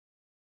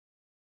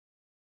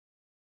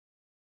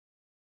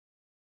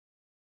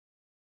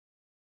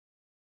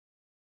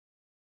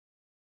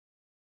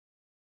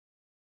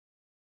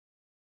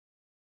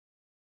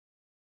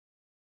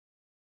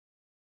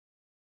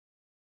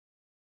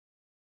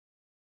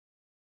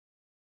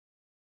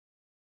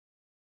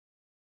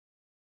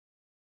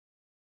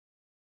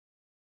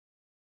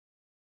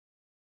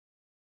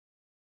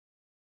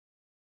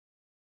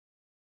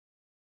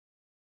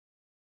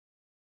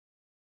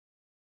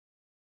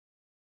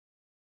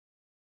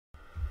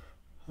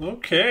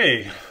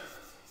Okay,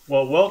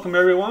 well, welcome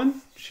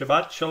everyone.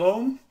 Shabbat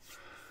Shalom.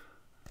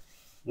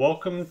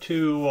 Welcome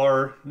to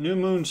our new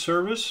moon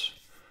service.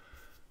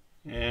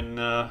 And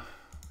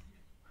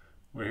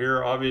we're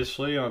here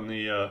obviously on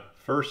the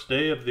first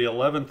day of the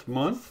 11th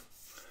month.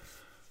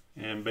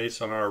 And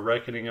based on our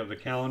reckoning of the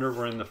calendar,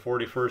 we're in the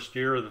 41st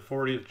year of the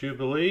 40th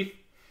Jubilee.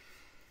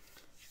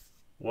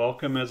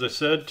 Welcome, as I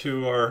said,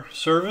 to our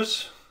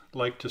service. I'd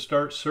like to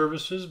start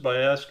services by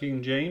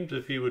asking James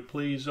if he would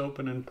please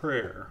open in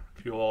prayer.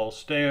 If you'll all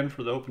stand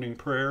for the opening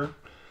prayer,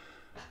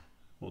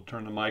 we'll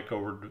turn the mic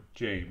over to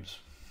James.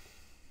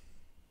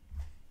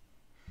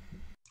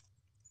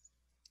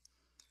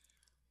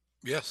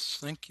 Yes,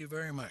 thank you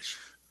very much.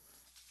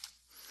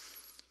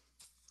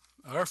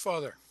 Our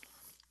Father,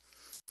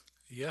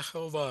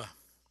 Yehovah,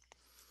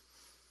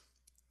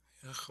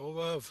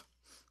 Yehovah of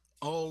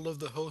all of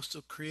the host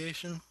of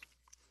creation,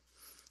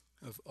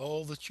 of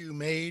all that you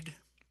made,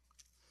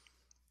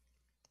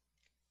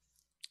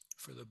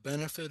 for the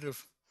benefit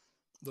of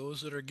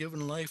those that are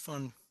given life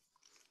on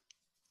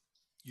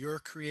your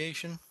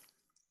creation.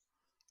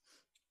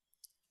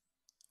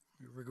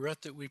 We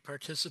regret that we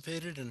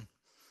participated in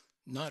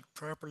not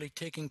properly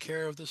taking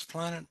care of this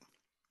planet.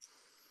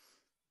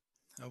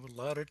 I would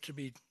allowed it to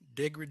be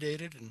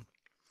degraded and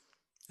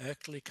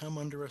actually come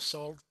under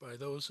assault by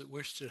those that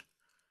wish to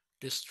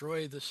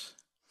destroy this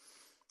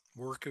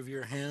work of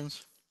your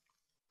hands.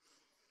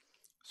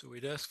 So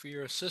we'd ask for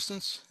your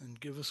assistance and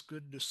give us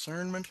good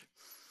discernment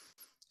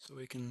so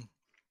we can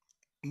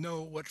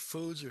know what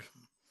foods are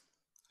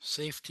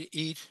safe to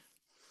eat,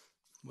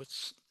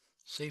 what's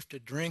safe to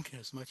drink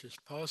as much as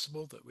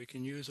possible, that we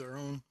can use our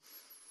own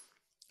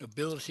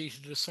ability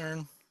to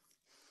discern.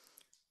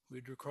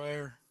 We'd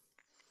require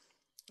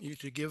you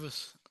to give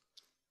us,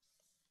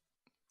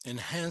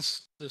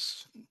 enhance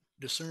this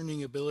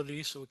discerning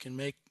ability so we can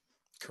make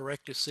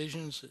correct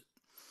decisions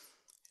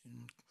in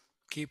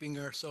keeping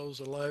ourselves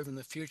alive in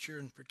the future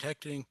and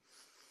protecting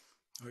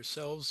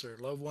ourselves, our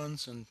loved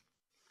ones, and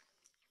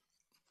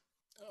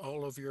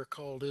all of your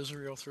called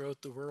Israel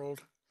throughout the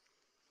world.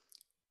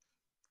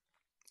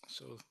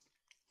 So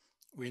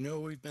we know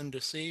we've been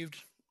deceived.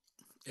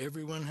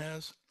 Everyone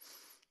has,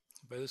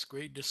 by this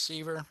great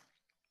deceiver,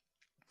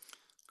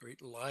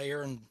 great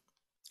liar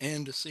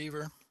and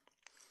deceiver.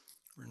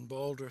 We're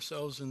involved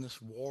ourselves in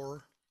this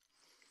war.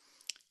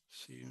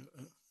 See,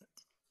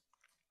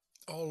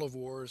 all of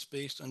war is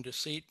based on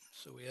deceit.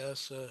 So we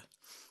ask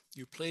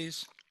you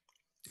please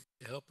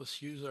help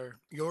us use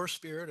your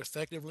spirit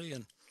effectively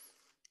and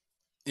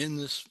in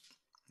this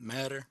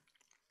matter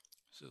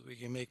so that we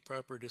can make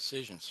proper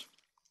decisions.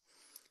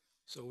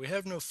 So we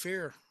have no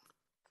fear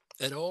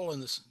at all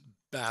in this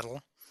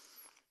battle,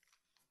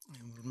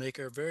 and we'll make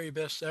our very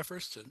best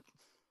efforts to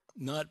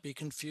not be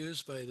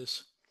confused by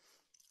this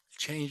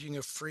changing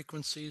of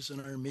frequencies in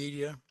our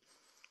media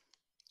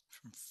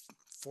from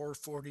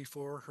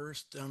 444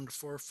 hertz down to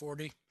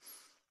 440.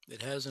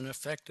 It has an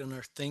effect on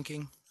our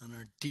thinking, on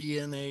our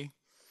DNA,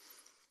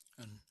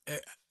 on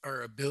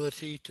our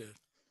ability to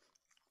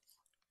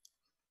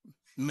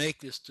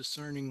make this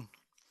discerning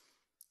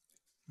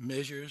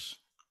measures,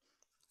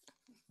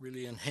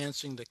 really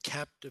enhancing the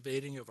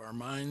captivating of our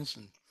minds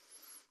and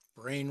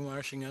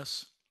brainwashing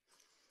us,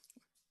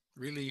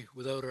 really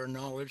without our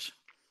knowledge.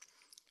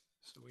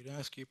 So we'd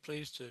ask you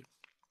please to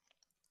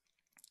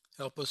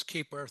help us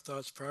keep our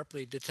thoughts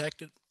properly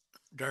detected,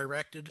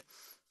 directed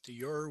to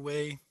your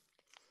way,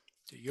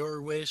 to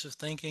your ways of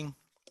thinking.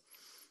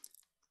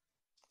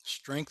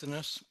 Strengthen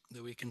us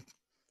that we can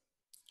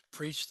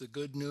preach the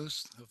good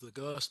news of the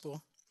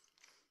gospel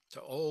to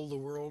all the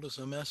world as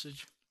a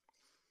message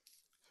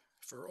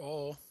for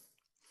all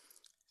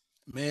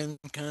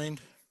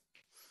mankind.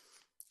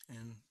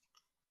 And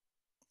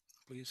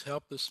please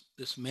help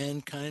this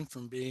mankind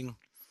from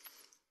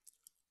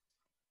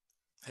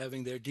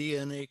having their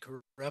DNA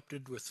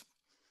corrupted with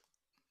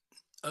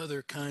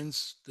other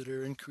kinds that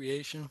are in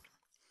creation,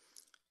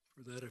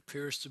 for that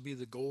appears to be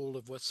the goal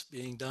of what's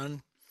being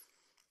done,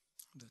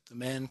 that the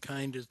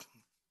mankind is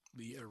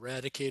be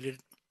eradicated,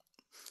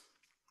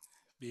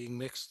 being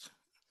mixed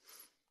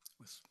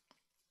with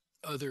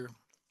other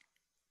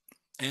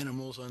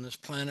animals on this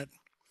planet.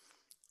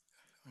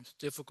 It's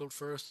difficult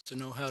for us to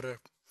know how to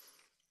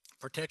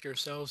protect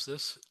ourselves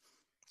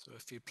so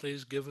if you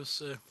please give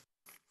us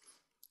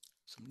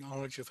some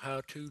knowledge of how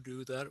to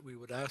do that, we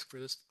would ask for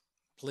this,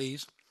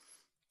 please.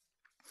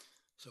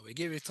 So we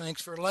give you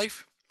thanks for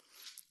life.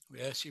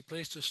 We ask you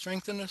please to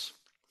strengthen us.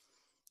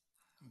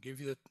 We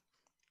give you the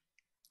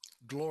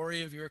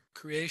glory of your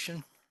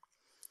creation.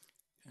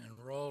 And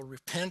we're all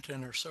repent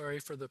and are sorry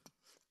for the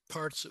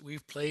parts that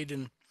we've played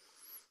in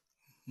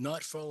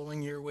not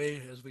following your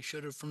way as we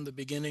should have from the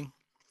beginning.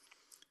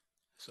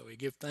 So we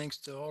give thanks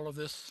to all of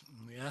this,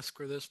 and we ask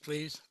for this,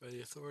 please, by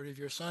the authority of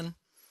your Son,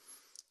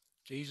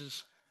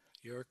 Jesus,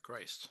 your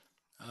Christ.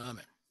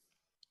 Amen.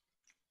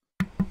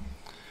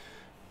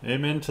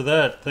 Amen to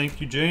that. Thank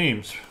you,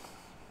 James.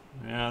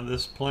 Yeah,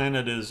 this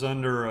planet is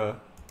under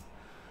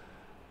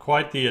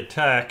quite the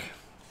attack.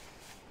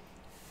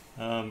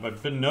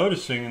 I've been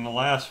noticing in the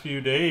last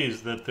few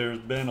days that there's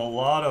been a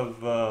lot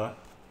of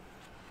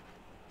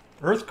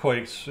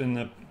earthquakes in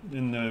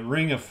the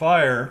Ring of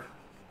Fire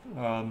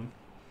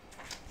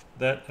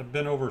that have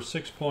been over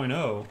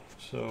 6.0.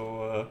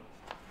 So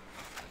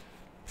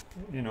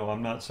you know,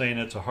 I'm not saying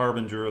it's a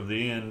harbinger of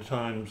the end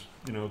times,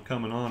 you know,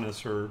 coming on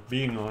us or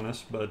being on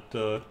us, but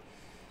I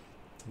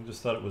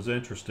just thought it was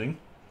interesting.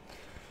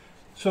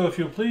 So if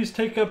you'll please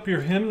take up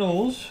your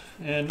hymnals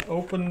and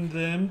open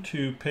them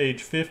to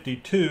page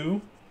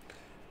 52,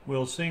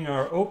 we'll sing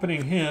our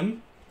opening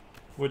hymn,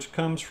 which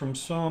comes from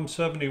Psalm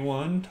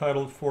 71,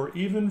 titled "For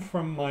Even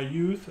From My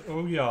Youth,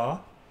 O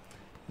Yah."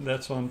 And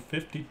that's on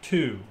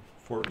 52.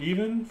 For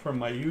even from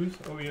my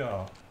youth, O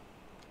Yah.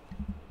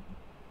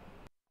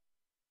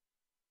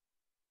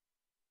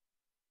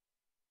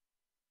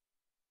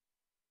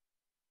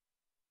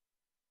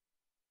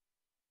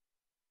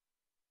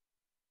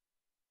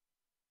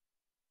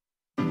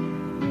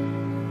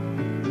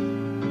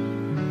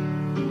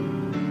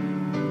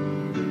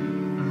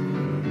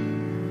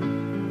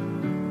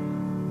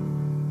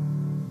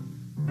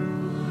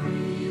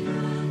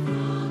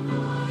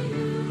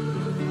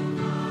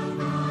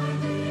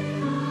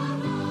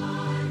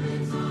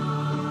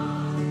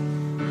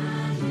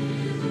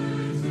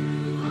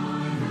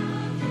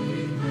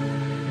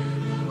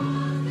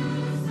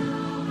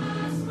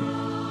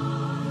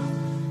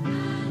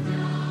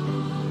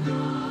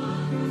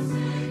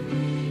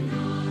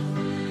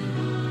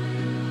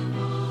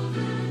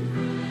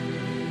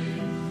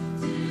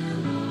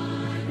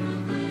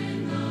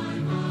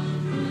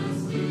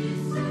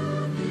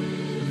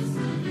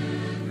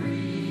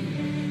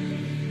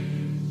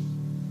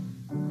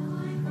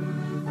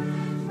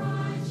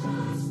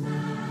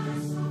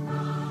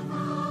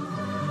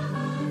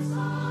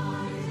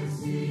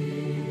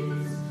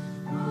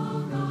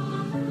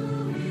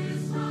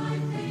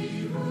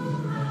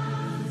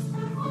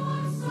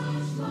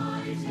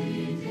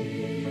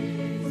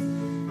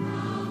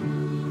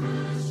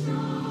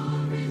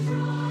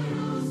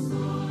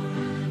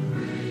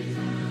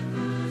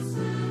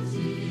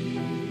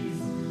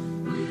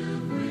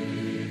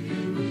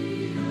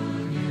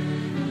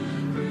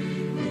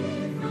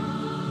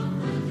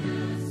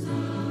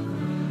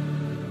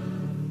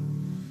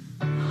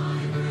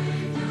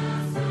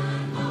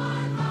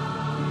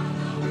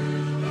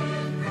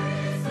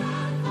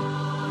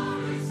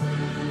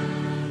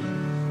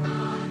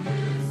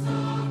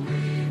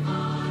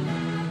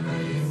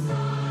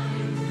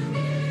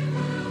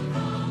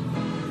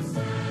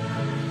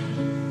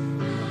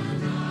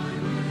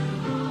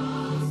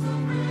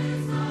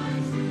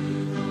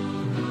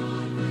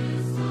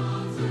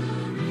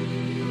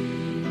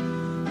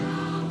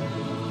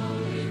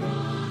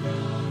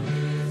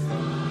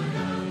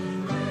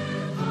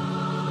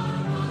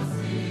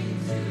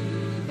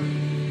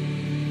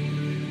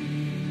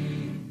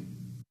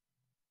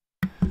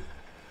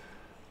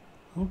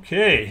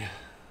 Okay,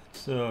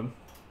 it's a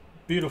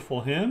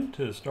beautiful hymn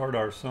to start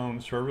our song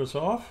service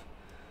off.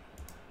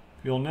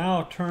 You'll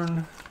now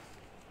turn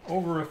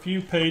over a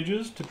few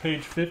pages to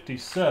page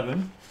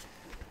 57.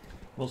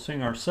 We'll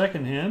sing our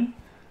second hymn,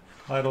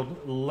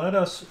 titled "Let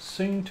Us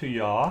Sing to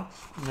Yah,"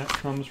 and that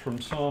comes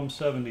from Psalm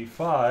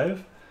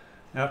 75,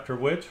 after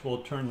which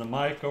we'll turn the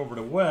mic over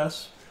to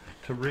Wes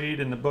to read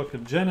in the book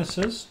of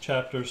Genesis,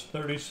 chapters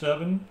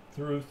 37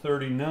 through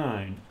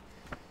 39.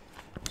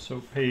 So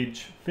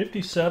page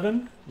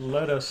 57,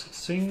 "Let Us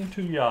Sing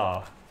to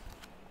Yah."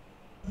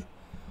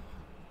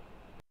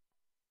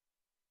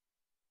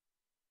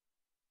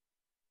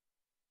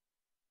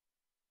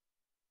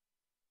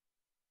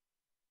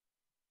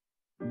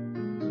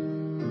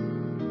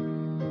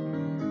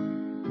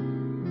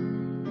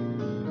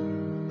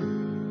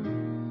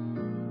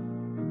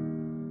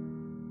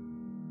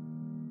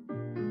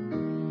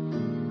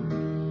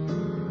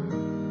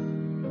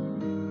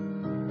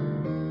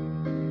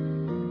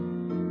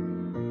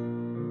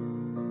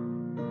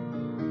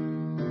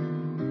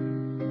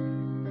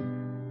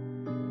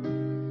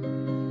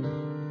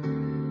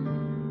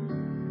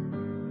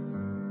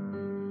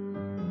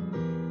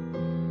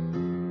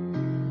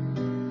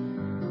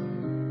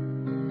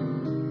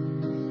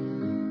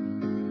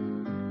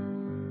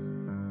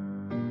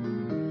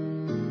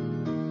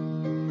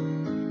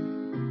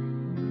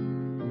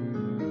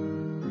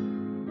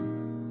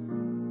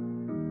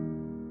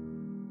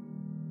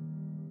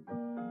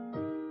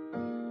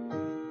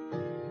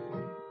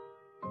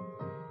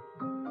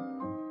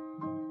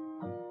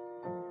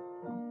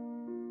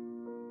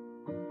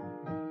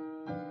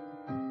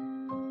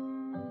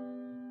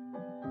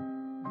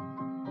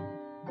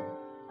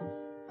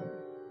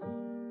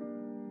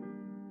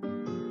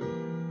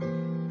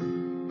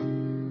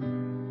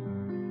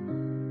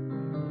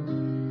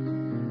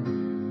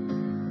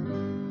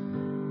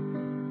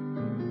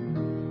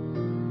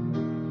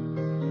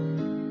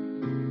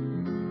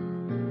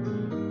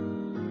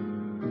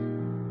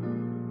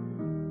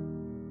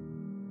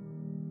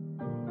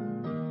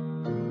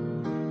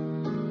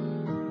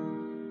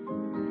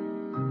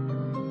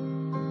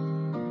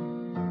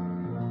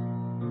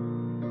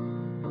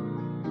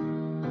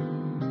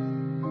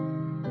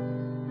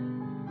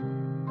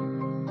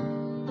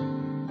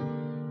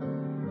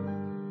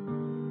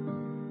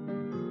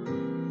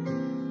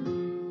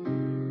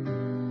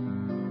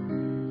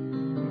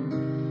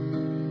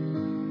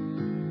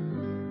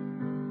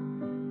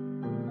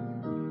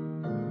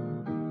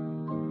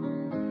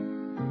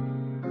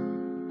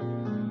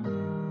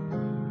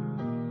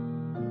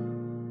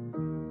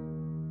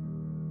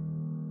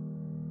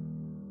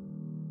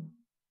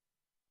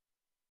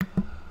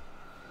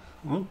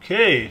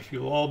 Okay, if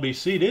you'll all be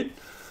seated.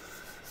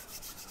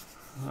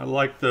 I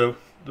like the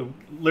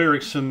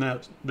lyrics in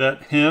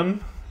that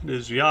hymn. It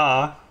is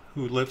Yah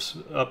who lifts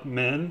up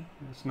men.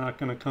 It's not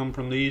going to come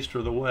from the east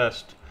or the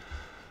west.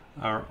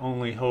 Our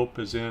only hope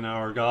is in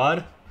our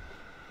God.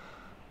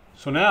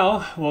 So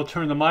now we'll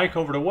turn the mic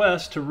over to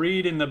Wes to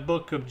read in the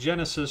book of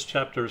Genesis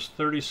chapters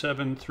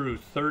 37 through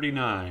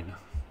 39.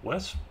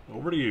 Wes,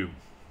 over to you.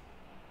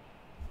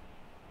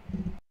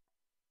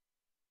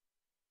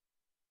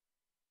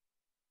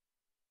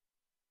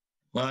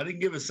 Well, I didn't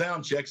give a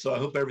sound check, so I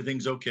hope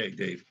everything's okay,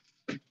 Dave.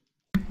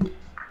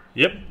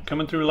 Yep,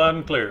 coming through loud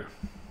and clear.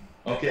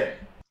 Okay.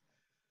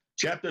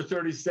 Chapter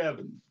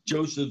 37,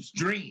 Joseph's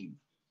dream.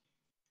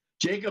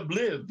 Jacob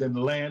lived in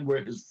the land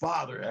where his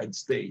father had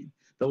stayed,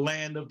 the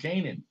land of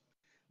Canaan.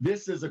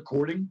 This is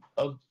according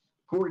of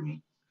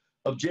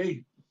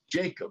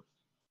Jacob.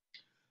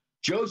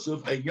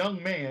 Joseph, a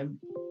young man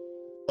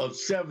of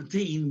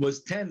 17,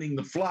 was tending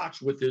the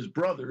flocks with his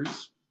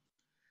brothers,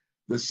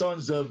 the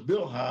sons of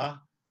Bilhah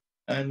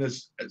and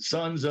the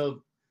sons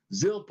of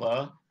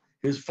Zilpah,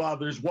 his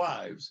father's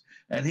wives,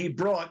 and he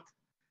brought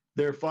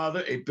their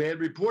father a bad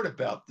report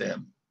about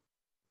them.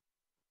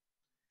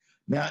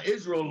 Now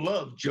Israel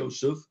loved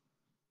Joseph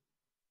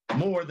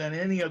more than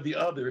any of the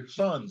other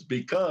sons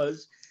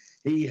because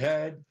he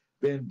had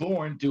been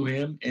born to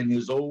him in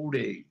his old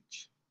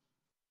age.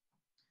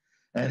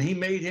 And he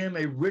made him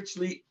a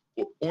richly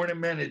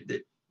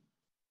ornamented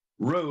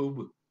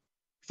robe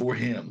for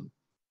him.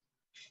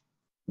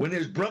 When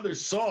his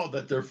brothers saw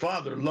that their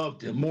father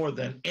loved him more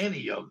than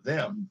any of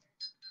them,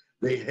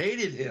 they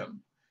hated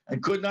him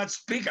and could not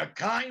speak a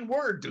kind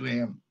word to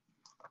him.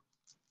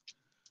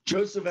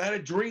 Joseph had a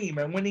dream,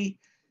 and when he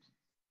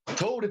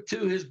told it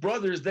to his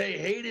brothers, they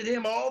hated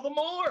him all the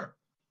more.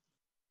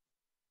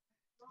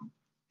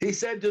 He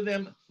said to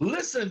them,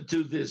 "Listen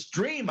to this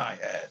dream I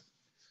had.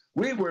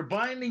 We were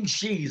binding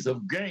sheaves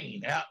of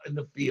grain out in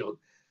the field,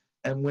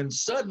 and when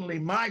suddenly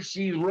my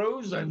sheaves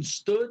rose and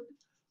stood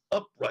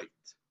upright.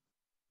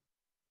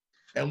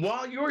 And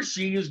while your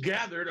sheaves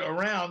gathered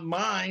around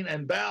mine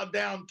and bowed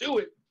down to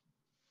it,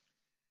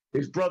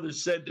 his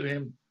brothers said to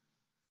him,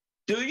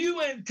 'Do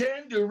you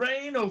intend to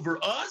reign over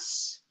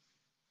us?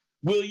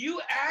 Will you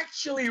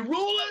actually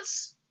rule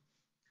us?'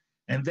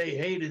 And they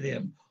hated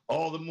him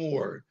all the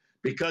more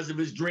because of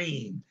his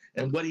dream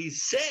and what he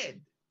said.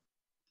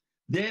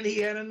 Then he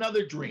had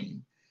another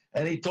dream,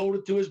 and he told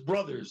it to his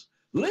brothers.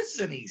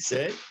 'Listen,' he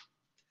said,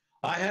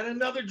 'I had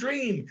another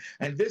dream,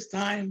 and this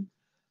time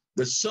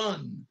the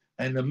sun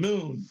and the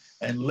moon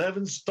and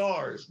 11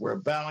 stars were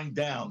bowing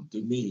down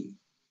to me.'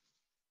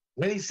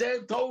 When he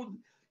told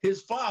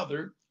his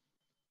father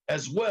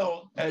as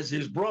well as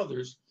his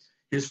brothers,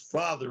 his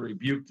father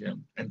rebuked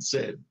him and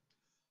said,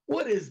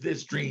 'What is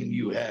this dream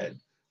you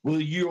had?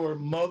 Will your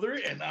mother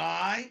and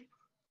I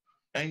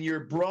and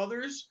your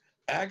brothers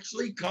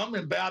actually come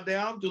and bow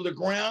down to the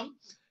ground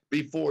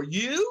before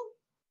you?'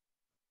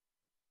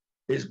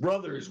 His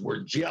brothers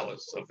were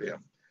jealous of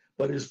him,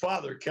 but his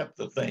father kept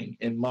the thing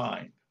in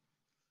mind.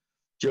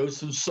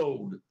 Joseph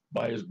sold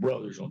by his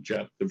brothers on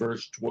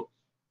verse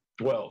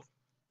 12.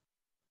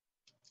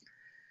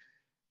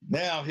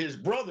 Now his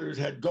brothers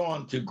had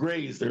gone to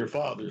graze their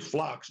father's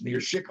flocks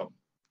near Shechem.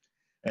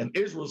 And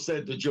Israel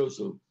said to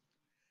Joseph,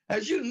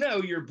 'As you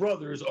know, your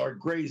brothers are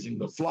grazing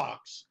the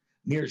flocks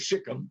near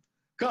Shechem.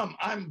 Come,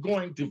 I'm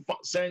going to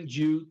send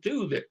you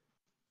to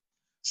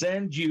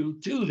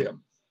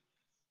them.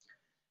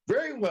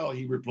 'Very well,'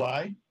 he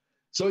replied.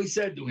 So he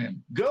said to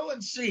him, 'Go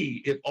and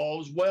see if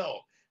all is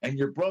well and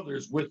your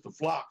brothers with the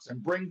flocks,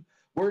 and bring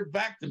word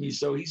back to me.'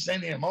 So he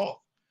sent him off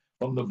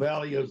from the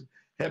valley of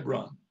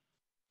Hebron.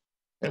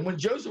 And when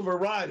Joseph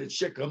arrived at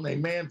Shechem, a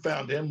man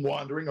found him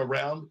wandering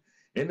around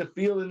in the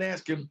field and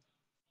asked him,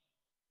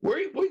 Where are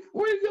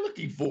you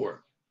looking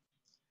for?"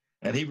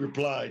 And he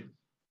replied,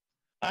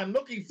 "I'm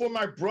looking for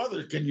my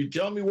brothers. Can you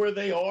tell me where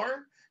they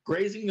are,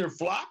 grazing their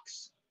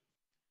flocks?"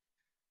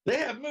 "They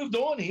have moved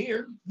on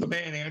here," the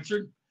man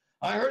answered.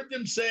 "I heard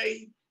them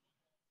say,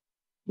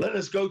 'Let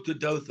us go to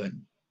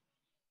Dothan.'"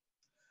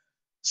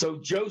 So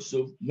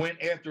Joseph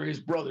went after his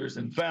brothers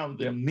and found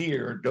them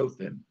near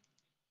Dothan.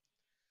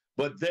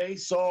 But they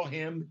saw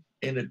him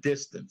in a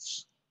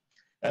distance,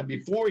 and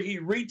before he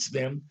reached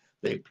them,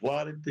 they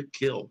plotted to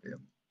kill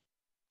him.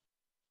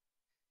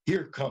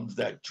 "Here comes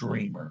that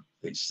dreamer,"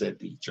 they said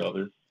to each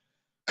other.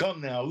 "Come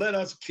now, let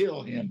us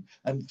kill him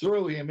and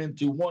throw him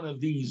into one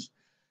of these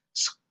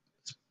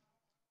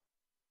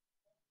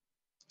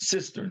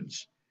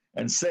cisterns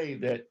and say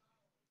that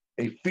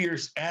a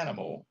fierce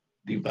animal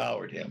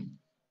devoured him.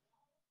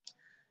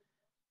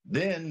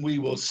 Then we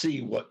will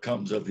see what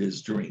comes of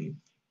his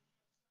dream."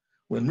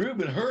 When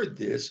Reuben heard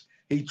this,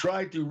 he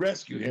tried to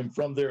rescue him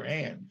from their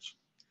hands.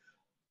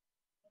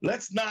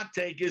 "Let's not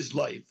take his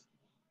life,"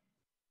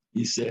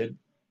 he said.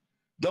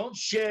 "Don't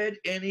shed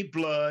any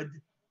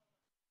blood.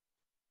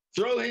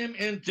 Throw him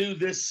into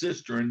this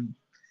cistern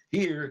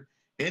here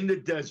in the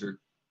desert,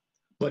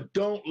 but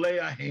don't lay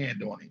a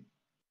hand on him."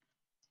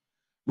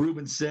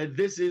 Reuben said,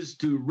 "This is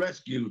to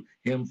rescue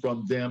him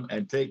from them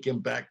and take him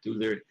back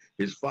to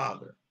his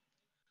father."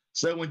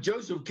 So when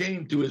Joseph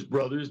came to his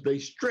brothers, they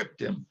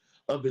stripped him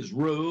of his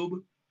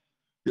robe,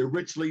 the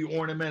richly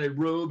ornamented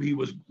robe he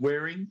was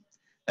wearing,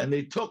 and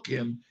they took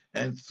him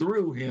and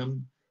threw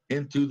him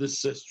into the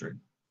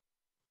cistern.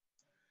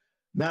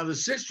 Now the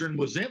cistern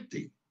was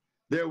empty.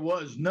 There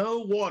was no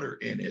water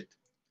in it.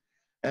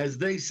 As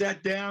they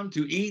sat down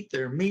to eat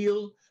their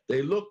meal,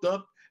 they looked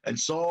up and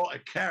saw a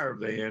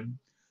caravan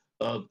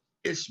of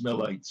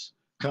Ishmaelites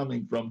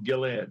coming from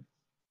Gilead.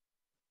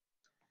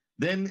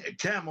 Then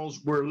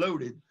camels were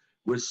loaded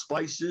with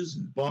spices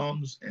and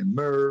balms and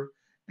myrrh,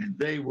 and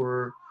they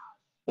were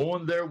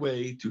on their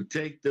way to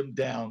take them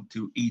down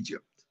to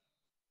Egypt.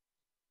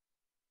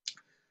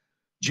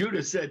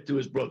 Judah said to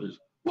his brothers,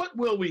 "What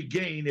will we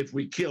gain if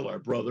we kill our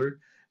brother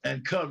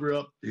and cover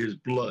up his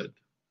blood?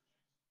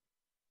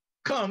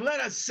 Come, let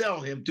us sell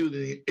him to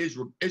the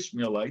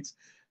Ishmaelites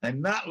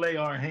and not lay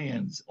our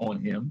hands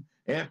on him.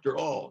 After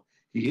all,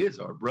 he is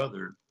our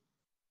brother,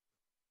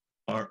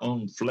 our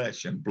own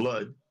flesh and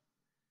blood."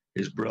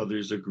 His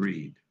brothers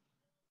agreed.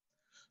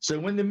 So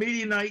when the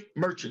Midianite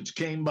merchants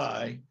came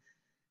by,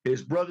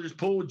 his brothers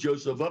pulled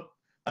Joseph up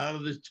out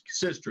of the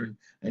cistern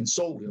and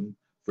sold him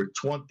for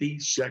 20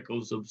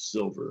 shekels of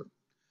silver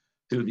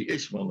to the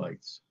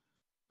Ishmaelites,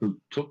 who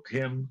took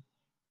him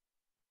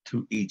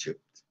to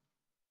Egypt.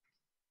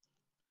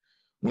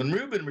 When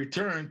Reuben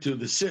returned to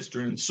the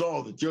cistern and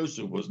saw that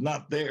Joseph was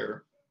not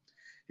there,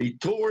 he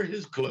tore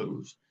his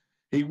clothes.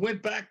 He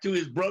went back to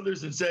his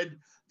brothers and said,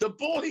 "The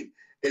boy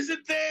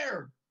isn't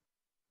there.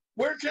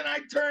 Where can I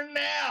turn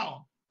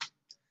now?"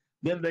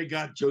 Then they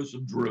got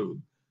Joseph's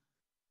robe,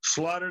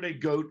 slaughtered a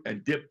goat,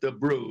 and dipped the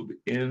robe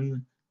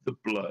in the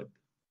blood.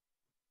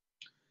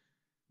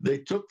 They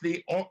took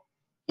the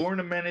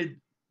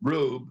ornamented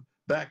robe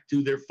back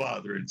to their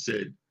father and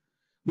said,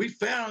 "We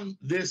found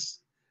this.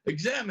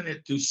 Examine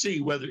it to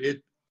see whether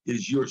it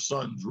is your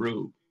son's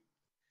robe."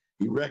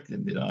 He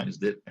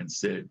recognized it and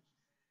said,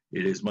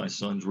 "It is my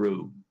son's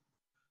robe.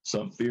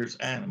 Some fierce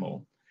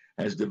animal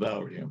has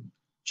devoured him.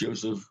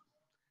 Joseph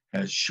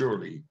has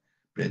surely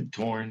been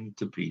torn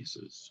to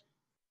pieces."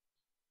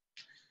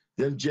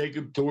 Then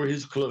Jacob tore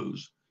his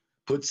clothes,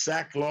 put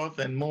sackcloth,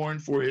 and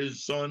mourned for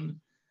his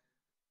son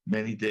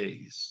many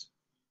days.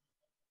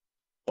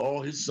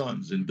 All his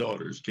sons and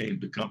daughters came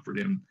to comfort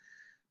him,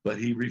 but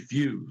he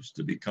refused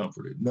to be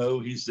comforted. "No,"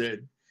 he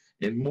said,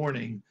 "in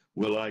mourning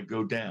will I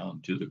go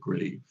down to the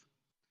grave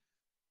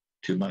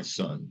to my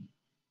son."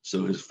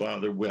 So his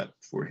father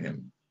wept for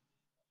him.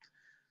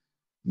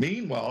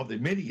 Meanwhile, the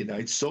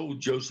Midianites sold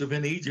Joseph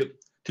in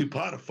Egypt to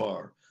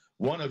Potiphar,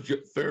 one of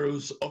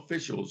Pharaoh's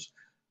officials,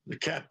 the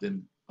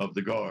captain of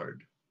the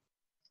guard.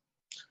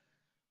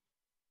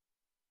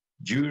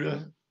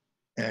 Judah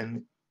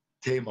and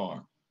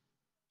Tamar,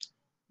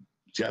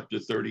 chapter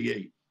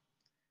 38.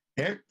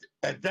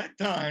 At that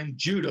time,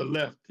 Judah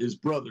left his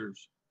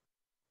brothers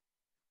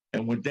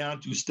and went down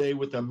to stay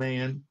with a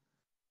man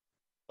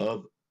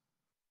of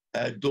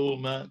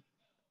Adullam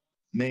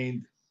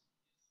named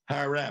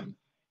Hiram.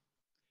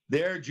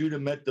 There, Judah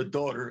met the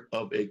daughter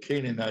of a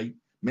Canaanite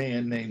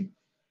man named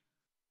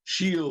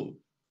Sheol.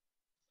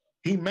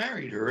 He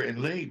married her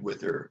and laid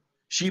with her.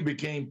 She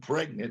became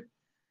pregnant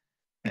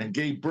and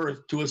gave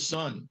birth to a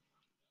son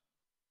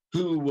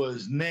who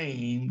was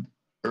named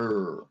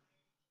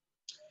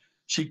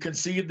She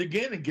conceived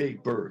again and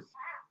gave birth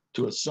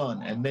to a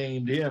son and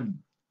named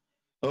him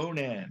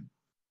Onan.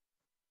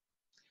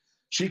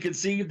 She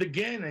conceived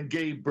again and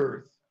gave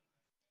birth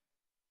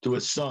to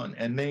a son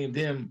and named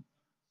him,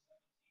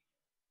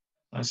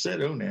 I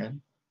said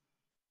Onan.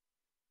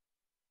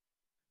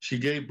 She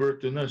gave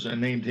birth to another son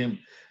and named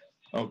him,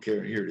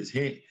 okay, here it is,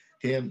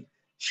 him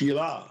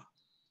Shelah.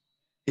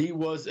 He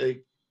was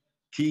a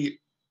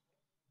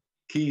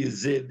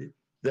Kizid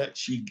that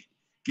she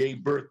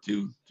gave birth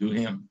to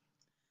him.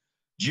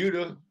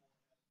 Judah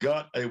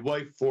got a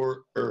wife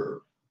for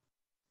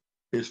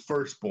his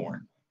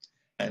firstborn,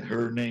 and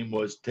her name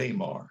was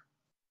Tamar.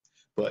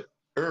 But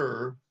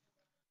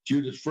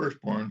Judah's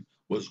firstborn,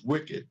 was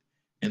wicked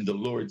in the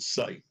Lord's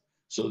sight,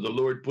 so the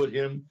Lord put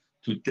him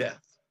to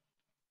death.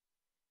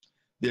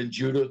 Then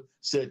Judah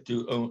said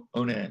to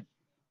Onan,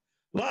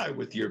 "Lie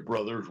with your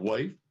brother's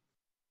wife,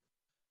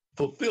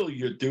 fulfill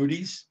your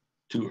duties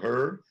to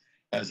her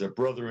as a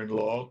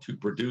brother-in-law to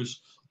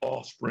produce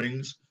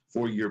offsprings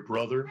for your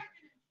brother."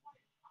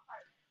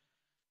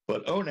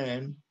 But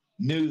Onan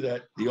knew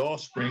that the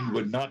offspring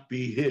would not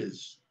be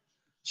his.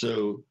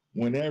 So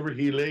whenever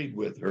he laid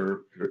with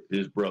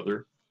his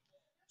brother's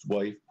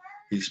wife,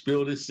 he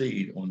spilled his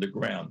seed on the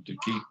ground to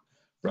keep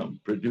from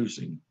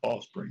producing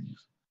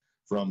offsprings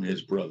from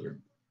his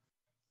brother.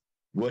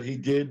 What he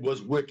did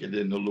was wicked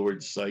in the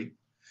Lord's sight,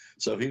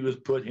 so he was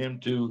put him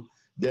to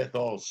death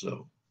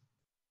also.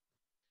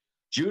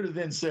 Judah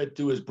then said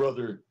to his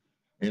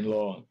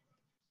brother-in-law,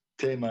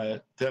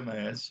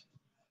 Tamaz,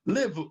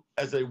 "Live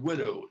as a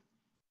widow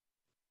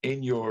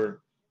in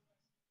your,"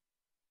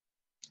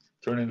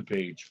 turning the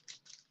page,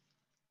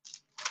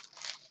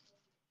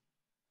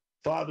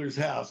 father's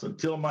house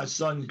until my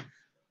son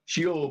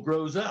Sheol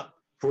grows up,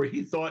 for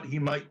he thought he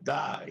might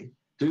die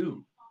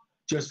too,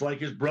 just like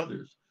his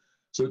brothers.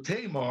 So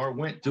Tamar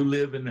went to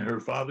live in her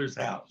father's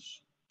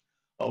house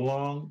a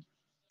long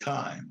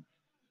time.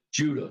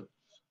 Judah's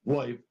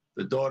wife,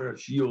 the daughter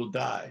of Sheol,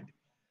 died.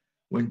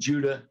 When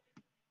Judah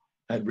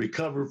had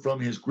recovered from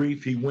his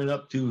grief, he went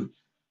up to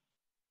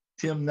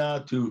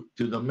Timnah to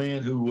the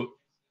man who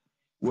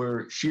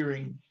were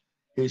shearing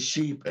his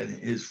sheep, and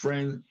his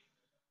friend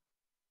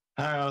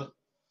Hiel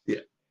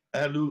the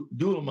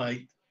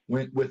Adulamite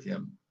went with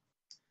him.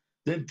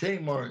 Then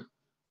Tamar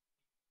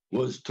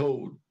was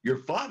told, your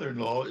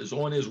father-in-law is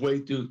on his way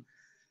to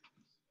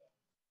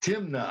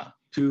Timnah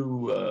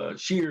to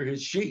shear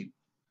his sheep.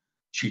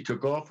 She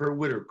took off her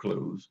winter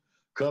clothes,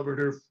 covered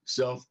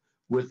herself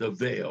with a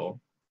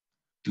veil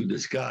to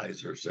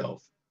disguise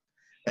herself,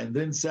 and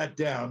then sat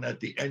down at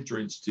the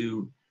entrance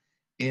to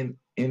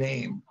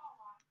Enaim,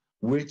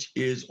 which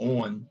is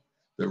on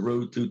the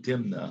road to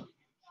Timnah.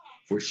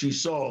 For she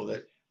saw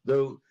that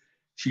though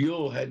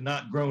Sheol had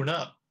now grown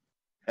up,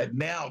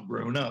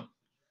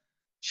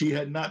 she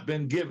had not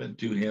been given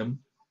to him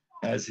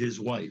as his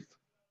wife.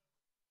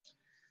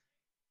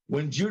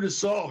 When Judah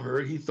saw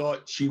her, he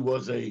thought she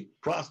was a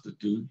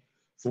prostitute,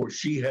 for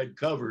she had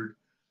covered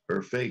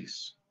her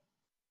face.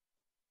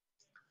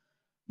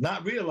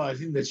 Not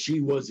realizing that she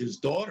was his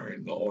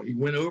daughter-in-law, he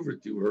went over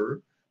to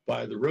her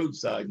by the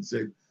roadside and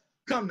said,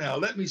 come now,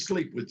 let me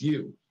sleep with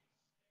you.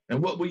 And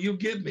what will you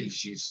give me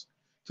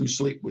to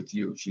sleep with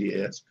you,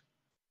 she asked.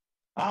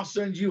 I'll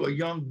send you a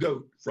young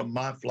goat from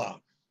my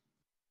flock.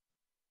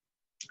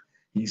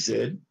 He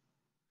said,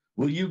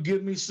 will you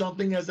give me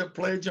something as a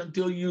pledge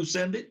until you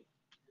send it?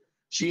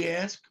 She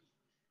asked.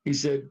 He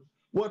said,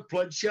 what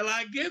pledge shall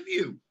I give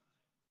you?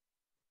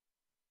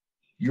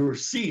 Your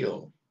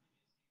seal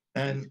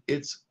and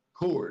its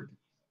cord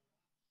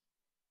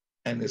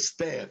and the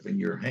staff in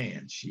your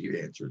hand, she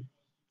answered.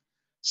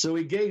 So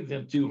he gave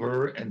them to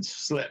her and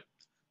slept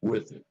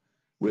with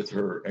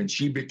her, and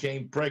she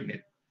became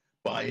pregnant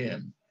by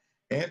him.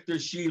 After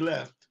she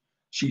left,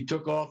 she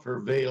took off her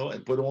veil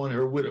and put on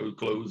her widow's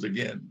clothes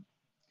again.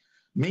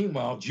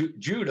 Meanwhile,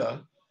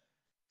 Judah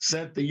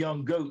sent the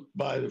young goat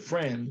by the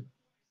friend,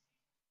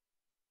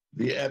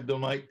 the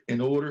Abdomite,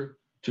 in order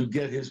to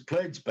get his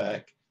pledge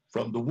back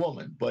from the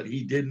woman, but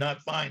he did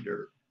not find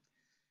her.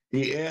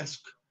 He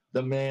asked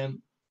the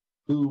man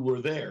who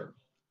were there,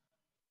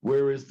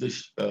 where is the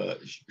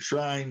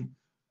shrine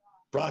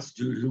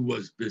prostitute who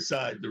was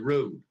beside the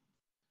road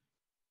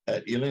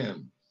at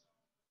Elim?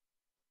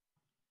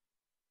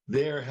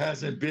 There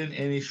hasn't been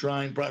any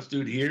shrine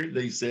prostitute here,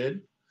 they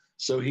said.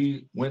 So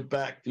he went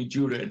back to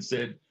Judah and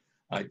said,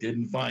 I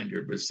didn't find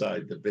her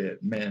beside the bed.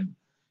 Men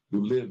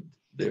who lived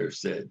there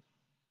said,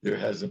 there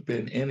hasn't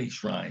been any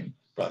shrine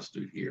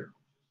prostitute here.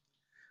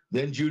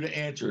 Then Judah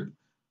answered,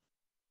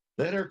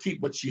 let her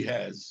keep what she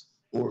has,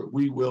 or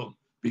we will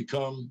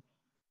become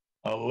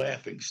a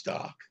laughing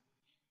stock.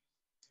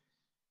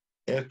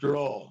 After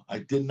all, I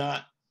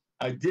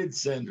did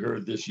send her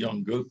this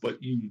young goat,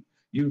 but you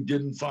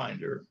didn't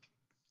find her.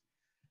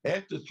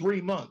 After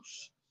 3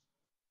 months,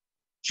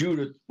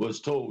 Judah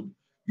was told,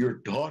 your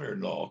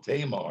daughter-in-law,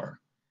 Tamar,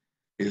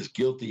 is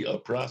guilty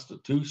of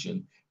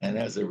prostitution, and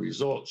as a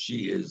result,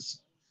 she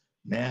is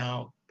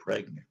now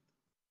pregnant.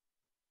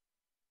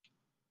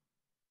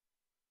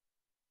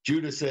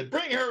 Judah said,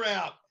 bring her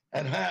out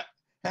and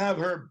have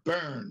her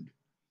burned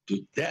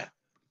to death.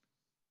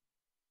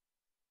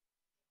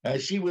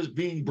 As she was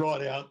being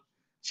brought out,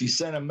 she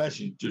sent a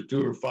messenger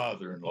to her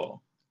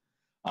father-in-law.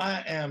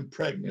 I am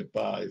pregnant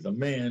by the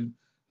man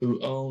who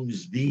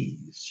owns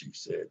these, she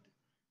said.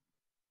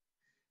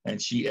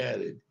 And she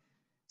added,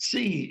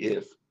 see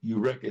if you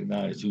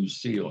recognize whose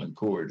seal and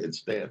cord and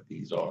staff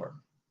these are.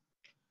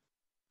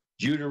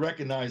 Judah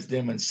recognized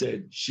them and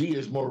said, she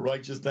is more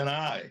righteous than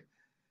I,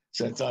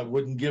 since I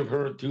wouldn't give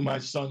her to my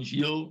son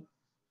Sheol.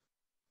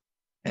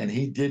 And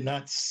he did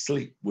not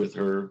sleep with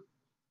her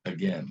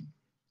again.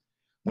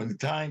 When the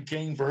time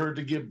came for her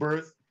to give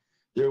birth,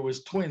 there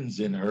was twins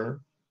in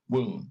her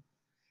womb.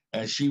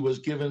 As she was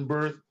given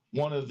birth,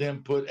 one of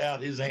them put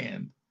out his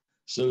hand.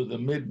 So the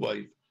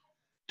midwife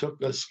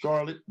took a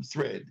scarlet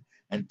thread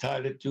and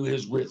tied it to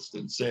his wrist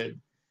and said,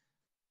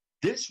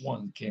 this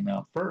one came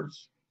out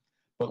first.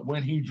 But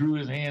when he drew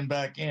his hand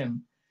back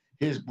in,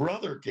 his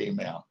brother came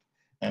out.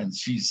 And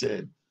she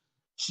said,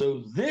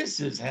 so this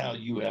is how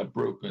you have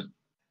broken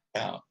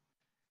out.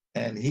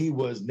 And he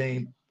was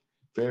named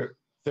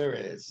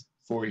Pharez,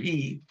 for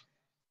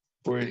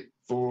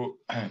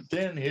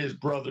then his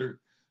brother,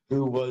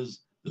 who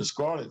was the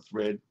scarlet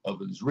thread of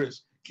his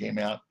wrist, came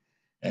out,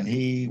 and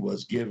he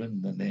was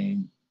given the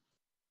name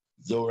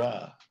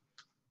Zorah.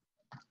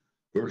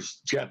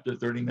 Verse chapter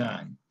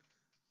 39.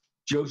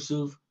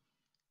 Joseph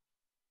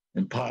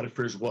and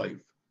Potiphar's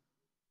wife.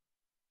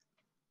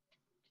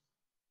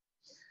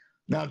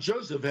 Now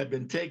Joseph had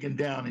been taken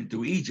down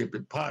into Egypt,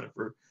 and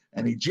Potiphar,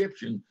 an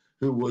Egyptian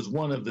who was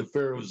one of the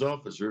Pharaoh's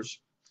officers,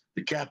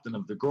 the captain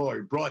of the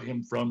guard, brought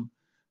him from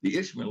the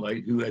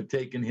Ishmaelite who had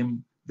taken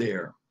him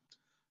there.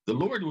 The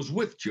Lord was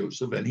with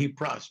Joseph, and he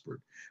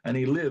prospered, and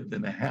he lived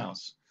in the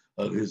house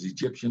of his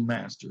Egyptian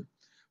master.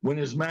 When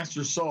his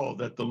master saw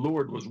that the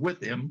Lord was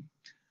with him,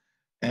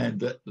 and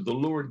that the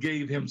Lord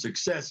gave him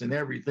success in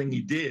everything he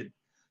did,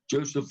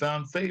 Joseph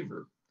found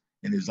favor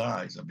in his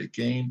eyes and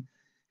became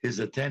his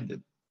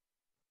attendant.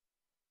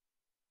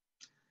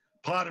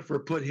 Potiphar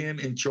put him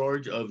in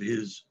charge of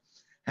his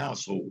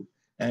household,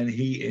 and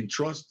he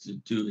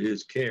entrusted to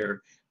his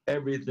care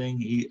everything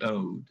he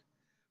owed.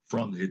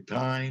 From the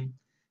time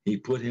he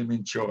put him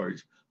in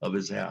charge of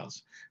his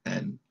house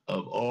and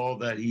of all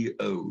that he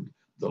owed,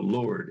 the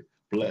Lord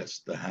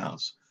blessed the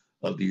house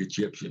of the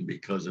Egyptian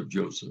because of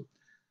Joseph.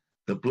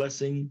 The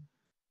blessing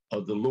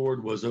of the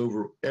Lord was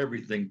over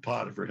everything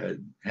Potiphar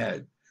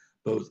had,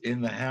 both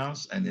in the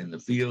house and in the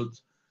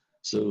fields.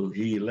 So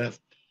he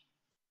left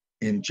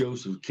in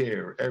Joseph's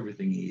care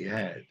everything he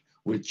had.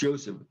 With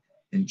Joseph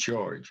in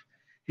charge,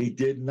 he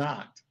did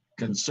not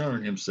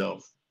concern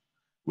himself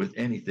with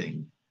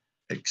anything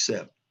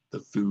except the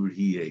food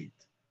he ate.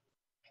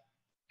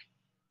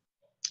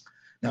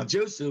 Now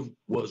Joseph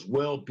was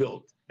well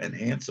built and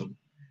handsome,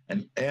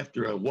 and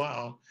after a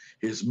while,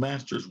 his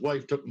master's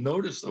wife took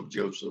notice of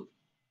Joseph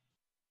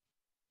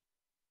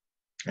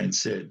and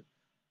said,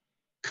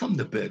 "Come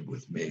to bed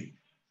with me."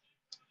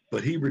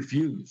 But he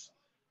refused.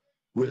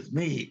 "With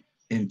me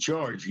in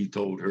charge," he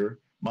told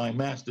her, "my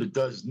master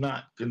does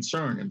not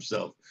concern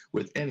himself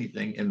with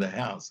anything in the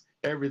house.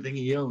 Everything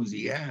he owns,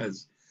 he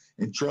has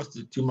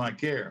entrusted to my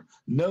care.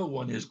 No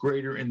one is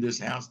greater in this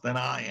house than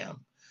I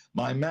am.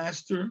 My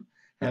master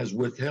has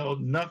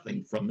withheld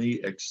nothing from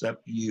me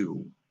except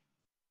you,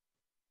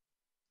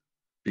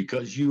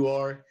 because you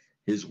are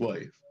his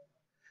wife.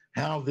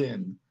 How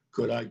then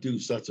could I do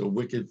such a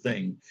wicked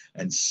thing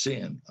and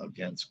sin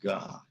against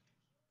God?"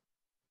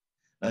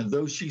 And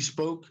though she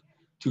spoke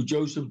to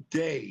Joseph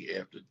day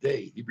after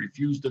day, he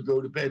refused to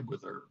go to bed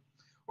with her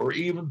or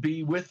even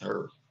be with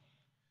her.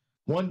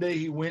 One day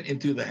he went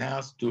into the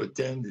house to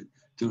attend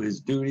to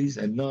his duties,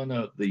 and none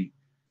of the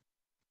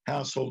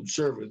household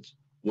servants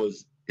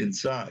was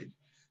inside.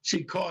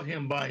 She caught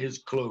him by his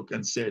cloak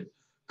and said,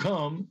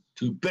 "Come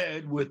to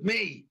bed with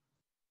me."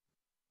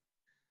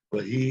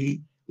 But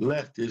he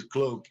left his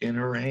cloak in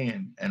her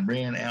hand and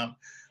ran out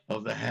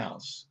of the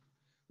house.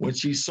 When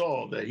she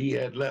saw that he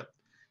had left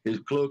his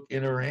cloak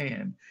in her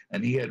hand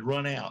and he had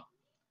run out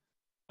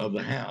of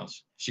the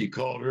house, she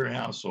called her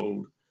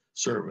household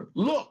servant.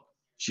 "Look,"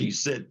 she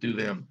said to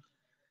them,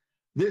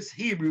 "this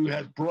Hebrew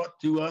has brought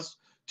to us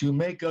to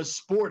make us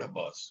sport of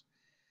us.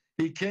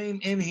 He came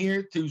in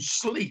here to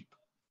sleep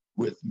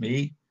with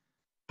me,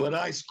 but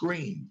I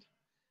screamed.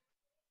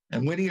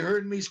 And when he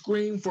heard me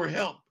scream for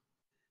help,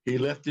 he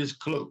left his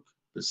cloak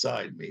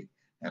beside me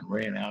and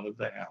ran out of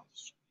the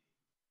house."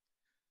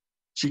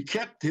 She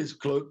kept his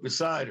cloak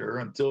beside her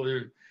until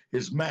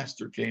his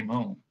master came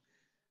home.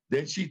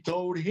 Then she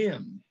told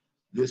him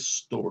this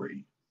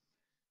story.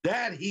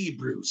 "That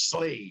Hebrew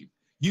slave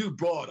you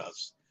brought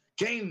us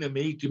came to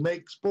me to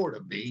make sport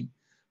of me,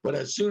 but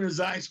as soon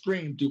as I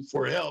screamed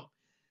for help,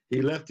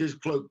 he left his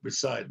cloak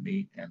beside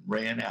me and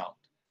ran out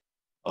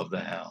of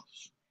the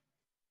house."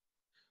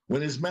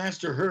 When his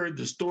master heard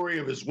the story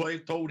of his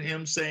wife told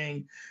him,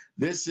 saying,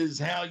 "This is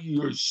how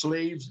your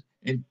slaves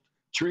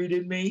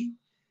treated me,"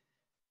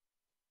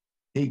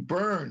 he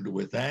burned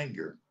with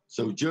anger.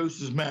 So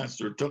Joseph's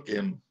master took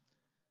him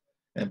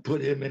and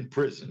put him in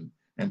prison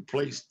and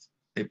placed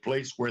a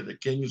place where the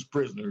king's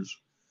prisoners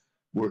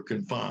were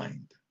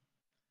confined.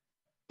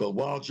 But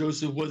while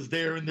Joseph was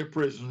there in the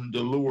prison,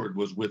 the Lord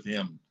was with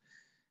him,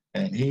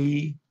 and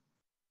he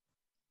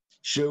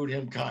showed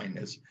him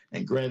kindness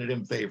and granted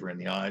him favor in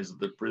the eyes of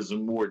the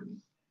prison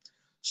warden.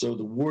 So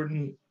the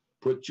warden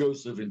put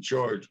Joseph in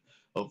charge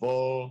of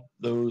all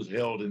those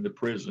held in the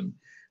prison,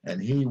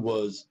 and he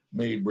was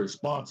made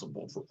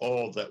responsible for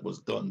all that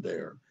was done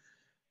there.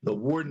 The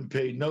warden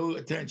paid no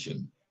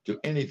attention to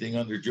anything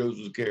under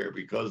Joseph's care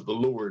because the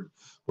Lord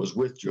was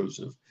with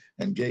Joseph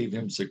and gave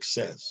him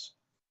success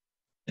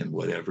in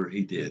whatever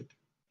he did.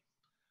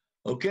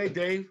 Okay,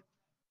 Dave,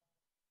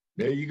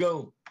 there you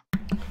go.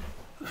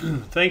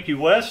 Thank you,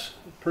 Wes.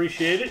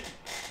 Appreciate it.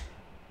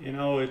 You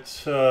know, it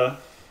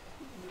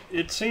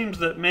seems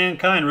that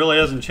mankind really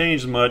hasn't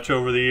changed much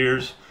over the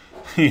years.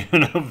 You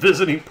know,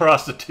 visiting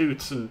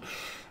prostitutes and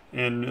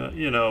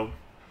you know,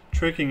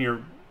 tricking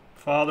your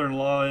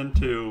father-in-law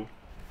into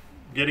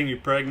getting you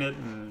pregnant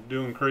and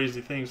doing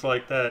crazy things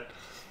like that.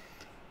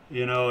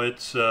 You know,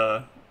 it's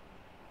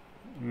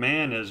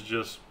man is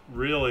just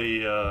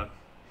really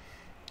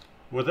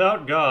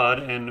without God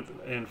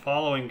and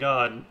following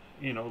God,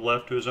 you know,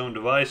 left to his own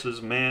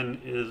devices,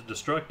 man is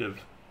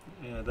destructive.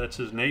 That's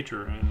his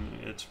nature, and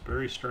it's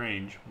very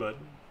strange, but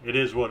it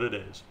is what it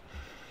is.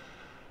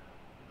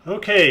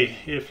 Okay,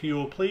 if you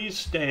will please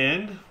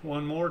stand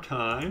one more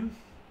time.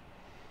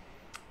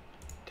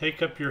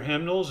 Take up your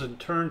hymnals and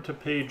turn to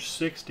page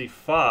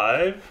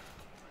 65.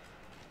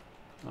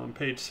 On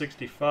page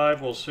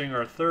 65, we'll sing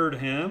our third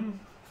hymn,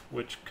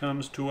 which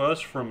comes to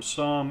us from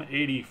Psalm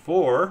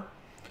 84.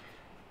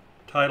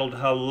 titled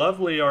How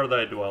Lovely Are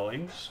Thy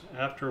Dwellings,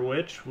 after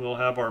which we'll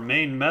have our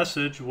main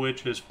message,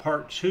 which is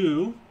part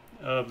 2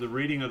 of the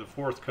reading of the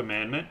 4th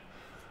commandment.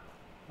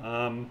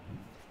 I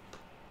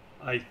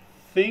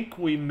think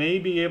we may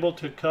be able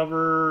to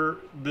cover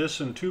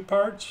this in 2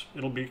 parts.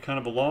 It'll be kind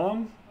of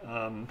long.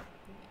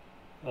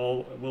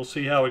 We'll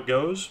see how it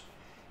goes.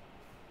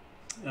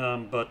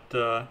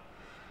 But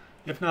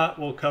if not,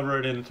 we'll cover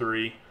it in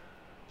 3.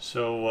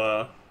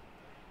 So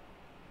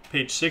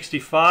page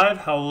 65,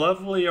 How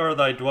Lovely Are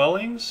Thy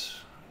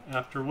Dwellings,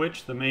 after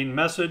which the main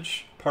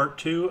message, part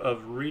 2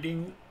 of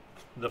reading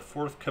the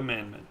 4th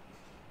commandment.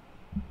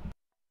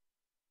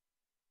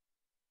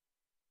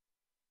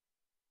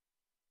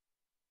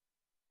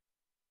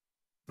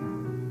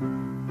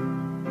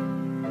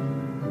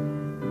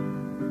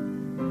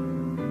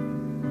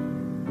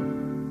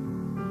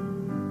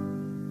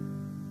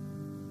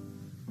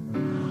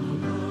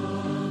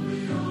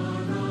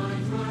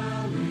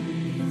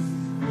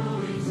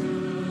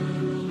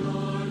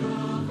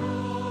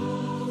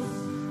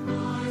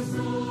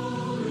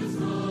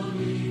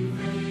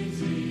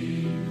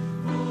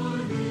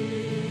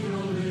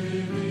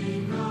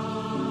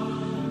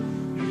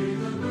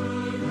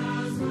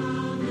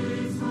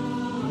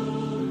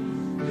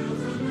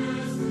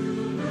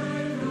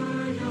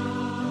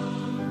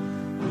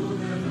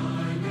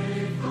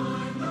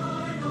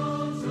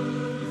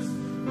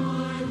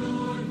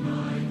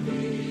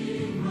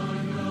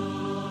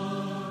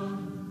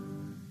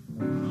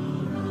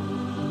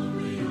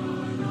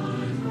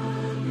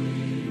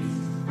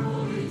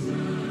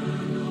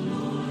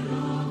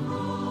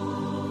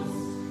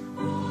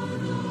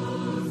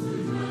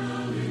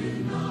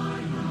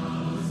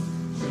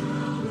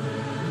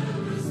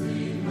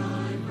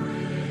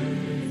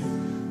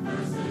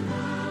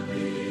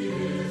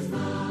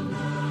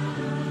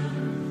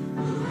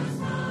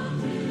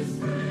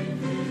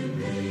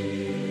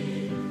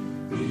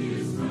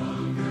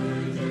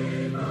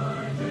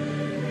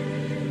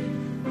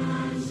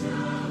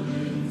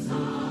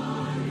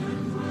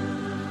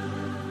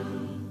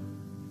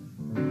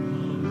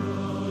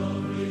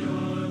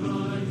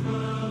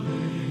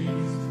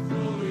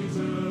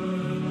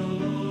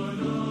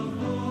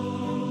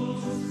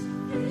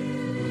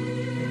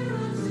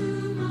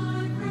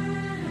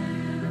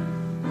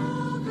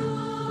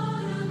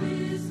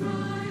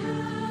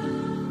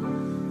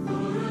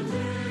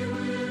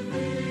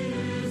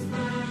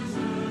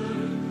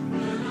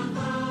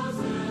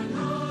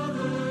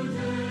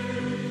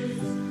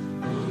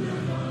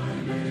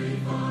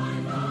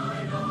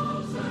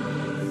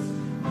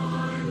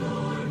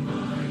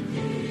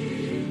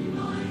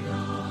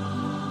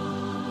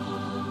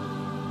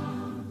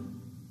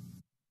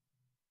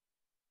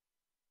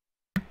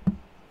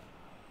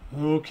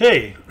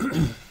 Okay,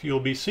 if you'll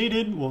be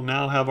seated, we'll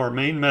now have our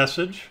main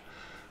message,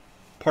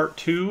 part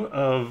 2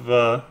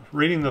 of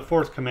reading the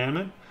 4th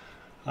commandment.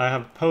 I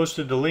have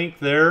posted the link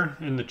there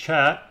in the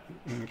chat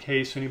in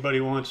case anybody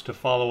wants to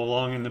follow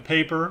along in the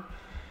paper.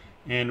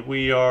 And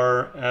we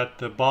are at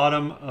the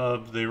bottom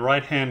of the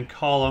right-hand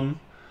column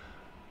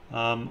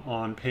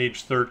on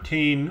page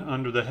 13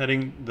 under the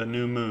heading, The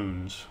New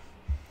Moons.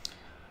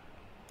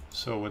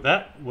 So with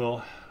that,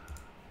 we'll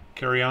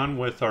carry on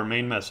with our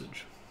main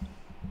message.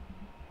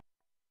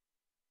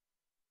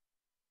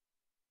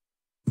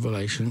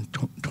 Revelation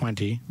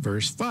 20,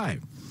 verse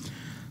 5.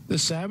 The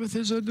Sabbath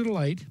is a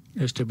delight,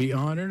 is to be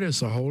honored as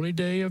the holy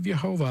day of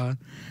Jehovah.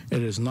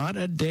 It is not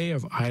a day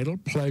of idle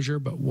pleasure,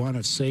 but one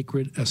of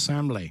sacred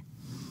assembly.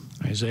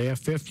 Isaiah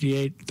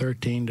 58,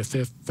 13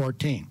 to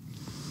 14.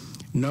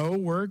 No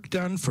work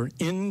done for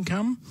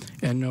income,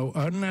 and no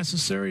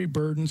unnecessary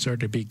burdens are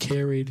to be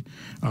carried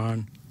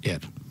on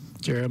it.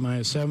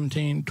 Jeremiah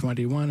 17,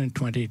 21 and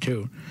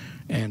 22.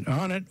 And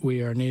on it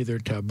we are neither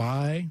to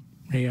buy,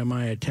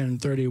 Nehemiah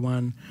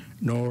 10:31,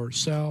 nor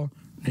sell,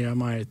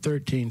 Nehemiah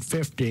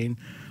 13:15,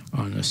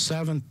 on the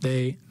seventh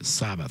day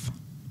Sabbath.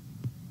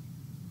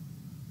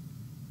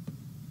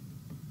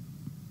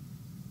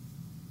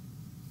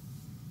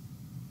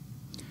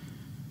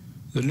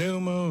 The new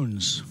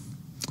moons.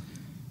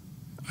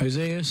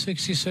 Isaiah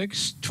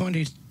 66,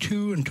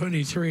 22 and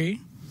 23,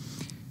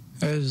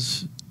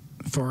 as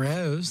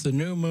the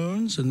new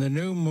moons and the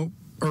new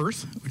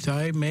earth which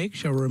I make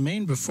shall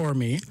remain before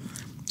me,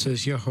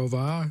 says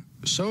Jehovah,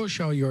 so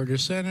shall your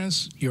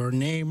descendants, your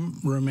name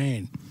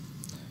remain.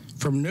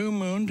 From new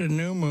moon to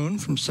new moon,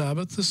 from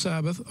Sabbath to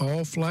Sabbath,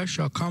 all flesh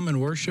shall come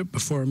and worship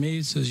before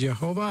me, says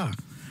Jehovah.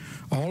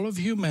 All of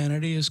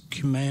humanity is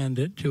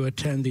commanded to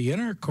attend the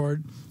inner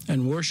court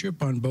and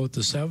worship on both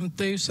the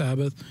seventh-day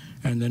Sabbath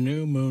and the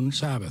new moon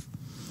Sabbath.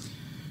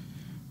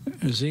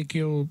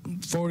 Ezekiel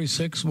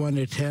 46, 1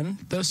 to 10,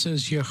 thus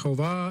says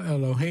Jehovah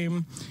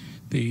Elohim,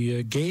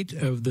 the gate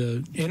of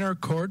the inner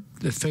court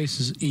that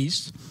faces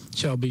east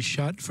shall be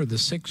shut for the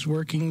 6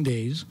 working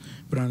days,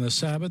 but on the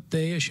Sabbath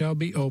day it shall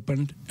be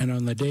opened, and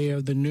on the day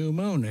of the new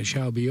moon it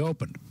shall be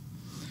opened.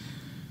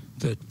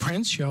 The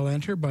prince shall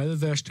enter by the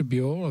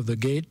vestibule of the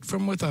gate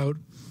from without,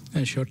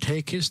 and shall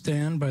take his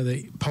stand by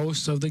the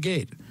posts of the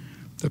gate.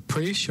 The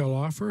priest shall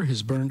offer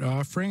his burnt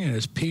offering and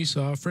his peace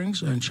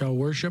offerings, and shall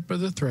worship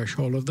at the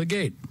threshold of the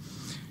gate.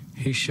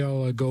 He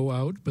shall go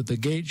out, but the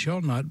gate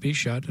shall not be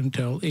shut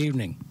until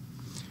evening.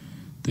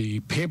 The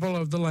people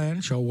of the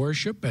land shall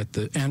worship at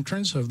the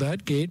entrance of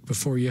that gate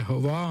before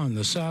Yehovah on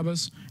the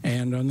Sabbaths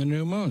and on the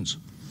new moons.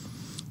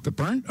 The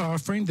burnt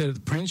offering that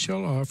the prince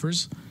shall offer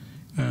to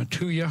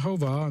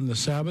Yehovah on the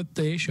Sabbath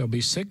day shall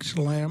be 6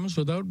 lambs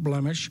without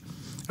blemish,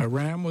 a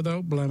ram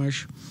without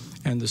blemish,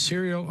 and the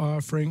cereal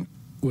offering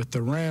with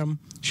the ram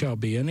shall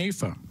be an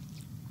ephah.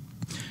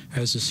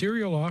 As the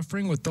cereal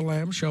offering with the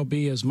lamb shall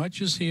be as much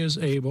as he is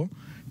able,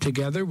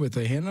 together with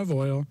a hin of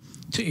oil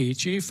to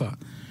each ephah.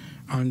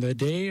 On the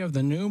day of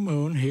the new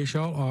moon he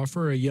shall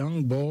offer a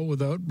young bull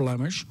without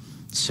blemish,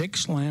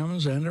 6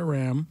 lambs and a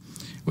ram,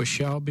 which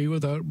shall be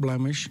without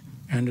blemish,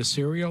 and a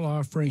cereal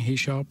offering he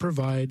shall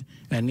provide,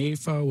 an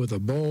ephah with a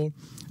bull,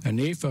 an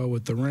ephah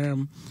with the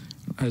ram,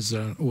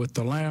 with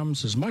the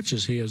lambs as much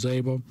as he is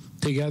able,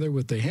 together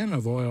with the hin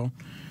of oil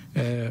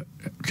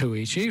to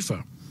each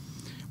ephah.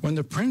 When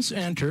the prince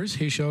enters,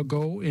 he shall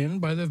go in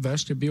by the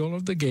vestibule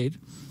of the gate.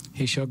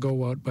 He shall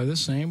go out by the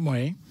same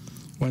way.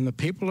 When the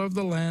people of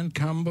the land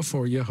come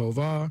before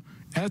Yehovah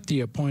at the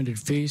appointed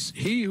feast,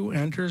 he who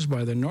enters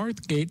by the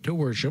north gate to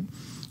worship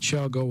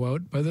shall go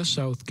out by the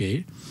south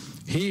gate.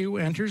 He who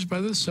enters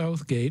by the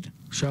south gate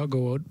shall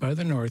go out by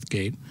the north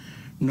gate.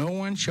 No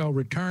one shall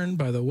return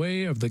by the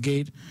way of the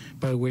gate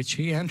by which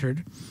he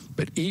entered,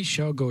 but each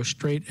shall go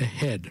straight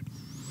ahead.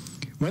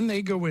 When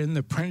they go in,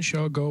 the prince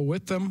shall go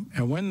with them,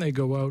 and when they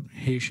go out,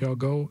 he shall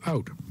go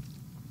out.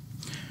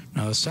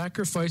 Now the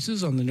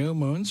sacrifices on the new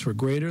moons were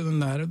greater than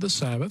that of the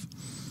Sabbath.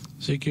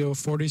 Ezekiel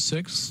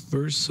 46,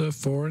 verse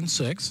 4 and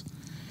 6.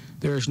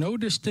 There is no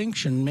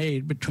distinction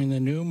made between the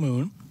new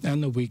moon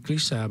and the weekly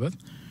Sabbath,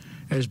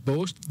 as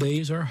both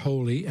days are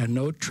holy, and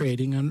no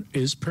trading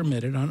is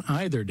permitted on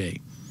either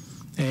day.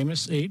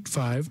 Amos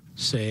 8:5,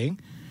 saying,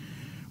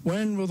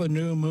 When will the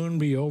new moon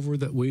be over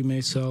that we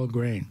may sell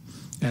grain,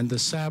 and the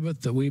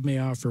Sabbath that we may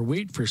offer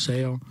wheat for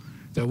sale,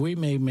 that we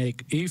may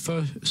make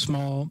ephah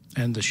small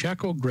and the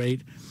shekel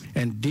great,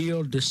 and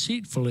deal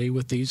deceitfully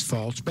with these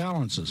false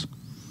balances?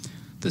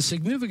 The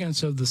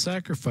significance of the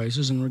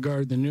sacrifices in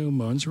regard to the new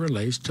moons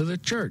relates to the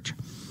church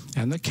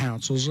and the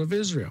councils of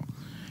Israel.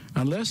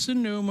 Unless the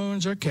new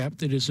moons are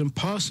kept, it is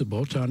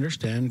impossible to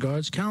understand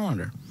God's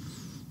calendar.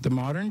 The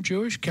modern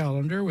Jewish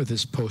calendar, with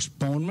its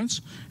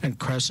postponements and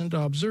crescent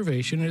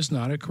observation, is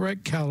not a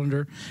correct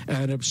calendar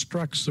and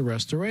obstructs the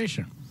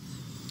restoration.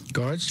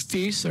 God's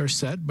feasts are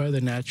set by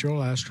the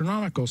natural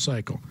astronomical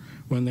cycle.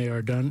 When they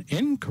are done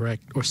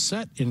incorrect or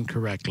set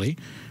incorrectly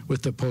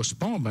with the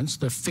postponements,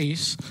 the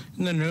feasts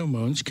and the new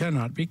moons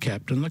cannot be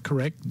kept on the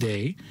correct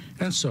day,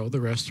 and so the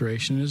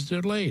restoration is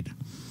delayed.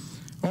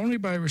 Only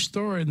by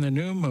restoring the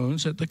new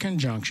moons at the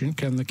conjunction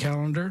can the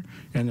calendar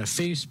and the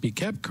feast be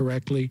kept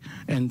correctly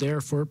and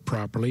therefore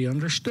properly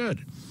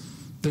understood.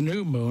 The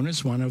new moon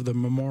is one of the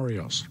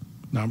memorials.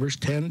 Numbers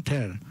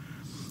 10:10.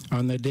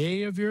 On the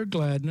day of your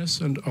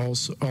gladness and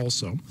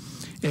also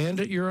and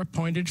at your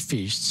appointed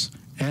feasts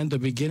and the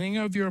beginning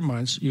of your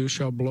months, you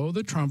shall blow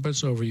the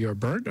trumpets over your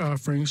burnt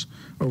offerings,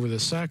 over the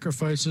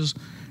sacrifices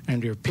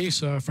and your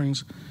peace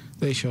offerings.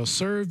 They shall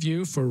serve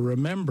you for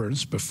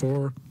remembrance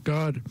before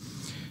God.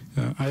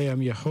 I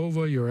am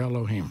Yehovah, your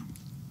Elohim.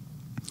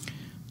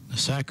 The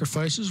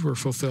sacrifices were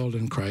fulfilled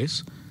in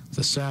Christ.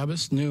 The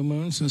Sabbaths, new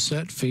moons, and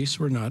set feasts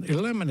were not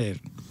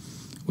eliminated.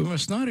 We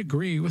must not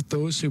agree with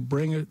those who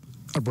bring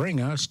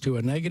us to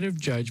a negative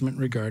judgment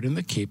regarding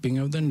the keeping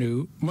of the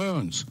new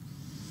moons.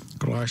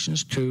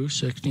 Colossians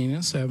 2:16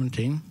 and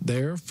 17.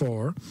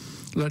 Therefore,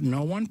 let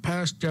no one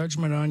pass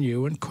judgment on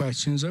you in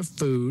questions of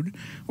food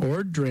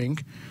or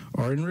drink,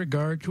 or in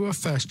regard to a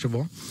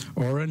festival,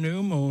 or a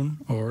new moon,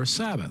 or a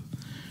Sabbath.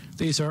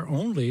 These are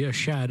only a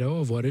shadow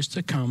of what is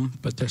to come,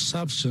 but their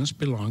substance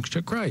belongs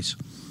to Christ.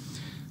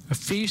 A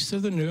feast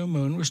of the new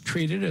moon was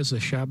treated as a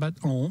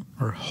Shabbaton,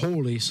 or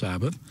holy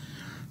Sabbath.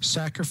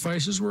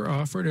 Sacrifices were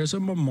offered as a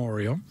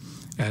memorial,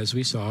 as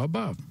we saw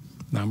above.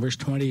 Numbers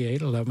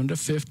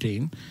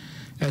 28:11-15.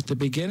 At the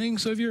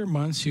beginnings of your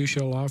months you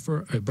shall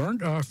offer a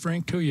burnt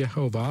offering to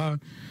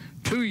Yehovah,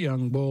 2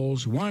 young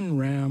bulls, 1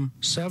 ram,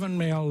 7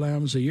 male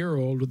lambs a year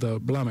old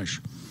without blemish.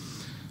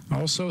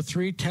 Also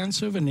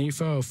 3/10 of an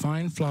ephah of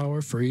fine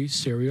flour for each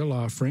cereal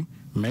offering,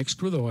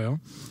 mixed with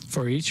oil.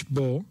 For each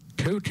bull,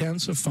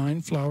 2/10 of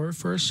fine flour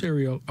for a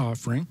cereal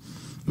offering,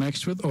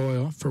 mixed with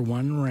oil for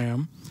 1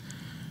 ram.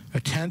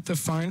 1/10 of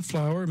fine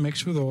flour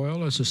mixed with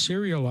oil as a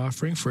cereal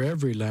offering for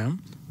every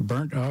lamb,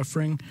 burnt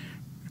offering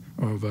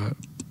of a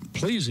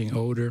pleasing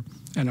odor,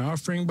 an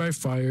offering by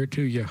fire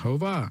to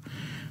Yehovah.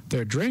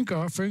 Their drink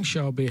offering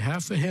shall be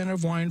 1/2 a hin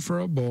of wine for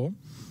a bull,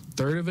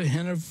 1/3 of a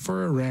hin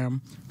for a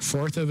ram,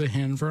 1/4 of a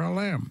hin for a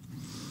lamb.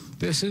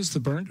 This is the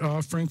burnt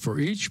offering for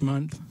each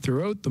month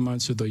throughout the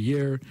months of the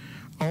year.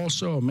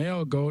 Also a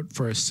male goat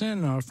for a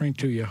sin offering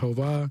to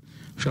Yehovah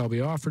shall be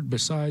offered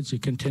besides the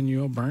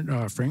continual burnt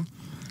offering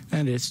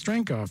and its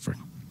drink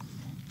offering.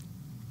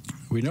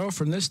 We know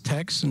from this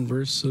text in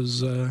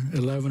verses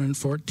 11 and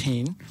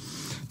 14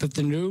 that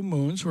the new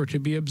moons were to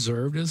be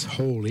observed as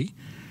holy,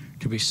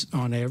 to be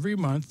on every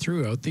month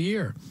throughout the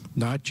year,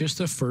 not just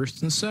the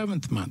 1st and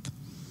 7th month.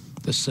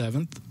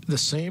 The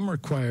same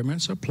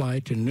requirements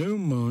apply to new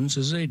moons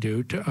as they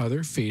do to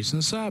other feasts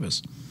and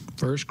Sabbaths.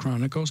 1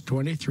 Chronicles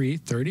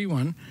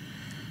 23:31.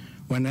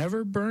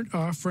 Whenever burnt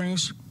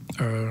offerings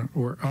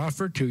were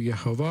offered to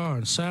Yehovah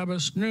on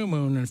Sabbaths, new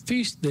moon, and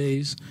feast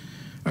days,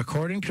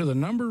 according to the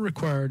number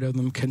required of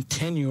them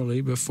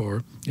continually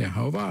before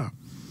Yehovah.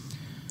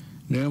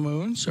 New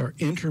moons are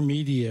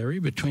intermediary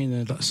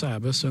between the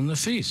Sabbaths and the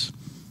feasts.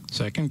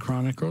 2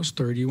 Chronicles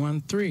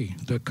 31:3.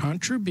 The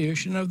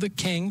contribution of the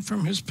king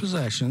from his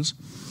possessions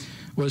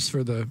was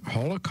for the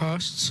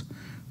holocausts,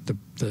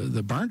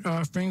 the burnt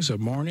offerings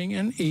of morning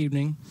and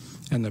evening,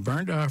 and the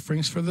burnt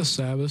offerings for the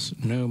Sabbaths,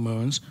 new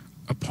moons,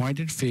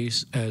 appointed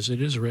feasts, as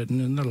it is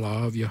written in the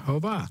law of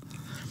Yehovah.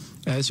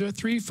 Ezra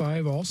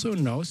 3:5 also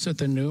notes that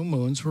the new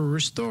moons were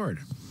restored.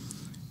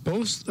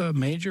 Both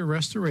major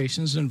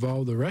restorations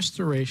involve the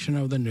restoration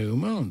of the new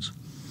moons.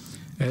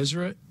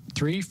 Ezra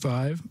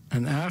 3:5,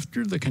 and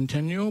after the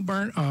continual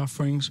burnt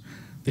offerings,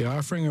 the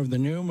offering of the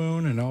new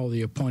moon and all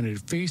the appointed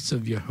feasts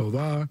of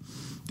Yehovah,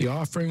 the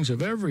offerings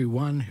of every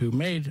one who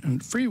made a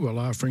freewill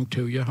offering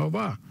to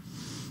Yehovah.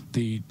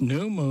 The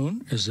new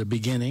moon is the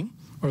beginning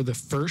or the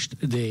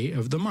first day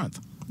of the month.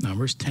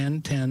 Numbers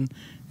 10:10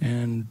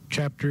 and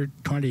chapter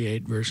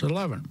 28, verse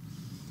 11.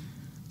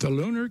 The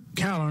lunar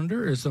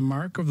calendar is the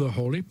mark of the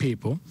holy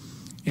people.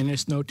 In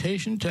its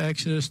notation to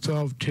Exodus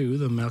 12:2,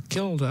 the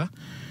Melchilda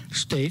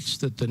states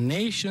that the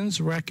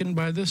nations reckon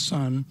by the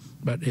sun,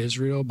 but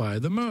Israel by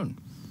the moon.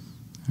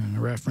 And the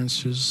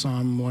reference is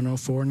Psalm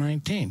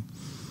 104:19.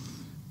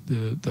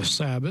 The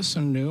Sabbaths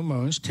and new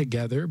moons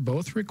together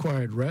both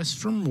required rest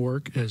from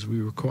work, as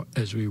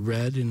we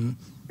read in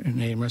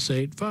Amos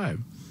 8:5.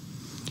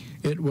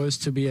 It was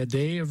to be a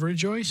day of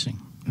rejoicing.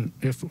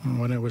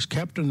 When it was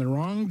kept in the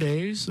wrong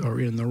days or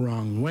in the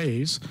wrong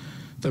ways,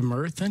 the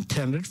mirth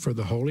intended for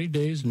the holy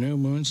days, new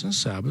moons, and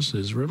Sabbaths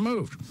is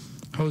removed.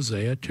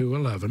 Hosea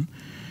 2:11.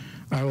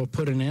 I will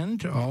put an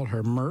end to all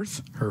her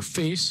mirth, her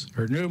feasts,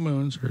 her new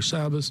moons, her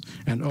Sabbaths,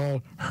 and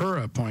all her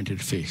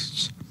appointed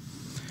feasts.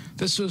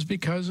 This was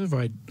because of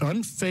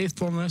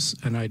unfaithfulness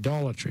and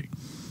idolatry.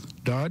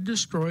 God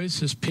destroys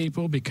his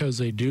people because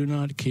they do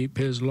not keep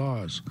his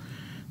laws.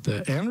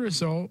 The end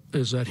result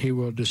is that he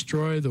will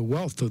destroy the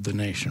wealth of the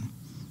nation.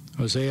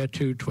 Hosea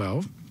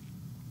 2:12.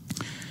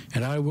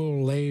 And I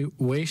will lay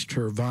waste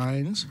her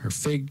vines, her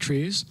fig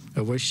trees,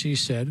 of which she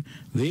said,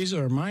 these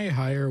are my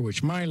hire,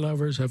 which my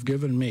lovers have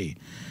given me.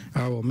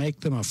 I will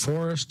make them a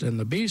forest, and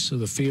the beasts of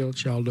the field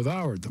shall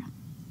devour them.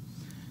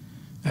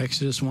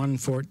 Exodus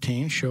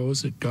 1:14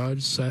 shows that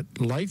God set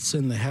lights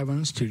in the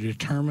heavens to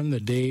determine the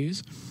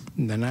days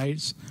and the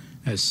nights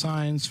as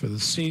signs for the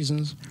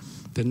seasons.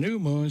 The new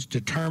moons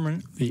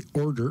determine the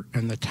order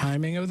and the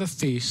timing of the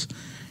feasts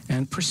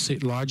and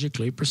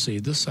logically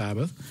precede the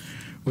Sabbath,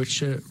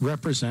 which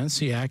represents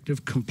the act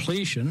of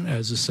completion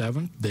as the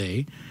seventh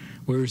day,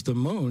 whereas the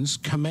moons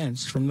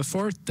commenced from the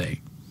fourth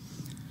day.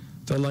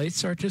 The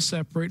lights are to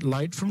separate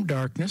light from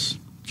darkness,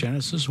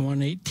 Genesis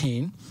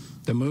 1:18.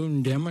 The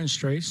moon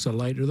demonstrates the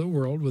light of the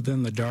world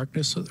within the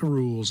darkness that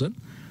rules it.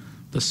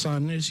 The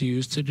sun is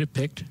used to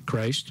depict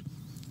Christ,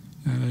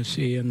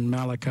 see in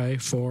Malachi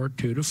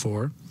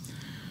 4:2-4.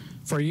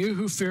 For you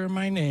who fear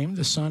my name,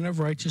 the Son of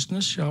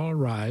Righteousness shall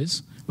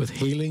arise with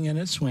healing in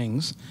its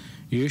wings.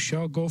 You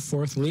shall go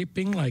forth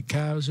leaping like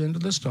calves into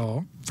the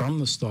stall, from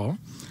the stall.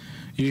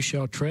 You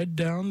shall tread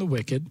down the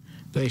wicked.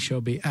 They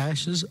shall be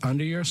ashes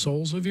under your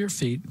soles of your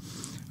feet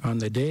on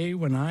the day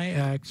when I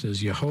act as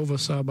Jehovah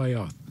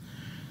Sabaoth.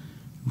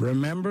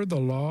 Remember the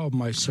law of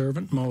my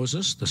servant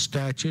Moses, the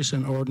statutes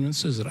and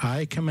ordinances that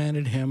I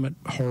commanded him at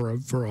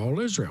Horeb for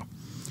all Israel.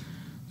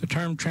 The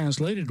term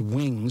translated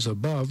wings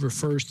above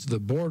refers to the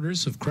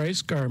borders of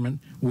Christ's garment,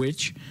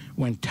 which,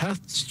 when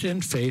touched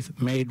in faith,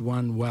 made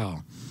one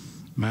well.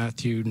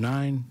 Matthew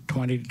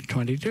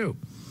 9:20-22.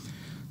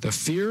 The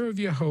fear of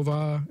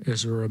Jehovah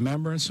is a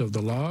remembrance of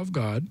the law of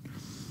God.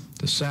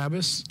 The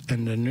Sabbaths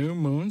and the new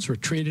moons were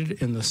treated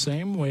in the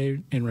same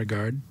way in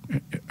regard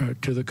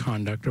to the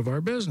conduct of our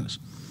business.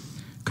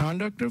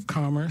 Conduct of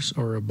commerce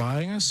or of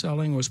buying and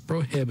selling was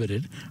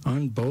prohibited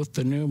on both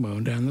the new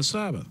moon and the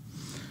Sabbath.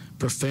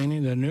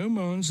 Profaning the new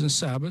moons and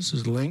Sabbaths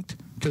is linked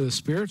to the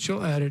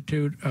spiritual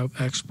attitude of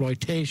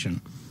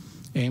exploitation.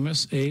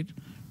 Amos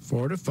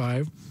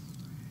 8:4-5.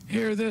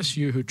 Hear this,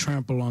 you who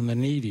trample on the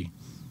needy,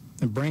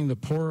 and bring the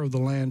poor of the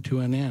land to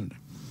an end,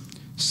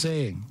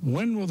 saying,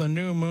 when will the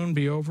new moon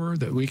be over,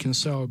 that we can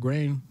sell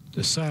grain,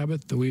 the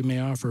Sabbath, that we may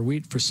offer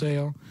wheat for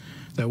sale,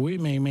 that we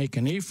may make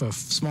an ephah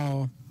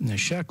small and a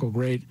shekel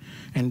great,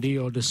 and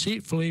deal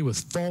deceitfully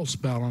with false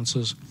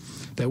balances,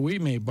 that we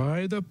may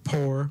buy the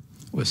poor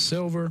with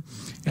silver,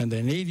 and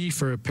the needy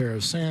for a pair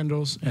of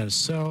sandals, and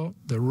sell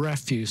the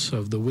refuse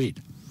of the wheat.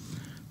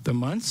 The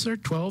months are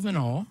 12 in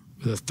all,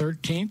 with a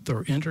 13th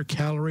or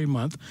intercalary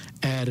month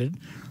added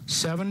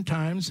 7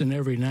 times in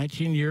every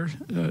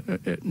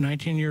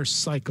 19-year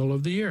cycle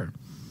of the year.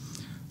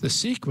 The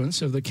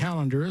sequence of the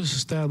calendar is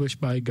established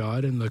by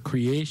God, and the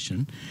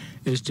creation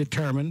is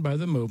determined by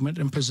the movement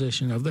and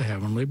position of the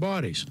heavenly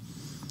bodies.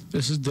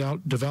 This is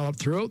developed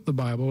throughout the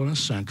Bible and is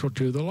central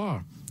to the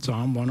law.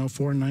 Psalm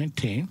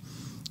 104:19,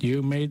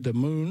 you made the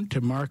moon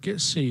to mark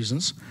its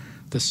seasons,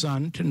 the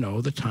sun to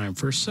know the time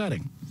for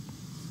setting.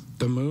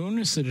 The moon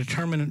is the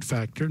determinant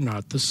factor,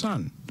 not the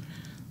sun.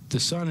 The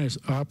sun is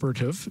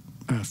operative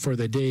for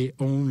the day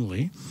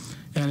only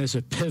and is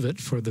a pivot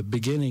for the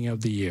beginning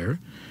of the year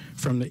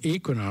from the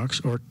equinox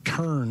or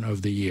turn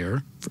of the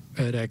year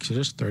at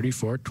Exodus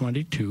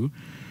 34:22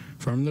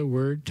 from the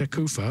word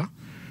tekupha,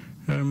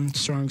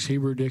 Strong's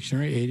Hebrew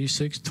Dictionary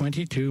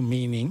 86:22,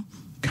 meaning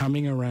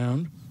coming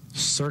around,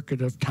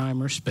 circuit of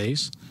time or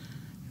space,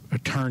 a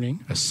turning,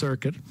 a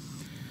circuit.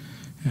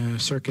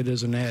 Circuit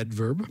is an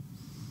adverb.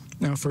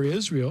 Now for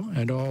Israel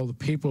and all the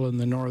people in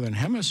the northern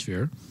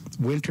hemisphere,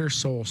 winter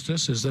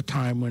solstice is the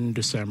time in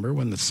December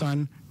when the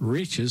sun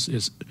reaches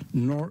its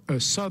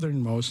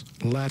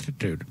southernmost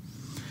latitude.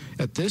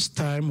 At this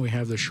time we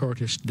have the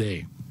shortest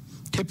day,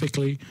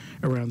 typically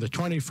around the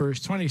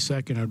 21st,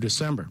 22nd of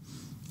December.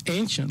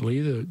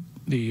 Anciently,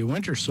 the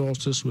winter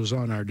solstice was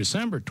on our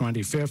December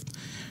 25th,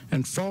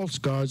 and false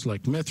gods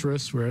like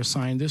Mithras were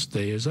assigned this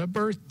day as a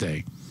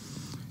birthday.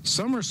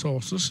 Summer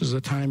solstice is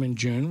a time in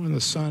June when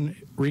the sun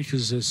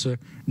reaches its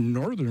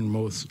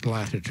northernmost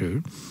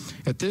latitude.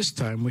 At this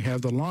time, we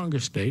have the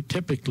longest day,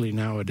 typically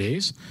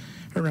nowadays,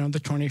 around the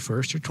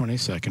 21st or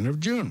 22nd of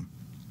June.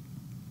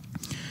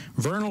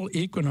 Vernal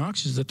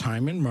equinox is the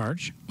time in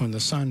March when the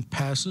sun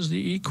passes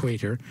the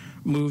equator,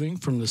 moving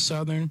from the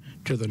southern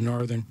to the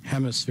northern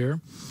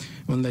hemisphere,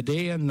 when the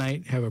day and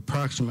night have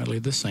approximately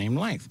the same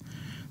length.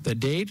 The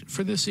date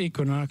for this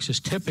equinox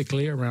is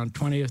typically around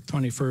 20th,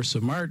 21st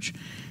of March.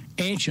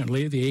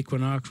 Anciently, the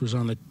equinox was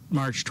on the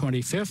March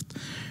 25th,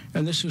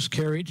 and this was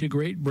carried to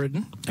Great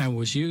Britain and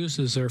was used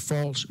as their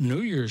false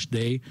New Year's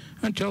Day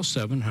until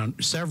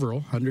several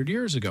hundred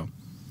years ago.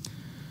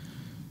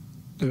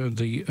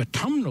 The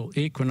autumnal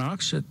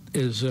equinox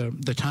is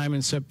the time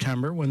in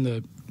September when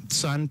the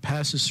sun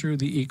passes through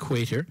the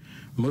equator,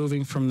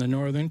 moving from the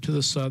northern to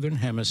the southern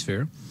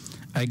hemisphere,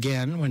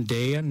 again when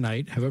day and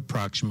night have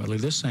approximately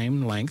the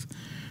same length,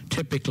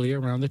 typically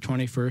around the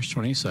 21st,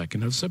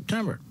 22nd of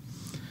September.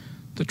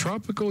 The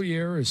tropical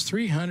year is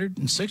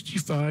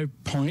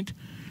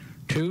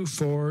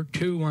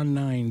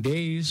 365.24219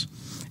 days,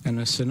 and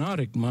the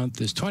synodic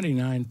month is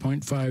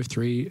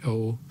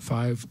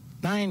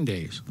 29.53059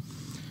 days.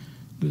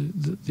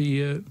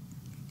 The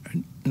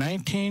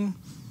 19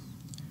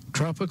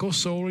 tropical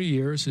solar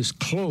years is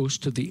close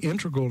to the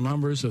integral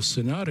numbers of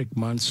synodic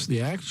months.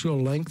 The actual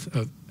length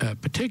of a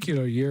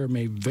particular year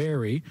may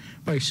vary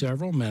by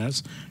several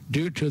minutes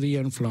due to the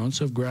influence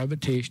of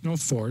gravitational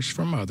force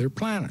from other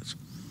planets.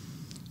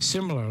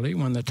 Similarly,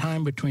 when the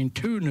time between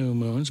two new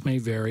moons may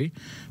vary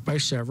by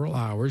several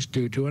hours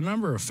due to a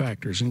number of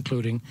factors,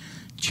 including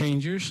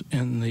changes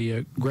in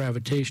the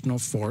gravitational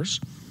force,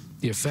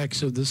 the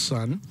effects of the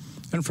sun,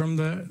 and from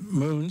the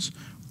moon's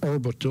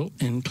orbital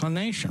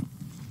inclination.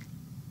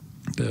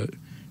 The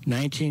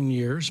 19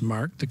 years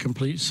mark the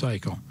complete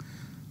cycle.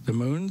 The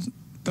moons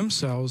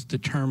themselves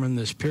determine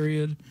this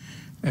period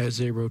as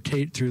they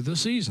rotate through the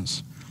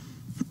seasons.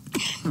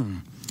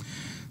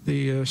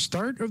 The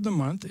start of the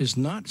month is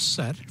not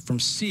set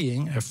from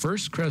seeing a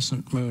first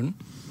crescent moon,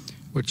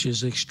 which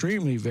is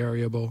extremely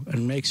variable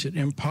and makes it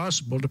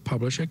impossible to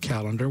publish a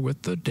calendar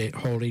with the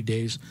holy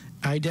days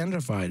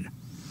identified.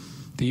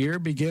 The year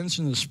begins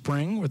in the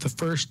spring with the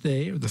first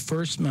day of the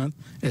first month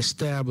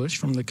established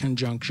from the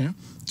conjunction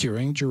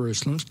during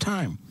Jerusalem's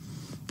time.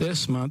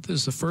 This month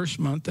is the first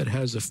month that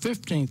has the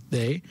 15th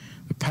day,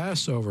 the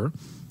Passover,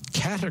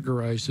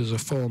 categorized as a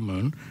full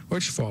moon,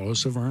 which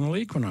follows the vernal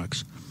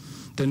equinox.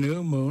 The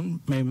new moon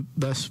may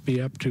thus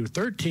be up to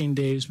 13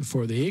 days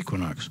before the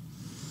equinox.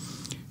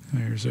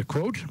 There's a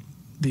quote.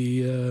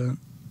 The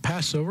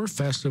Passover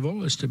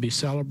festival is to be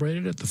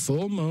celebrated at the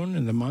full moon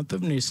in the month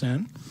of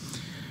Nisan.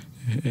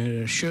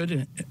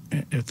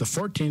 If the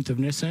 14th of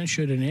Nisan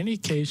should in any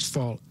case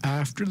fall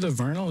after the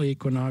vernal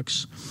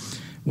equinox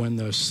when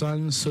the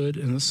sun stood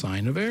in the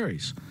sign of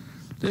Aries.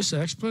 This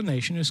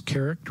explanation is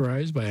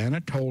characterized by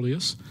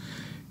Anatolius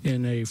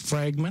in a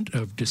fragment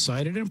of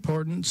decided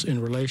importance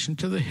in relation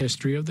to the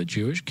history of the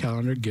Jewish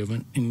calendar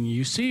given in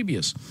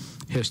Eusebius'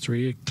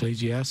 History,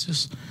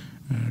 Ecclesiastes,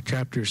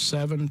 chapter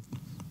 7,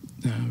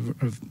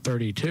 of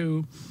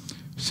 32,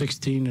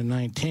 16, and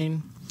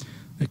 19.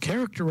 It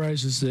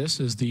characterizes this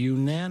as the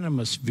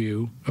unanimous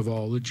view of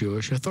all the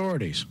Jewish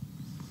authorities.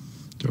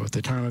 So at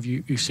the time of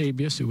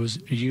Eusebius, it was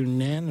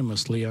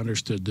unanimously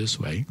understood this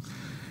way.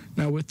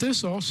 Now, with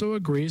this also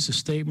agrees the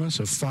statements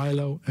of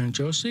Philo and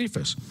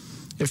Josephus.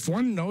 If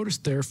one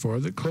noticed, therefore,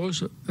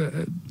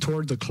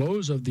 toward the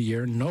close of the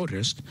year,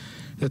 noticed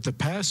that the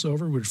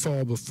Passover would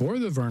fall before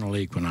the vernal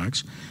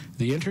equinox,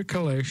 the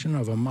intercalation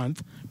of a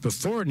month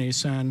before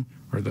Nisan,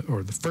 or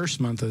the first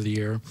month of the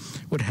year,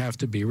 would have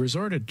to be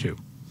resorted to.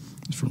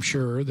 It's from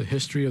Schurer, The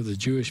History of the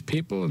Jewish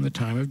People in the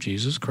Time of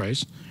Jesus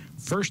Christ,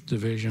 First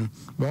Division,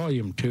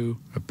 Volume 2,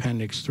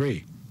 Appendix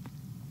 3.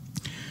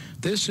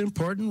 This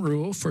important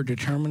rule for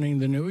determining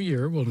the new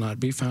year will not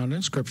be found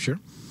in Scripture,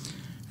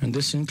 and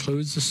this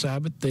includes the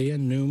Sabbath day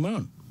and new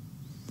moon.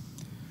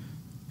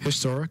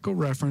 Historical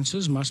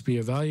references must be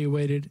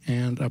evaluated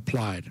and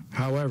applied.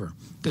 However,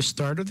 the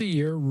start of the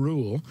year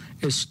rule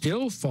is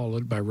still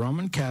followed by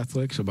Roman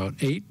Catholics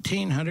about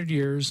 1,800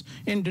 years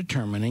in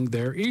determining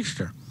their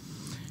Easter.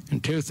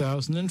 In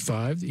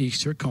 2005,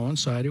 Easter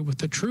coincided with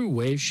the true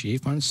wave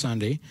sheaf on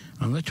Sunday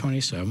on the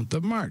 27th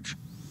of March.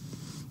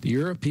 The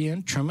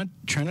European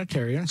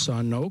Trinitarians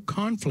saw no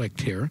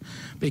conflict here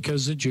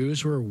because the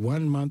Jews were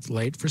 1 month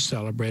late for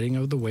celebrating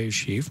of the wave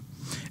sheaf,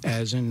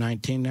 as in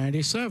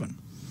 1997.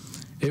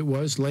 It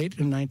was late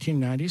in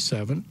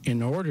 1997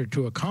 in order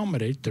to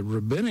accommodate the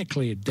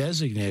rabbinically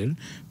designated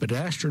but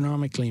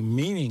astronomically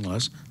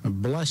meaningless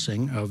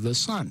blessing of the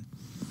sun.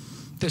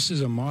 This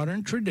is a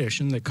modern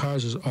tradition that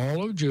causes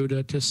all of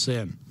Judah to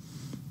sin.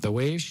 The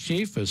wave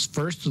sheaf, as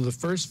first of the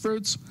first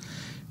fruits,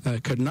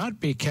 could not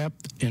be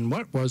kept in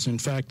what was in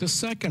fact the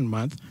second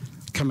month,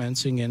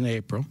 commencing in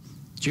April.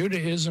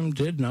 Judaism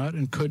did not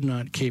and could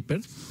not keep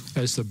it,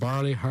 as the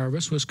barley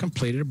harvest was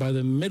completed by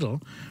the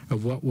middle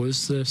of what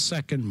was the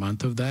second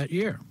month of that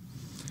year.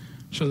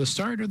 So the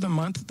start of the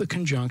month of the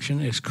conjunction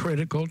is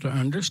critical to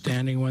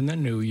understanding when the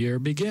new year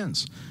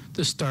begins.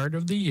 The start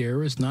of the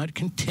year is not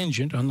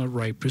contingent on the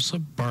ripeness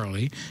of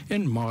barley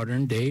in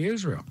modern-day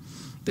Israel.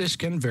 This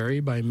can vary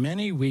by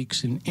many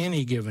weeks in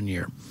any given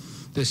year.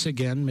 This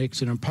again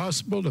makes it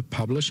impossible to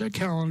publish a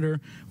calendar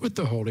with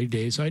the holy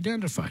days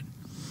identified.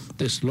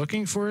 This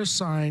looking for a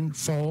sign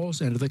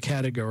falls into the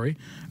category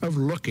of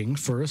looking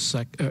for a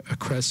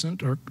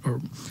crescent or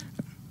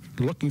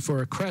looking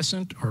for a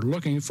crescent or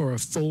looking for a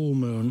full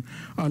moon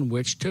on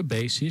which to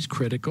base these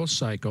critical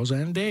cycles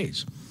and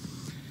days.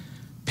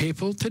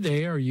 People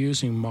today are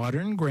using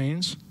modern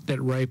grains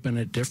that ripen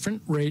at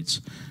different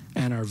rates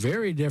and are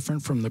very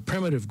different from the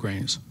primitive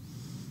grains.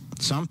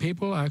 Some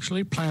people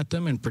actually plant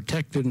them in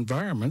protected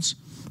environments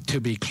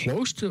to be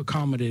close to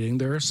accommodating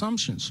their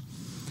assumptions.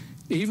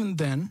 Even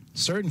then,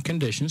 certain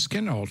conditions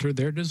can alter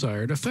their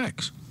desired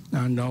effects.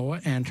 Now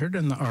Noah entered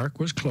and the ark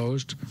was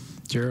closed,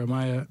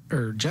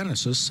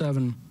 Genesis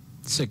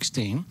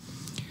 7:16.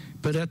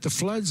 But at the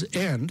flood's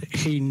end,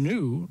 he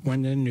knew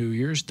when the New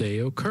Year's Day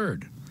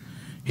occurred.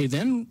 He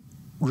then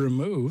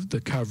removed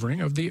the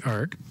covering of the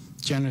ark,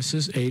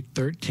 Genesis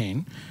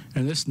 8:13,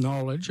 and this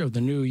knowledge of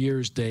the New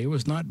Year's Day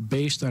was not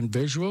based on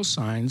visual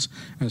signs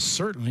and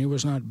certainly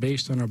was not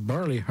based on a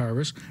barley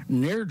harvest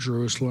near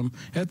Jerusalem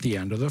at the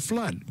end of the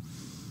flood.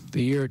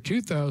 The year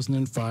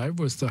 2005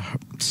 was the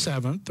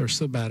seventh or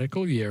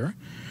sabbatical year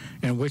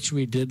in which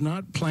we did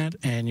not plant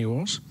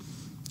annuals.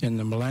 In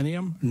the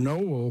millennium, no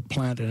one will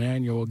plant an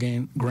annual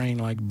grain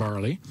like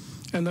barley,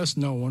 and thus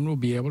no one will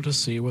be able to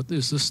see what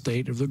is the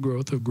state of the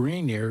growth of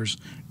green years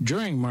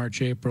during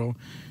March, April,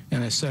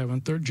 in a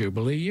seventh or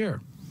Jubilee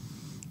year.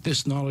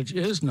 This knowledge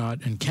is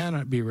not and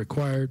cannot be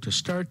required to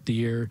start the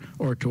year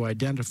or to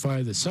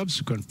identify the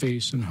subsequent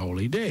feasts and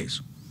holy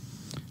days.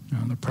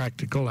 Now, the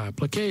practical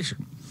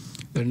application.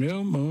 The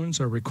new moons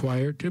are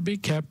required to be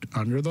kept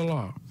under the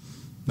law.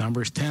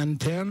 Numbers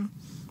 10:10,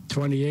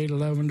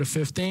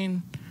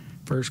 28:11-15,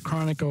 1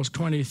 Chronicles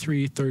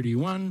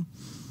 23:31,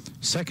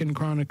 2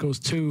 Chronicles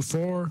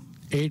 2:4,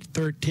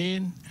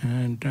 8:13,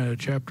 and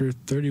chapter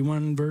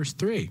 31, verse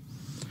 3.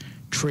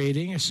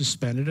 Trading is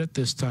suspended at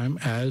this time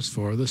as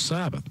for the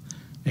Sabbath.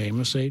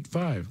 Amos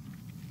 8:5.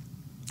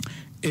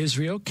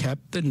 Israel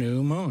kept the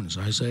new moons.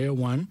 Isaiah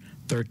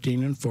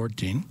 1:13 and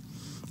 14.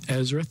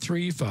 Ezra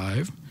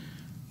 3:5.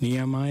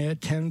 Nehemiah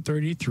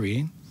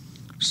 10:33,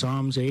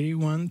 Psalms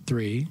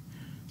 81:3,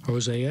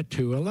 Hosea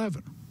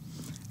 2:11,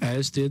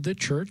 as did the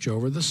church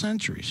over the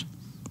centuries.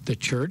 The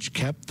church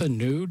kept the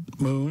new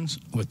moons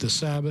with the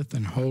Sabbath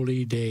and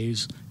holy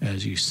days,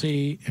 as you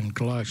see in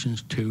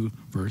Colossians 2,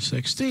 verse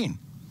 16.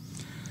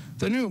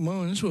 The new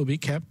moons will be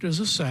kept as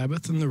a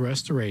Sabbath in the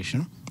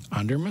restoration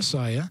under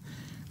Messiah,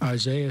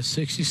 Isaiah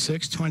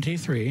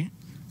 66:23,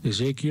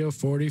 Ezekiel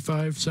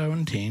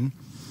 45:17,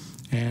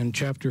 and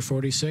chapter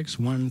 46,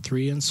 1,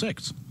 3, and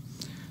 6.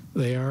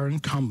 They are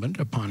incumbent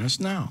upon us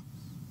now.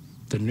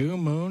 The new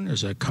moon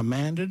is a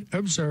commanded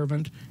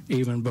observant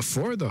even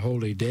before the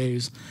holy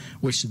days,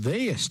 which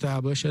they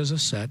establish as a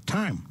set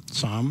time.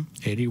 Psalm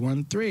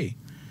 81:3.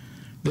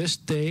 This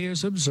day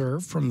is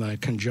observed from the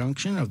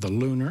conjunction of the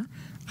lunar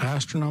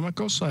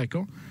astronomical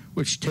cycle,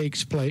 which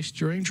takes place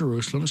during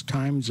Jerusalem's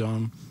time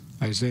zone,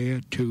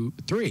 Isaiah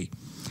 2:3.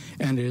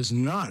 And is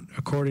not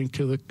according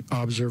to the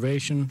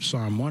observation,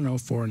 Psalm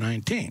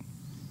 104:19.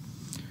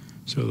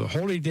 So the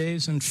holy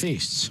days and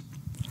feasts.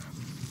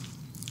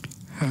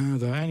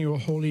 The annual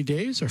holy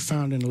days are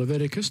found in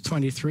Leviticus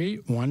 23,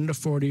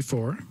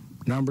 1-44,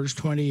 Numbers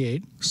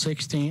 28,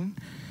 16,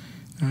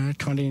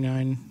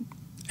 29,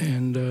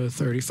 and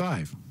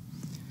 35.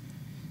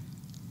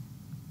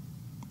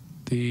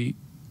 In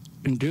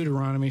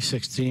Deuteronomy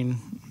 16,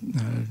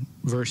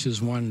 verses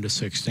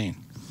 1-16.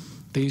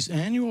 These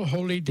annual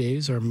holy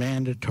days are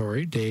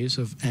mandatory days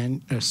of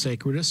a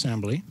sacred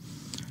assembly.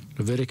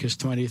 Leviticus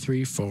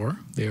 23:4,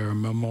 they are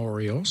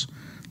memorials.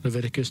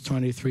 Leviticus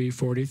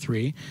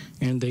 23:43,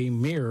 and they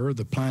mirror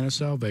the plan of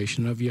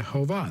salvation of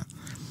Yehovah.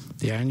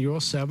 The annual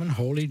 7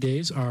 holy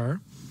days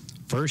are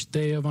first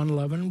day of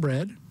unleavened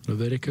bread,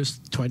 Leviticus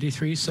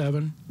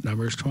 23:7,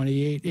 Numbers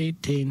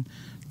 28:18,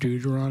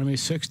 Deuteronomy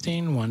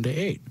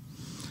 16:1-8.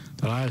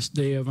 The last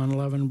day of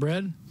unleavened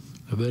bread,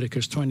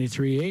 Leviticus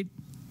 23:8,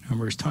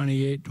 Numbers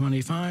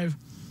 28:25,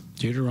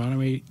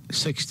 Deuteronomy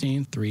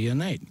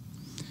 16:3-8.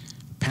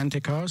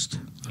 Pentecost,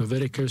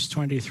 Leviticus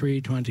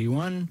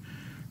 23:21,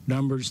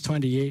 Numbers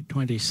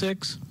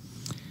 28:26,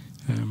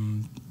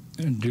 and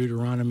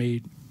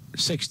Deuteronomy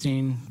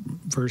 16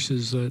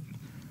 verses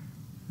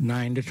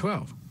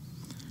 9-12.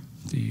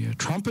 The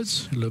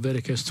trumpets,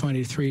 Leviticus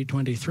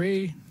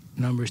 23:23,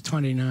 Numbers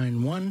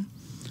 29:1.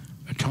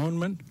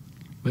 Atonement,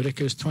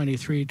 Leviticus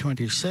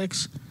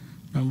 23:26,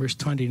 Numbers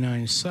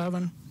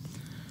 29:7.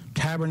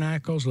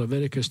 Tabernacles,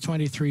 Leviticus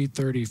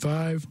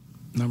 23:35,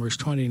 Numbers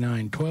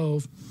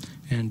 29:12,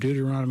 and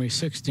Deuteronomy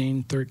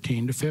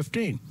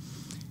 16:13-15.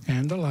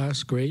 And the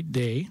last great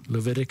day,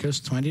 Leviticus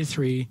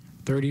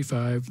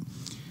 23:35,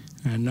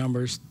 and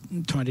Numbers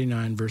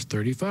 29, verse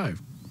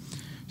 35.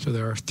 So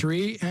there are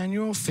 3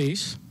 annual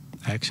feasts,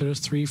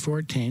 Exodus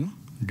 3:14,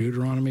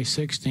 Deuteronomy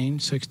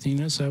 16:16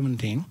 and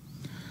 17.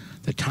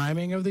 The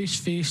timing of these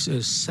feasts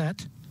is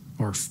set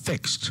or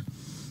fixed.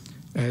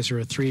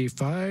 Ezra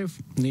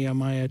 3:5,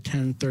 Nehemiah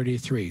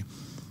 10:33.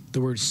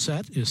 The word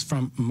set is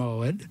from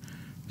Moed,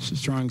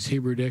 Strong's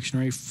Hebrew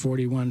Dictionary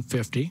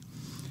 4150.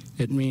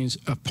 It means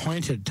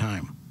appointed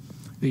time.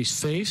 These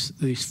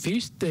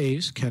feast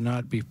days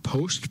cannot be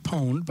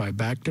postponed by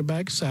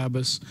back-to-back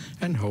Sabbaths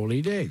and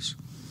holy days.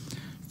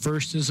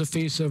 First is the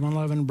Feast of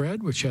Unleavened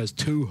Bread, which has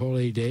 2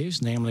 holy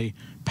days, namely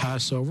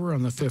Passover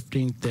on the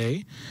 15th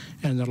day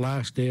and the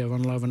last day of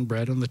unleavened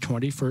bread on the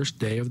 21st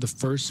day of the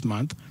first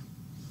month.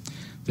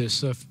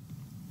 This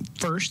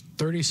first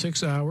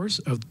 36 hours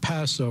of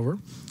Passover,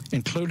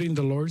 including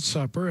the Lord's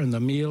Supper and the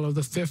meal of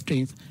the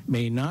 15th,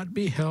 may not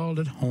be held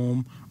at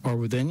home or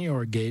within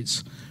your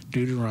gates,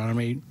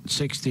 Deuteronomy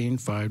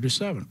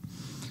 16:5-7.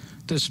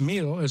 This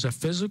meal is a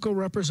physical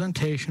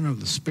representation of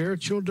the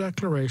spiritual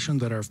declaration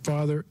that our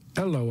Father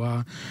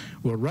Eloah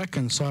will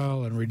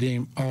reconcile and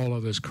redeem all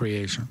of his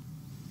creation.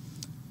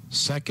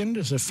 Second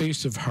is the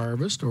Feast of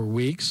Harvest, or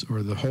Weeks,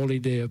 or the Holy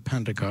Day of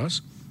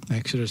Pentecost,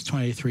 Exodus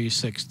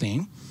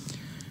 23:16,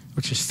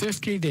 which is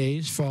 50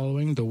 days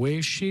following the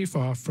waste sheaf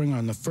offering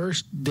on the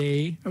first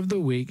day of the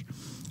week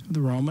of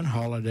the Roman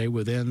holiday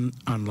within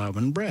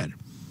unleavened bread.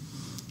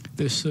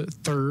 This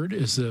third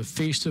is the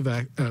Feast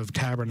of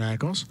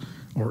Tabernacles,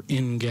 or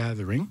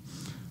Ingathering,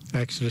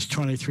 Exodus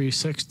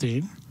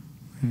 23:16,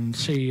 and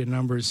see in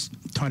Numbers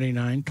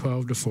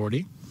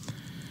 29:12-40.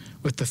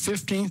 With the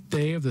 15th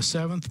day of the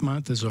 7th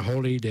month as a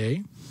holy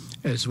day,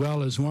 as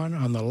well as one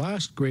on the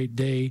last great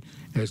day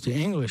as the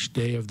English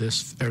day of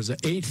this, as the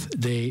 8th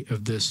day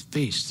of this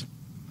feast.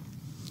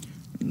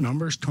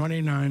 Numbers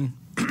 29,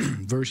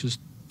 verses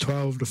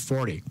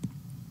 12-40.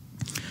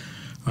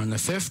 On the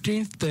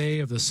 15th day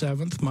of the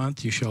 7th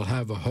month you shall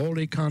have a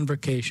holy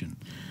convocation.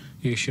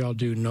 You shall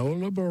do no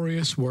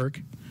laborious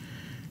work,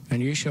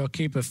 and you shall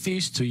keep a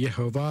feast to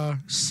Yehovah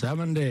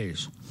 7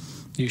 days.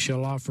 You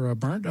shall offer a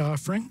burnt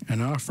offering,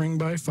 an offering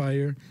by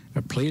fire,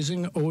 a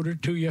pleasing odor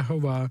to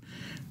Yehovah,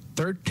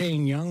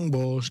 13 young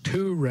bulls,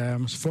 2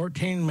 rams,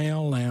 14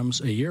 male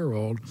lambs a year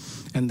old,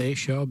 and they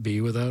shall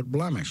be without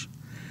blemish.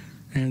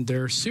 And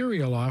their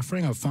cereal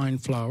offering of fine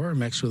flour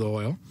mixed with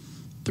oil,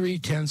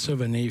 3/10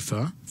 of an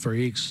ephah for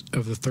each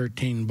of the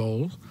 13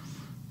 bulls,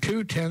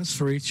 2/10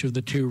 for each of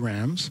the 2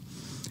 rams,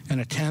 and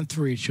 1/10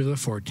 for each of the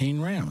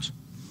 14 lambs.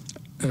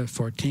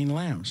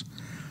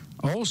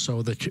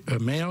 Also, a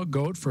male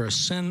goat for a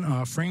sin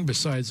offering,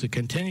 besides the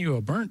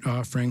continual burnt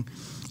offering,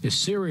 is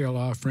cereal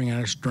offering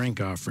and its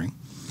drink offering.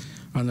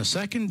 On the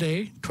second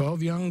day,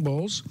 12 young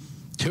bulls,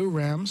 2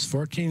 rams,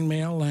 14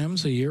 male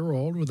lambs a year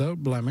old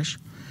without blemish,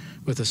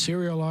 with a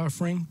cereal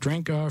offering,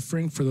 drink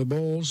offering for the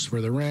bulls,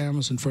 for the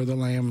rams, and for the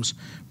lambs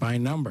by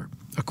number,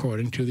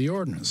 according to the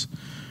ordinance.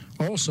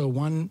 Also,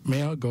 1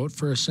 male goat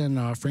for a sin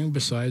offering,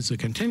 besides the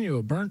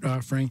continual burnt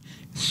offering,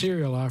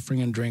 cereal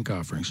offering, and drink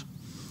offerings.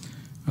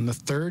 On the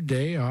third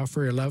day,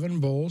 offer 11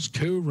 bulls,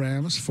 2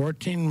 rams,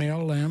 14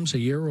 male lambs a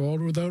year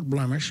old without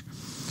blemish,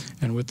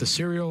 and with the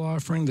cereal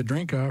offering, the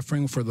drink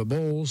offering for the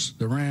bulls,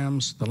 the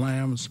rams, the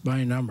lambs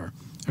by number,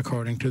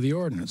 according to the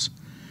ordinance.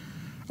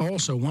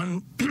 Also,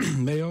 1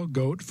 male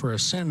goat for a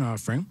sin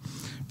offering,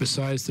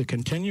 besides the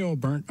continual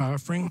burnt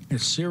offering,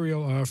 its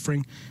cereal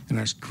offering, and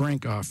its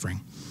drink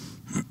offering.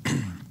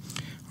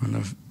 On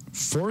the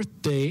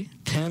 4th day,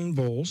 10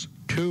 bulls,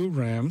 2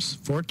 rams,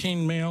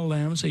 14 male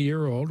lambs a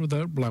year old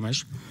without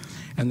blemish,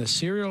 and the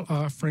cereal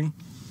offering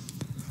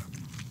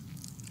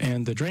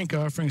and the drink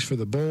offerings for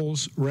the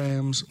bulls,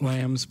 rams,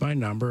 lambs by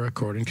number,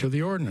 according to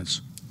the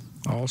ordinance.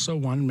 Also,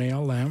 1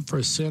 male lamb for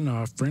a sin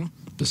offering,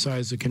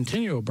 besides the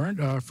continual burnt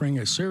offering,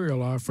 a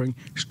cereal offering,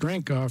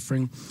 drink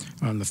offering.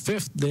 On the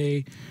 5th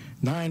day,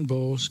 9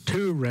 bulls,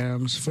 2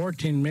 rams,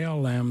 14 male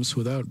lambs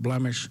without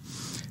blemish,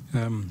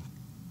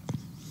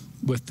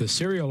 with the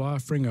cereal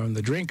offering and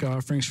the drink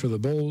offerings for the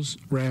bulls,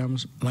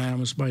 rams,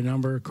 lambs by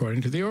number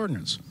according to the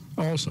ordinance.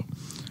 Also,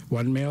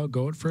 1 male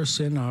goat for a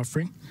sin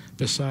offering,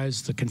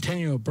 besides the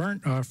continual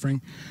burnt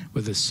offering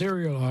with the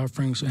cereal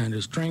offerings and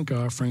his drink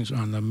offerings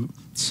on the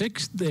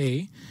 6th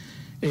day,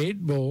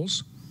 8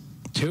 bulls,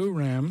 2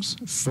 rams,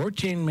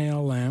 14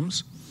 male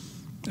lambs,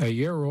 a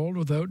year old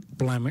without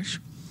blemish,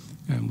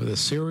 and with a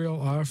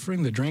cereal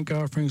offering, the drink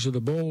offerings of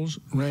the bulls,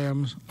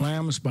 rams,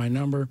 lambs by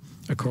number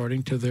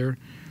according to the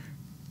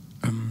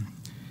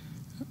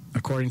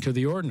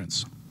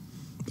ordinance.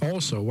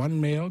 Also,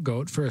 1 male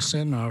goat for a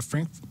sin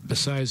offering,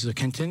 besides the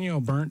continual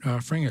burnt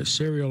offering, its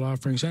cereal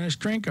offerings, and its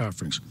drink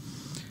offerings.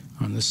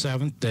 On the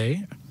 7th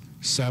day,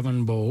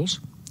 7 bulls,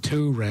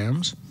 2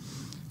 rams,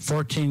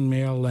 14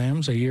 male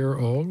lambs a year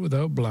old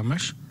without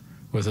blemish,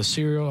 with a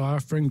cereal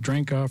offering,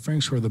 drink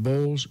offerings for the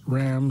bulls,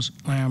 rams,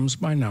 lambs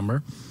by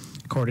number,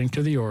 according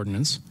to the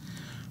ordinance.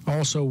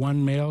 Also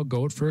 1 male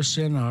goat for a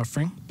sin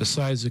offering,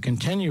 besides the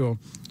continual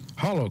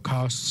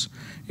holocausts,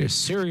 its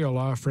cereal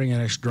offering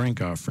and its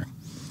drink offering.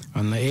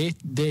 On the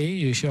 8th day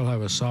you shall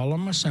have a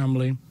solemn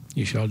assembly.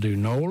 You shall do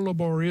no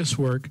laborious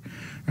work,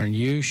 and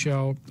you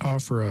shall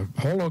offer a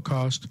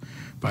holocaust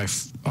by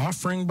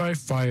offering by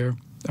fire,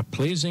 a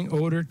pleasing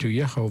odor to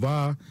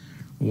Yehovah,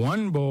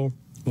 1 bull,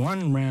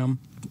 1 ram,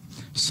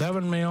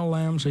 7 male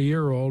lambs a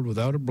year old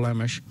without a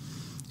blemish,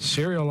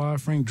 cereal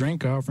offering,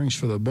 drink offerings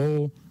for the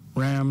bull,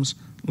 rams,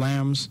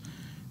 lambs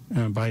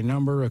by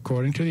number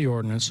according to the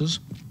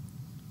ordinances.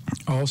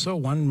 Also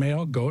 1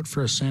 male goat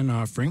for a sin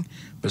offering,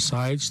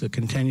 besides the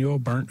continual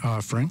burnt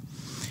offering,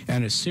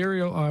 and a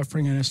cereal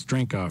offering and its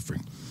drink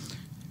offering.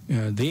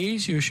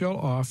 These you shall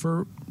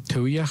offer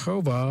to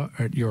Yehovah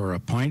at your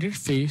appointed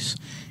feasts,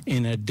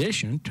 in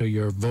addition to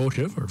your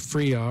votive or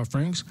free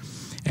offerings,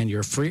 and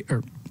your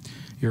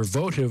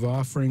votive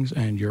offerings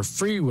and your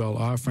free will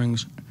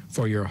offerings,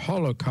 for your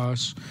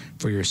holocausts,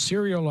 for your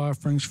cereal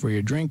offerings, for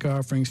your drink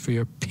offerings, for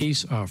your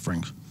peace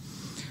offerings.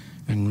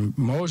 And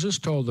Moses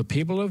told the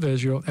people of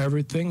Israel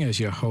everything as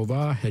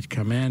Yehovah had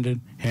commanded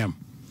him.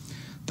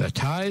 The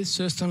tithe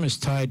system is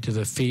tied to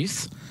the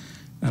feasts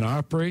and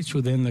operates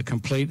within the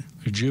complete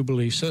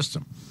Jubilee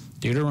system.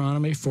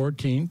 Deuteronomy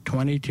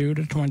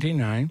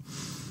 14:22-29,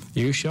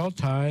 you shall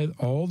tithe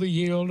all the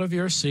yield of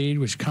your seed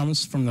which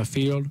comes from the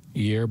field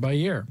year by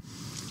year.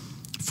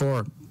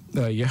 For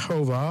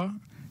Yehovah,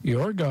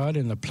 your God,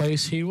 in the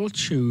place he will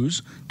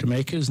choose to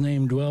make his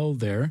name dwell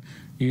there,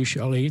 you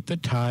shall eat the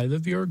tithe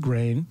of your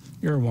grain,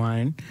 your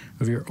wine,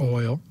 of your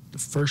oil, the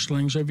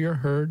firstlings of your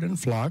herd and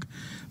flock,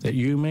 that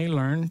you may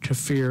learn to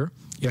fear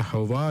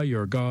Yehovah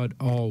your God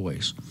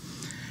always.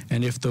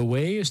 And if the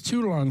way is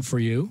too long for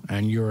you,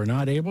 and you are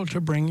not able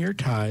to bring your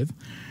tithe,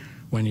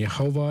 when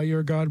Yehovah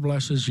your God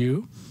blesses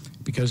you,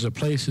 because the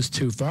place is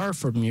too far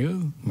from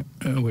you,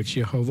 which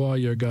Yehovah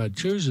your God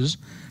chooses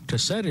to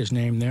set his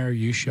name there,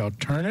 you shall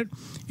turn it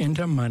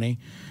into money,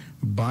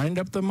 bind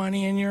up the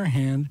money in your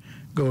hand,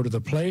 go to the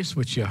place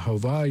which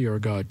Yehovah your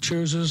God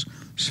chooses,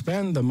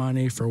 spend the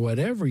money for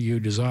whatever you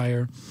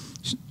desire,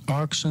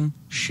 oxen,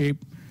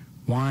 sheep,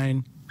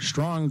 wine,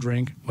 strong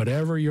drink,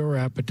 whatever your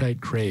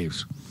appetite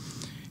craves.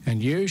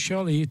 And you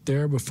shall eat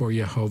there before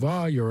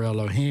Yehovah your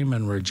Elohim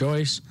and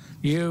rejoice,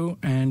 you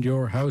and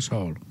your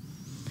household.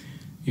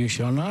 You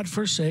shall not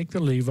forsake the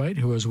Levite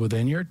who is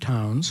within your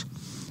towns,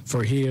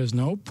 for he has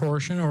no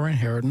portion or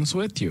inheritance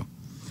with you.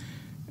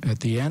 At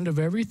the end of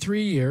every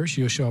 3 years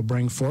you shall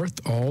bring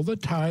forth all the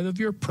tithe of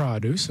your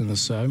produce in the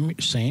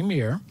same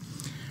year,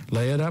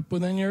 lay it up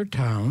within your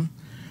town.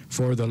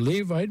 For the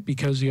Levite,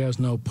 because he has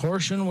no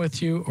portion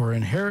with you or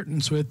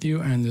inheritance with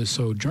you, and the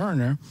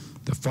sojourner,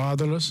 the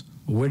fatherless,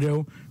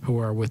 widow, who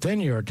are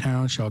within your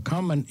town, shall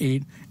come and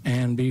eat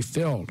and be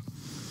filled.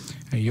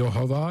 And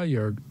Yehovah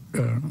your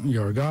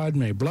God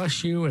may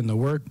bless you in the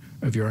work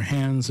of your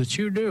hands that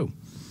you do.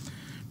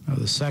 Now,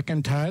 the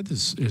second tithe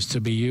is to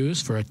be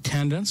used for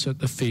attendance at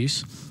the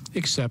feast,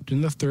 except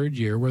in the 3rd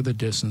year where the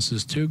distance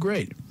is too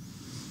great.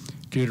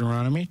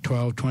 Deuteronomy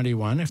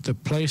 12:21, if the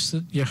place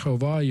that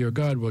Yehovah your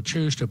God will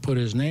choose to put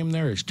his name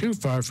there is too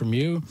far from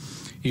you,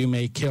 you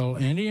may kill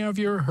any of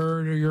your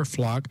herd or your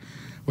flock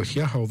which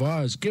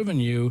Yehovah has given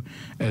you,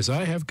 as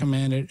I have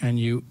commanded, and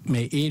you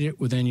may eat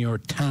it within your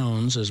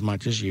towns as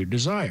much as you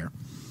desire.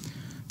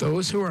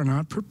 Those who are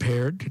not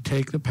prepared to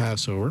take the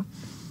Passover,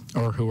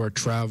 or who are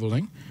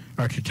traveling,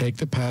 are to take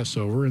the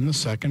Passover in the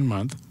 2nd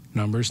month,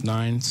 Numbers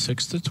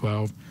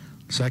 9:6-12,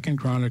 2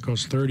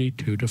 Chronicles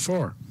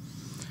 32-4.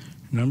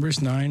 Numbers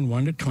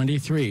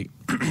 9:1-23.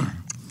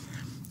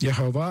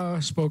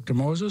 Yehovah spoke to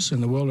Moses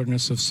in the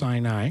wilderness of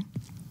Sinai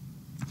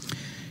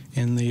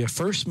in the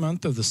 1st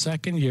month of the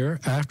 2nd year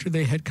after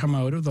they had come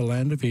out of the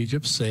land of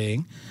Egypt,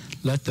 saying,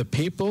 let the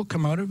people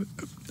come out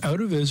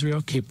of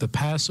Israel keep the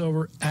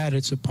Passover at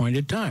its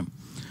appointed time.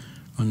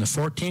 On the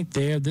 14th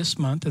day of this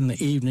month in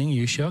the evening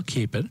you shall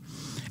keep it.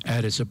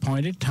 At its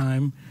appointed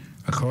time,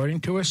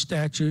 according to its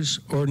statutes,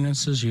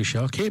 ordinances, you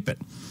shall keep it.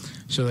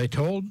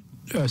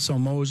 So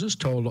Moses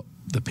told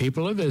the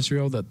people of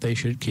Israel that they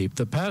should keep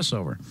the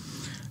Passover.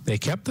 They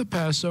kept the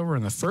Passover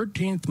in the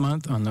 13th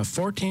month on the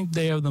 14th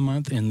day of the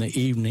month in the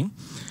evening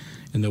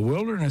in the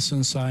wilderness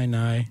in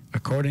Sinai,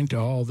 according to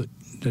all that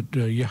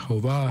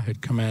Jehovah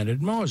had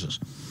commanded Moses.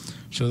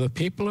 So the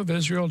people of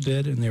Israel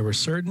did, and there were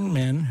certain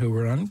men who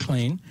were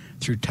unclean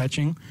through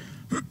touching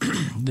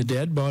the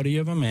dead body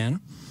of a man,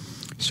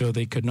 so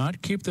they could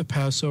not keep the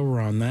Passover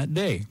on that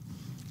day.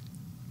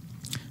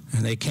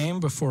 And they came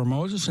before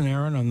Moses and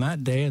Aaron on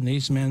that day, and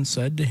these men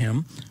said to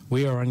him,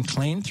 "We are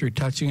unclean through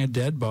touching a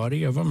dead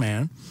body of a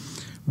man.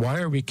 Why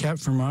are we kept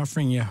from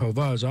offering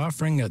Jehovah's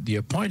offering at the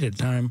appointed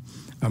time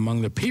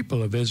among the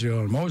people of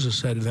Israel?" And Moses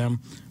said to them,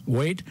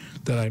 "Wait,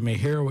 that I may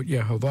hear what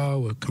Jehovah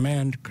will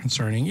command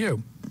concerning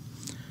you."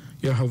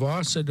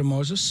 Jehovah said to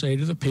Moses, "Say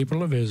to the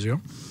people of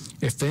Israel,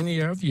 if any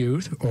of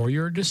you or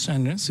your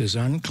descendants is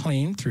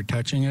unclean through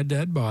touching a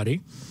dead body,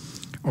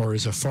 or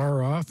is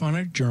afar off on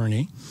a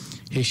journey,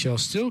 he shall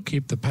still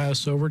keep the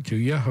Passover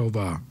to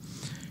Jehovah.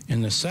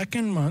 In the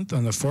 2nd month,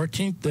 on the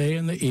 14th day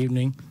in the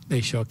evening,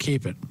 they shall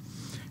keep it.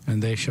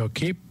 And they shall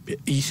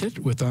eat it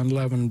with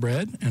unleavened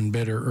bread and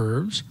bitter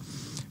herbs.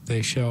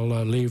 They shall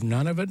leave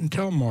none of it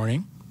until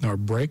morning, nor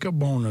break a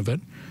bone of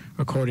it.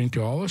 According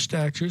to all the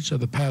statutes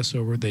of the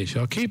Passover, they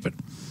shall keep it.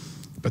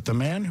 But the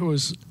man who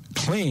is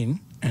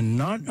clean and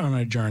not on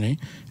a journey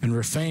and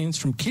refrains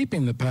from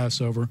keeping the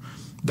Passover,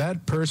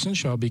 that person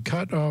shall be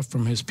cut off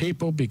from his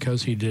people,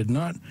 because he did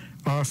not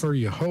offer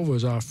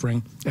Jehovah's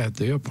offering at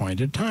the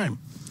appointed time.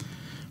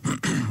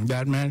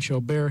 That man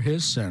shall bear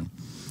his sin.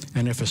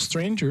 And if a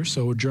stranger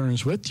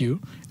sojourns with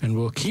you and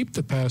will keep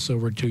the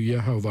Passover to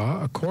Jehovah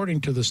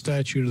according to the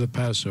statute of the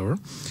Passover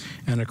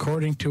and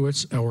according to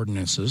its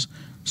ordinances,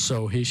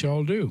 so he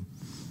shall do.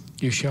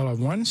 You shall have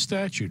one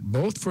statute,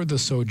 both for the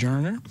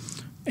sojourner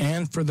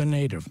and for the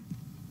native.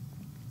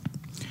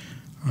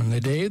 On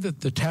the day that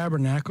the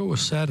tabernacle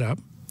was set up,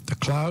 the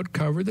cloud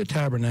covered the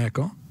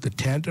tabernacle, the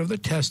tent of the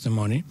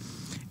testimony,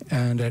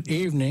 and at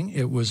evening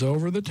it was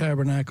over the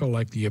tabernacle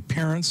like the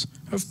appearance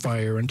of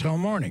fire until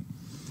morning.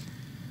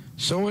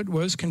 So it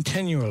was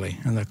continually,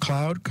 and the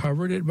cloud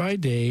covered it by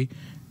day,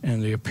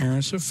 and the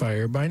appearance of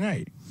fire by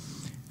night.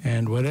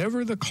 And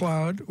whatever the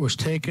cloud was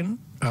taken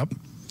up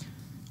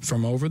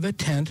from over the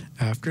tent,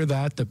 after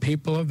that the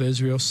people of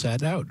Israel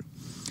set out.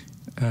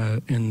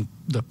 In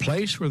the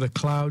place where the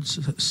clouds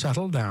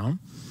settled down,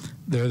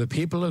 there the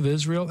people of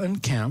Israel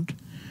encamped,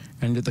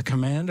 and at the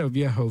command of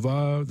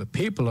Jehovah the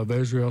people of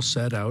Israel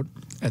set out.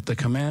 At the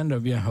command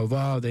of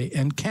Jehovah they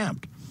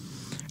encamped.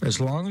 As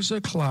long as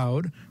the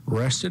cloud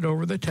rested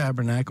over the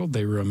tabernacle,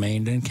 they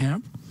remained in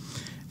camp.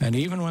 And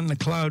even when the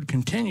cloud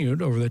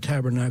continued over the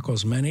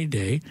tabernacle's many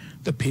days,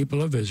 the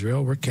people of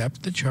Israel were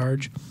kept the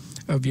charge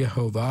of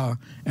Jehovah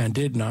and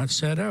did not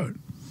set out.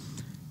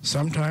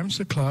 Sometimes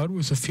the cloud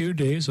was a few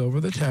days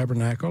over the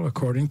tabernacle.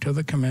 According to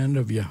the command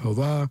of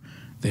Jehovah,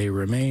 they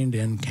remained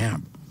in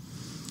camp.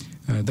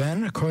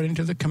 Then, according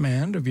to the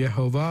command of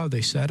Jehovah,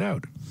 they set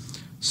out.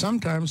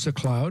 Sometimes the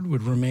cloud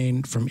would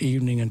remain from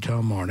evening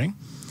until morning.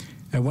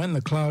 And when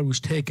the cloud was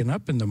taken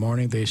up in the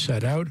morning, they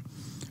set out.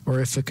 Or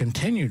if it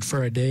continued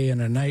for a day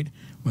and a night,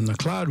 when the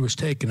cloud was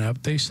taken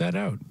up, they set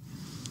out.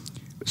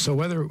 So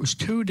whether it was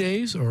 2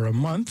 days or a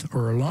month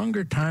or a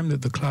longer time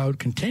that the cloud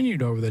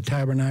continued over the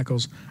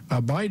tabernacles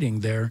abiding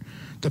there,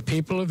 the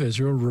people of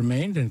Israel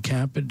remained in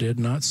camp and did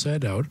not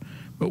set out.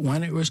 But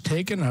when it was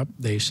taken up,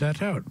 they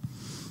set out.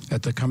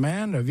 At the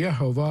command of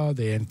Jehovah,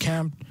 they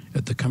encamped.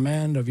 At the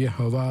command of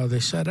Jehovah, they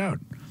set out.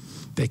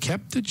 They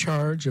kept the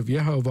charge of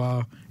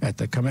Jehovah at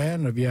the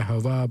command of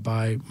Jehovah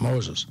by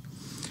Moses.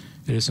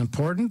 It is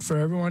important for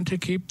everyone to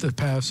keep the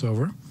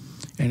Passover,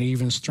 and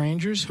even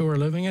strangers who are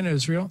living in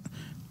Israel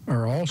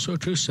are also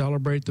to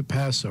celebrate the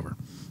Passover.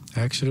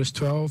 Exodus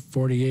 12,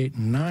 48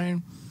 and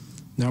 9,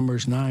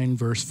 Numbers 9,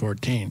 verse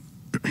 14.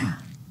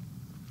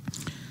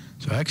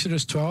 So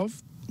Exodus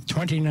 12,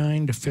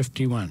 29 to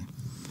 51.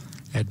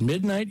 At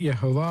midnight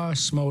Jehovah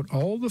smote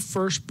all the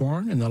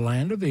firstborn in the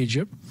land of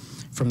Egypt,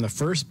 from the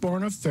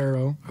firstborn of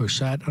Pharaoh who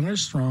sat on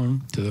his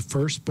throne to the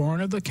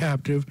firstborn of the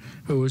captive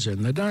who was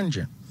in the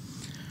dungeon.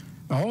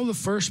 All the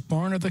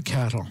firstborn of the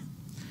cattle.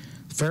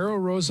 Pharaoh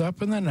rose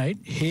up in the night,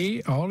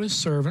 he, all his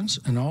servants,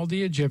 and all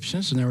the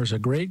Egyptians, and there was a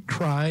great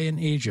cry in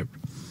Egypt,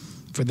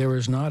 for there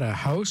was not a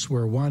house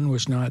where one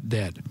was not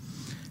dead.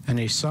 And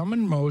he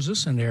summoned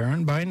Moses and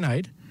Aaron by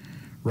night.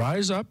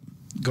 Rise up,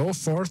 go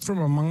forth from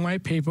among my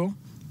people,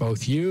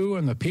 both you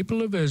and the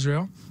people of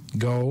Israel.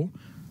 Go,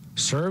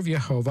 serve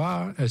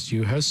Jehovah as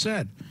you have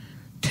said.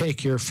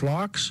 Take your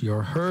flocks,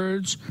 your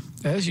herds,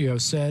 as you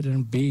have said,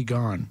 and be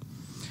gone.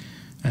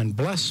 And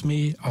bless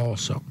me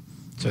also.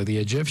 So the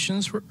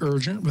Egyptians were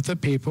urgent with the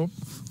people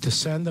to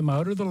send them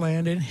out of the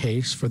land in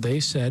haste, for they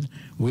said,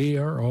 we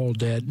are all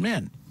dead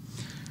men.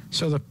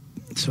 So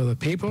the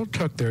people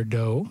took their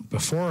dough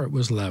before it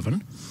was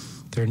leavened,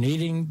 their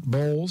kneading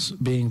bowls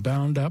being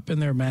bound up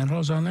in their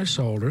mantles on their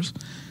shoulders.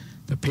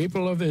 The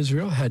people of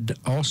Israel had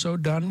also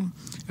done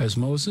as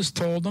Moses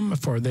told them,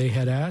 for they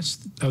had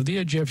asked of the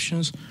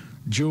Egyptians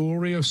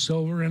jewelry of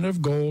silver and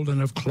of gold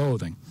and of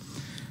clothing.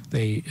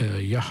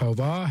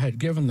 Yehovah had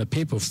given the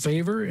people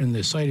favor in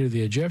the sight of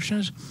the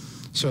Egyptians,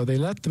 so they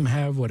let them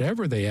have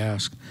whatever they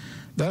asked.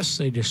 Thus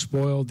they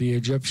despoiled the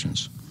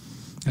Egyptians.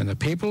 And the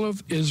people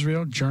of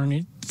Israel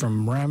journeyed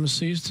from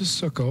Ramesses to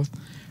Succoth,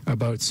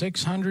 about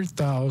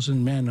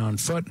 600,000 men on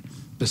foot,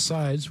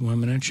 besides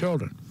women and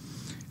children.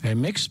 A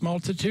mixed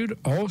multitude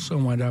also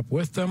went up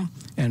with them,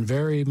 and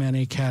very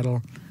many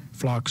cattle,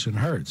 flocks, and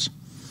herds.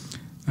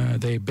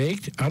 They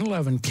baked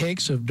unleavened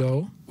cakes of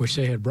dough, which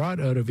they had brought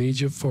out of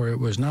Egypt, for it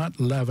was not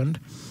leavened,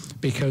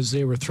 because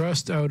they were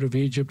thrust out of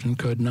Egypt and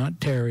could not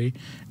tarry,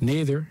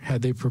 neither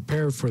had they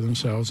prepared for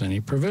themselves any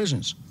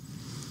provisions.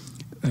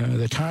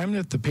 The time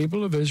that the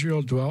people of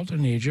Israel dwelt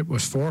in Egypt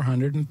was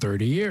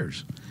 430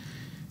 years.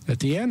 At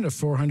the end of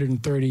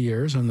 430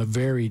 years, on the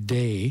very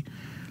day,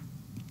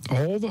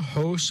 all the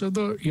hosts of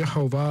the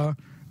Yehovah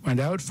went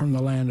out from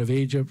the land of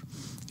Egypt.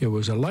 It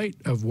was a light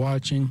of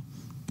watching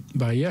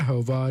by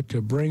Yehovah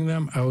to bring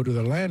them out of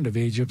the land of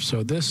Egypt.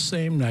 So this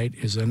same night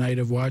is a night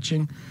of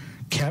watching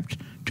kept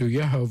to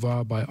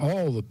Yehovah by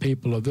all the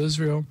people of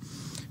Israel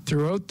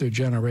throughout their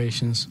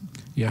generations.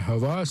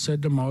 Yehovah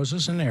said to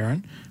Moses and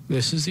Aaron,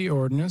 "This is the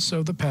ordinance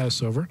of the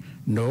Passover.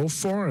 No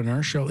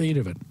foreigner shall eat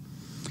of it.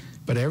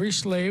 But every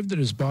slave that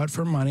is bought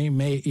for money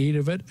may eat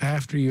of it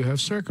after you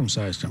have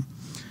circumcised him.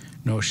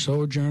 No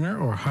sojourner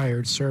or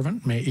hired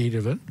servant may eat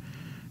of it.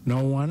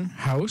 No one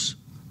house,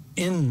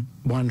 in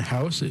one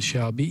house it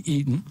shall be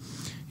eaten.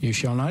 You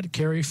shall not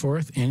carry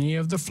forth any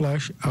of the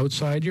flesh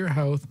outside your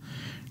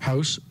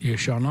house. You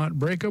shall not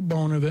break a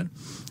bone of it.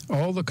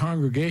 All the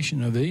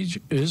congregation of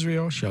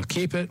Israel shall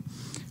keep it.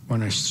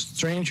 When a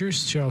stranger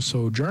shall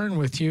sojourn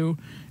with you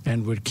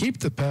and would keep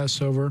the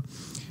Passover,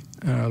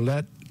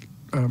 let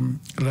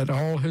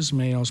all his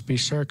males be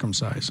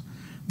circumcised.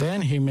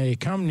 Then he may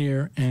come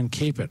near and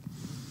keep it.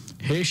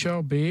 He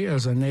shall be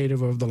as a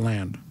native of the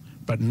land,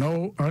 but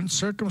no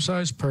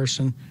uncircumcised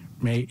person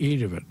may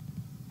eat of it.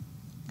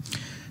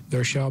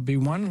 There shall be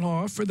one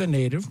law for the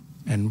native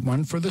and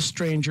one for the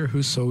stranger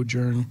who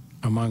sojourn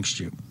amongst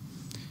you."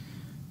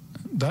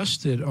 Thus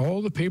did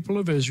all the people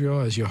of Israel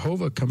as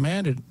Jehovah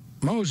commanded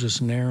Moses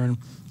and Aaron,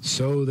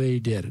 so they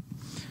did it.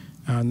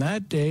 On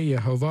that day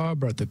Jehovah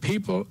brought the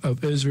people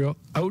of Israel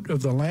out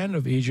of the land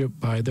of Egypt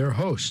by their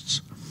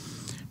hosts.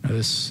 Now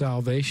this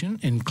salvation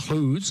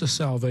includes the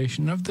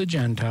salvation of the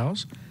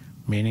Gentiles,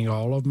 meaning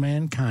all of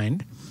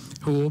mankind,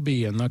 who will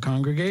be in the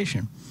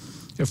congregation.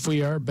 If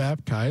we are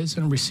baptized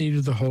and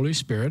receive the Holy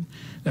Spirit,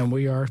 then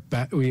we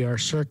are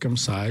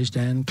circumcised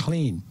and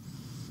clean.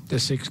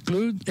 This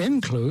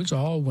includes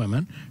all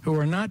women who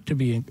are not to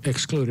be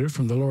excluded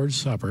from the Lord's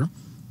Supper,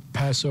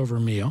 Passover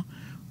meal,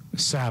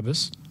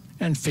 Sabbaths,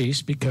 and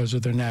feasts because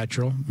of their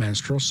natural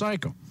menstrual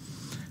cycle.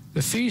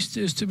 The feast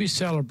is to be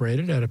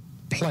celebrated at a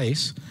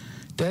place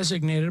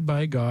designated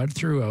by God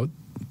through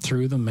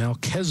the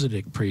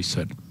Melchizedek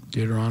priesthood,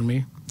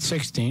 Deuteronomy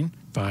 16,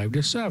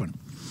 5-7,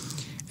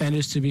 and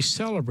is to be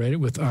celebrated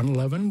with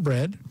unleavened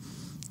bread,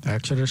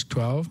 Exodus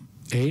 12,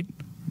 8,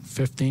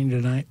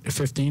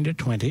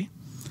 15-20,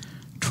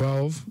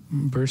 12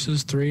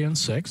 verses 3 and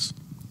 6,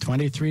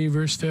 23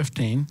 verse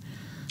 15,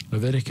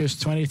 Leviticus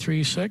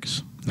 23,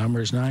 6,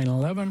 Numbers 9,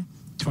 11,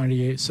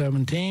 28,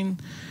 17,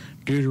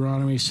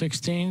 Deuteronomy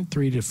 16,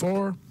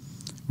 3-4,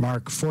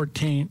 Mark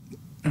 14,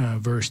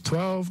 verse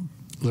 12,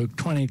 Luke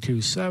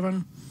 22,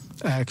 7,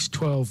 Acts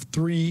 12,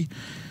 3,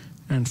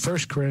 and 1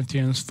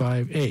 Corinthians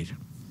 5, 8.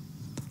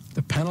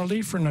 The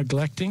penalty for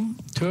neglecting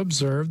to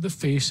observe the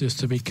feast is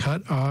to be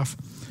cut off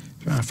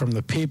from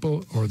the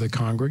people or the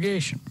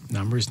congregation,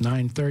 Numbers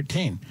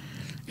 9:13.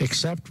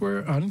 Except where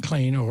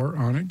unclean or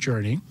on a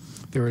journey,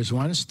 there is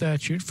one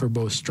statute for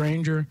both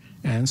stranger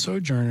and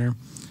sojourner,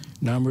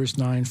 Numbers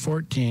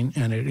 9:14,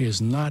 and it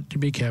is not to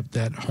be kept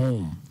at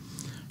home.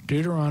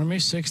 Deuteronomy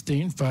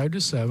 16,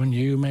 5-7,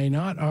 you may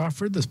not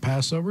offer the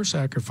Passover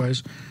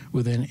sacrifice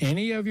within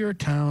any of your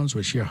towns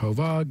which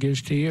Jehovah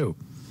gives to you,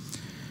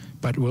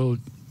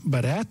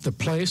 but at the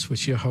place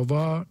which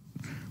Jehovah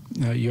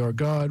your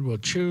God will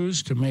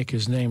choose to make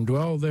his name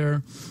dwell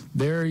there,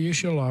 there you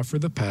shall offer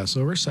the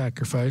Passover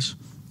sacrifice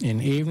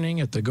in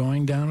evening at the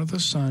going down of the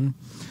sun,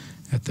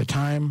 at the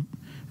time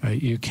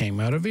you came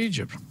out of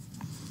Egypt.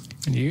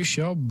 And you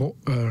shall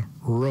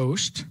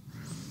roast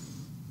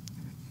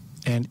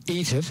and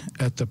eat it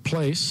at the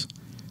place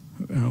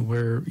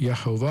where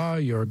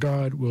Jehovah your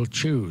God will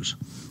choose.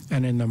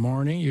 And in the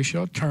morning you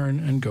shall turn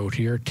and go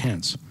to your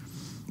tents.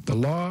 The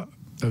law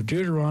of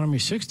Deuteronomy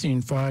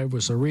 16:5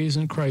 was the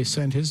reason Christ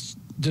sent his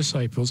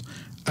disciples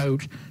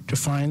out to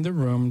find the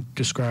room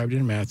described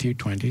in Matthew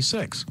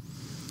 26,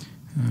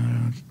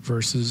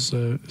 verses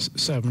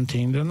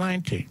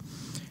 17-19.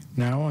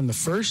 Now on the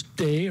first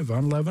day of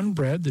unleavened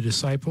bread, the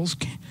disciples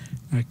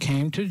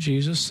came to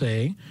Jesus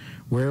saying,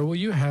 "Where will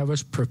you have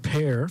us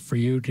prepare for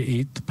you to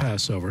eat the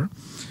Passover?"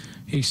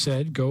 He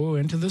said, "Go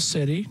into the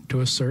city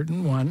to a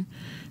certain one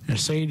and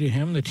say to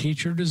him, the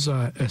teacher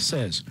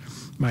says,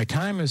 my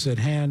time is at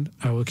hand.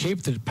 I will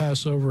keep the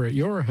Passover at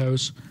your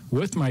house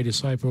with my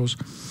disciples."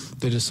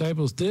 The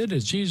disciples did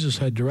as Jesus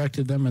had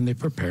directed them, and they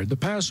prepared the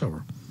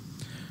Passover.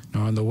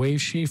 Now, on the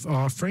wave sheaf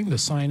offering, the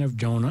sign of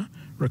Jonah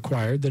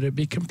required that it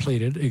be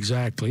completed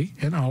exactly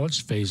in all its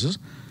phases.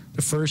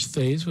 The first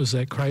phase was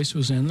that Christ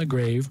was in the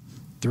grave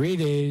 3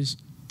 days,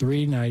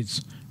 3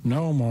 nights,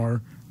 no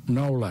more,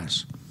 no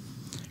less.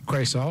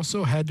 Christ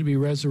also had to be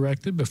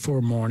resurrected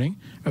before morning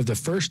of the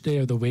first day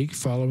of the week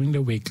following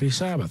the weekly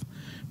Sabbath,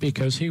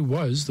 because he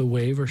was the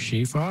wave or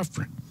sheaf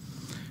offering,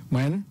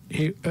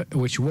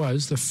 which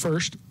was the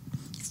first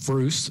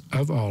fruits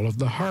of all of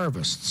the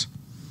harvests.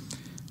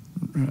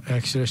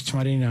 Exodus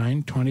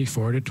 29,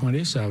 24 to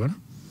 27.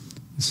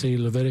 See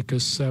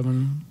Leviticus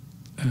 7,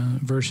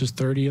 verses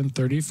 30 and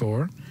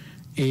 34.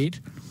 8,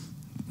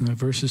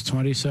 verses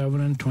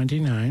 27 and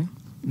 29.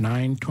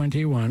 9,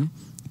 21.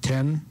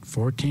 10,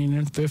 14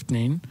 and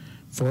 15.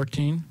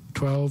 14,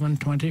 12 and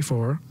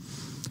 24.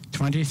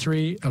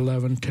 23,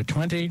 11 to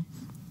 20.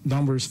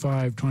 Numbers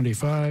 5,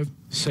 25.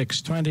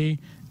 6, 20.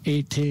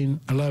 18,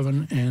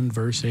 11, and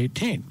verse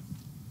 18.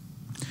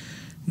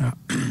 Now,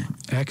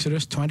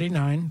 Exodus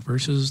 29,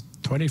 verses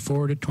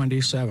 24 to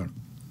 27.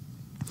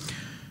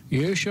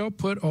 You shall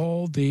put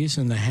all these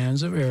in the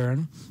hands of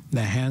Aaron,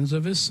 the hands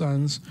of his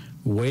sons,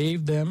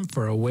 wave them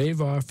for a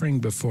wave offering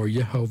before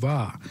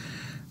Jehovah.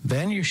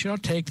 Then you shall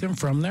take them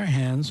from their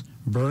hands,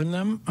 burn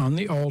them on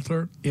the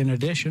altar, in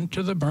addition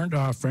to the burnt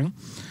offering,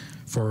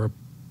 for a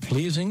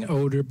pleasing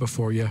odor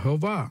before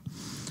Jehovah.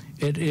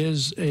 It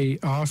is a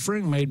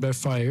offering made by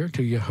fire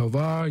to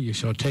Jehovah. You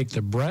shall take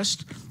the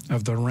breast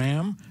of the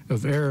ram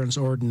of Aaron's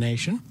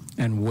ordination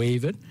and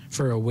wave it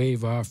for a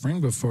wave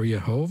offering before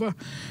Jehovah,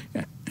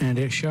 and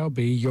it shall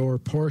be your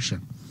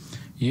portion.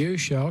 You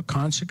shall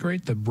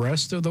consecrate the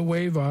breast of the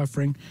wave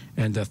offering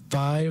and the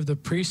thigh of the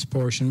priest's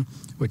portion,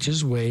 which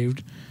is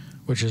waved,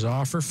 which is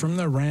offered from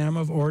the ram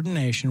of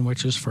ordination,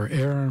 which is for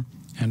Aaron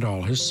and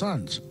all his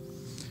sons.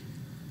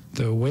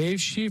 The wave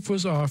sheaf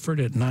was offered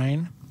at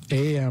 9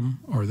 a.m.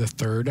 or the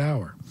 3rd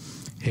hour.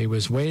 He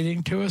was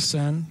waiting to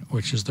ascend,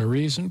 which is the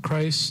reason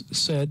Christ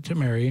said to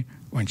Mary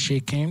when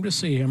she came to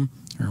see him,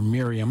 or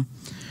Miriam,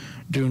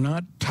 "Do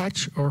not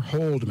touch or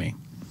hold me."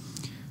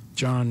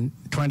 John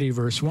 20,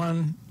 verse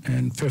 1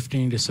 and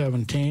 15 to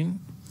 17.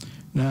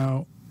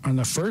 Now, on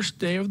the first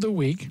day of the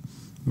week,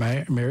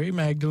 Mary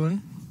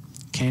Magdalene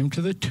came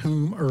to the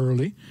tomb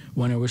early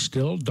when it was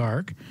still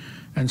dark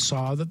and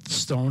saw that the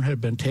stone had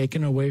been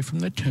taken away from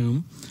the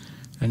tomb.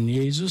 And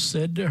Jesus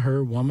said to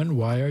her, "Woman,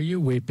 why are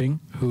you weeping?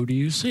 Who do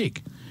you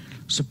seek?"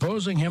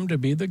 Supposing him to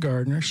be the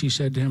gardener, she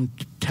said to him,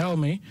 "Tell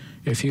me,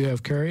 if you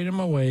have carried him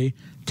away,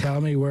 tell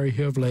me where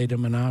you have laid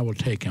him, and I will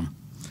take him."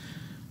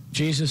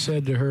 Jesus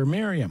said to her,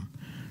 "Miriam."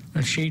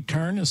 And she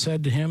turned and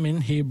said to him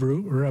in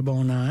Hebrew,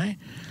 "Rabboni,"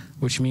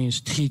 which means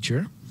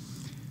teacher.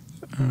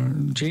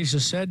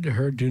 Jesus said to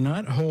her, "Do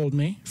not hold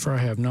me, for I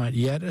have not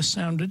yet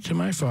ascended to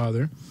my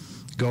Father.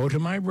 Go to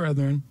my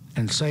brethren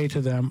and say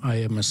to them, I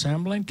am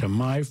assembling to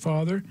my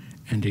Father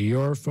and to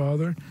your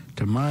Father,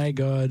 to my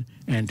God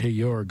and to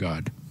your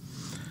God."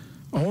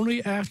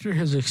 Only after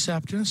his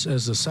acceptance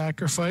as the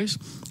sacrifice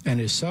and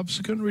his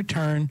subsequent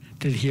return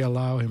did he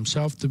allow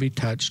himself to be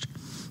touched.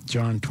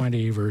 John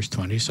 20, verse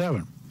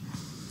 27.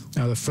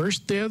 Now, the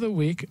first day of the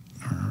week,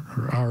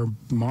 or our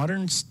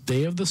modern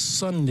day of the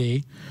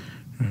Sunday,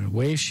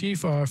 wave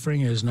sheaf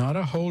offering is not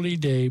a holy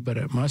day, but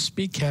it must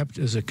be kept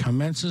as it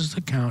commences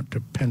the count to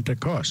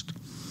Pentecost.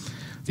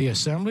 The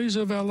assemblies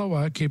of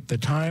Eloah keep the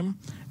time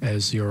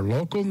as your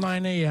local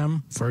 9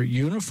 a.m. for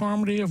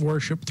uniformity of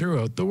worship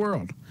throughout the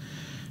world.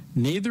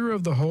 Neither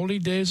of the holy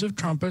days of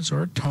trumpets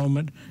or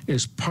atonement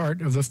is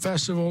part of the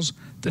festivals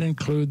that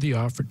include the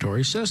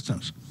offertory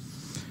systems.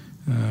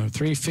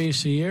 3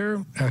 feasts a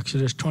year,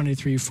 Exodus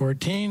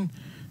 23:14.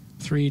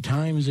 3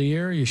 times a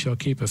year you shall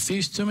keep a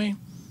feast to me.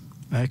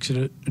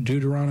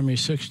 Deuteronomy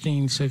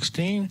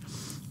 16:16.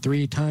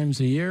 3 times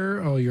a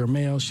year all your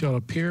males shall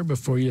appear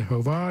before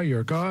Jehovah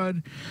your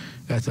God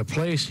at the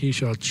place he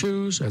shall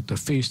choose, at the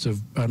feast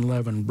of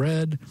unleavened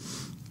bread,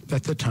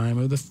 at the time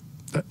of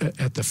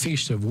at the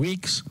feast of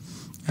weeks,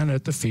 and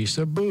at the feast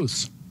of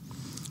booths.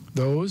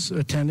 Those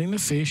attending the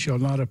feast shall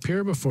not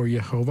appear before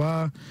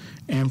Jehovah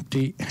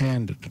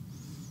empty-handed.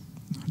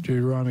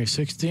 Deuteronomy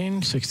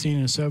 16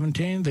 and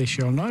 17. They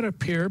shall not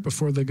appear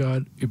before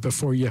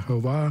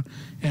Jehovah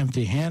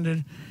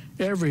empty-handed.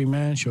 Every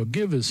man shall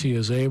give as he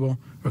is able,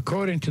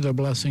 according to the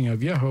blessing of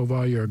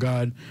Jehovah your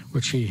God,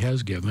 which he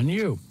has given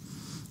you.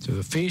 So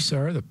the feasts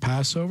are the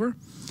Passover,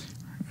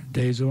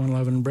 days of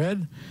unleavened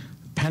bread,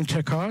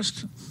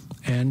 Pentecost,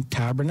 and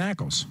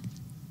tabernacles,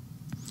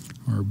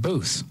 or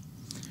booths.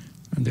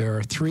 And there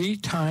are 3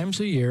 times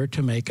a year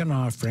to make an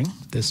offering.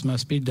 This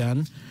must be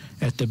done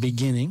at the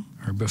beginning,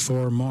 or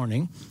before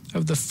morning,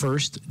 of the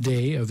first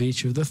day of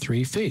each of the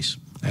 3 feasts.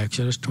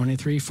 Exodus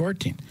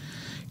 23:14.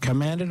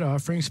 Commanded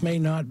offerings may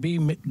not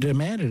be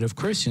demanded of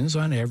Christians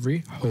on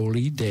every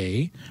holy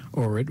day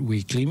or at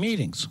weekly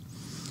meetings.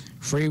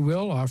 Free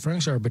will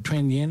offerings are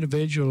between the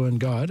individual and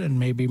God and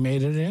may be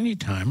made at any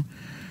time,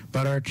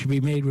 but are to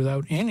be made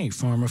without any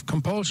form of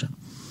compulsion.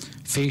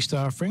 Feast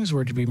offerings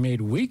were to be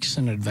made weeks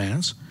in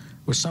advance,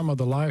 with some of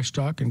the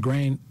livestock and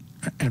grain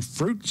and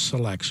fruit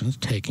selections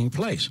taking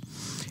place.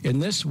 In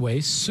this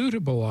way,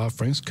 suitable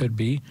offerings could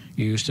be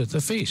used at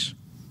the feast.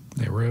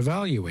 They were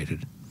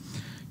evaluated.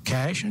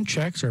 Cash and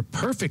checks are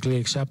perfectly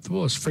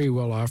acceptable as free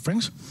will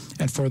offerings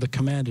and for the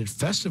commanded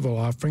festival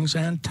offerings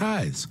and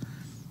tithes.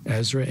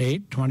 Ezra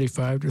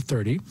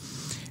 8:25-30.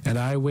 And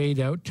I weighed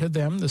out to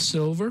them the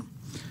silver,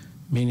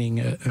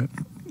 meaning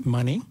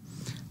money,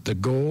 the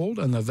gold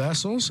and the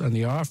vessels, and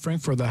the offering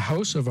for the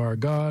house of our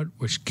God,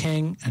 which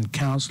king and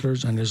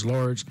counselors and his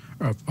lords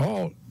of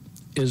all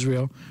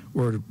Israel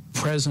were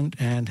present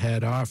and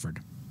had offered.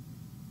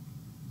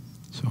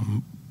 So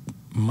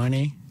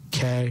money,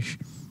 cash,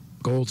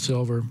 gold,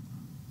 silver,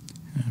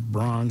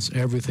 bronze,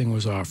 everything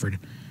was offered,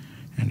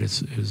 and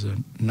it's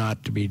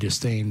not to be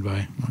disdained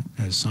by,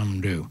 as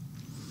some do.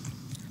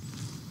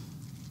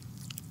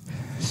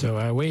 So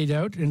I weighed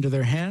out into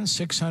their hands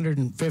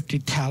 650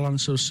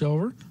 talents of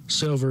silver,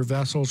 silver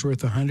vessels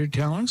worth 100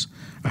 talents,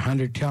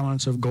 100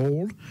 talents of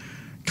gold,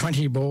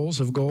 20 bowls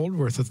of gold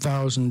worth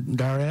 1,000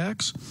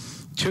 daraks,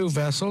 2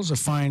 vessels of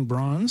fine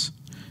bronze,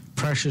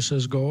 precious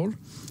as gold.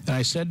 And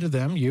I said to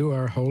them, you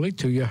are holy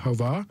to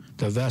Yehovah.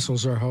 The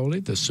vessels are holy.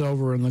 The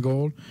silver and the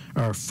gold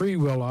are a free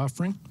will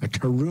offering, a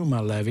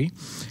teruma levy,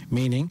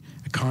 meaning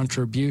a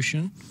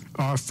contribution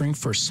offering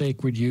for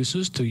sacred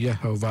uses to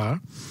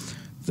Yehovah,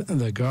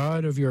 the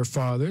God of your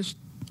fathers.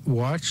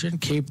 Watch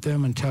and keep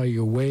them until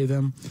you weigh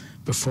them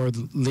before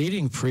the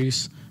leading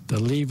priests,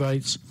 the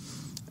Levites,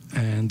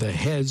 and the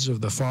heads of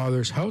the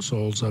fathers'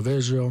 households of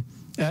Israel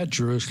at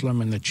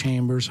Jerusalem in the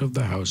chambers of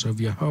the house of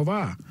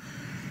Yehovah.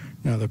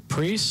 Now the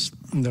priests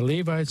and the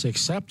Levites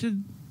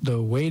accepted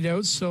the weighed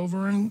out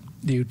silver and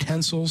the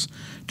utensils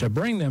to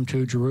bring them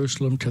to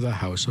Jerusalem to the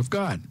house of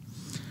God.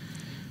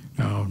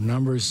 Now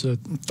Numbers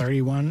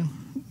 31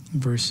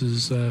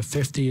 verses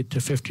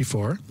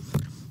 50-54.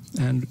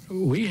 And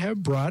we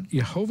have brought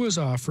Jehovah's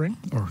offering,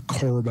 or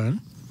korban,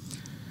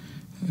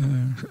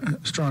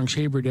 Strong's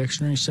Hebrew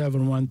Dictionary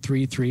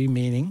 7133,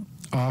 meaning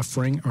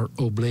offering or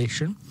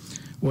oblation.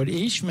 What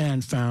each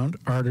man found,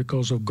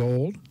 articles of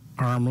gold,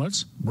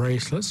 armlets,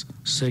 bracelets,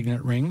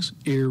 signet rings,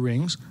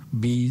 earrings,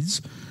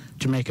 beads,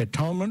 to make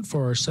atonement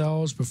for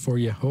ourselves before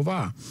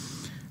Yehovah.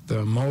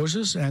 The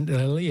Moses and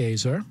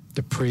Eleazar,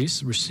 the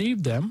priests,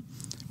 received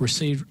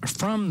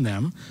from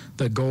them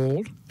the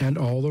gold and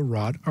all the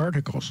wrought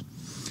articles.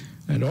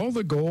 And all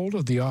the gold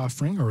of the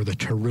offering, or the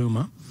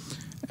teruma,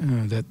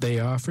 that they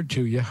offered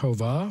to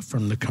Yehovah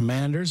from the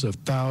commanders of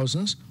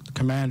thousands, the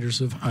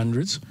commanders of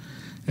hundreds,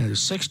 and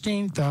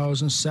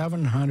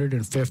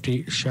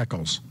 16,750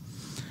 shekels.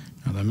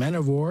 Now the men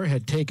of war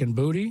had taken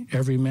booty,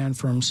 every man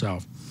for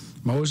himself.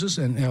 Moses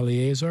and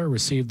Eleazar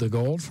received the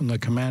gold from the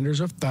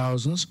commanders of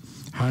thousands,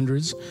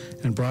 hundreds,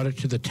 and brought it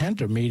to the tent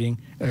of meeting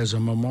as a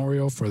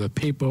memorial for the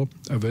people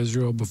of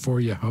Israel before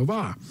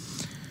Yehovah.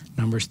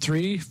 Numbers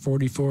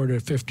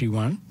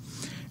 3:44-51.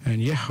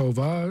 And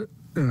Yehovah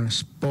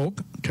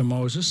spoke to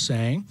Moses,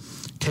 saying,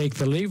 take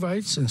the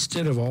Levites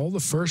instead of all the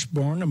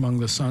firstborn among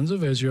the sons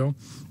of Israel,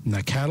 and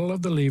the cattle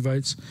of the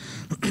Levites,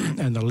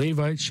 and the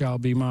Levites shall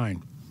be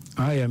mine.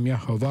 I am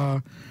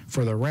Yehovah.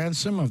 For the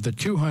ransom of the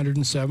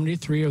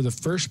 273 of the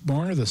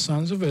firstborn of the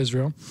sons of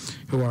Israel,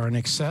 who are in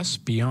excess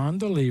beyond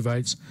the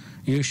Levites,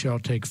 you shall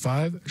take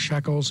 5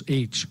 shekels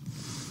each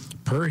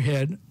per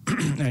head,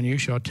 and you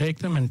shall take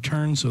them in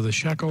turns of the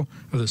shekel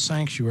of the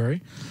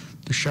sanctuary.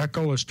 The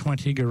shekel is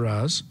 20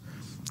 gerahs.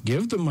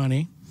 Give the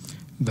money,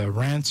 the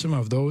ransom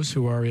of those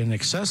who are in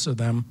excess of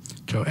them,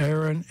 to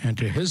Aaron and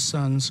to his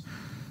sons.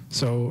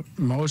 So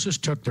Moses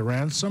took the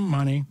ransom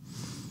money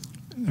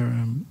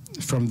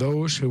from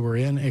those who were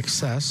in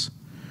excess,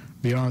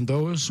 beyond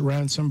those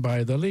ransomed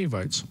by the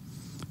Levites.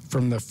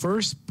 From the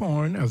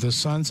firstborn of the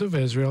sons of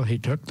Israel, he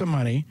took the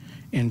money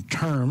in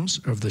terms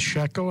of the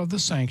shekel of the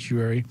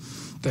sanctuary.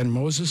 Then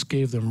Moses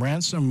gave them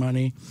ransom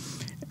money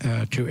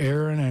to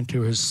Aaron and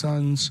to his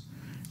sons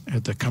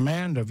at the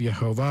command of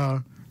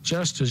Yehovah,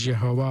 just as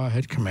Yehovah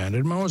had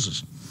commanded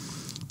Moses.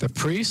 The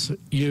priests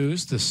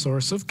used the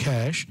source of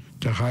cash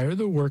to hire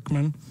the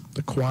workmen,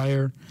 the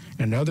choir,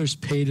 and others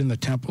paid in the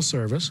temple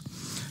service.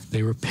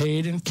 They were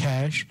paid in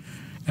cash,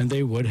 and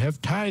they would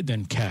have tithed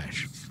in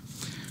cash.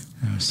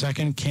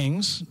 2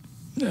 Kings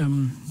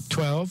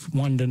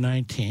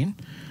 12:1-19,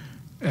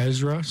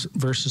 Ezra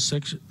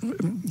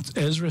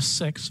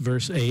 6,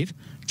 verse 8,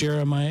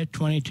 Jeremiah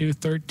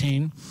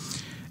 22:13,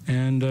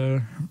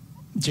 and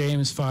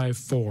James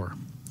 5:4.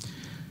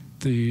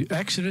 The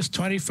Exodus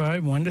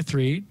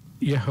 25:1-3,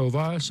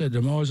 Yehovah said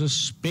to Moses,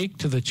 speak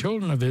to the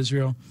children of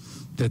Israel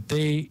that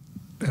they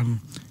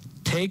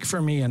take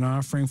for me an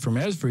offering from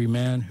every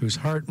man whose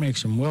heart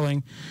makes him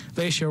willing.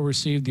 They shall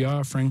receive the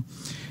offering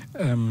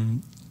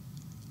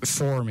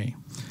for me.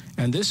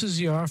 And this is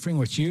the offering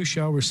which you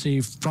shall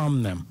receive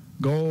from them,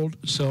 gold,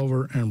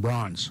 silver, and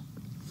bronze.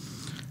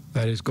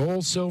 That is,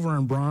 gold, silver,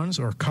 and bronze,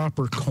 or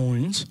copper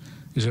coins.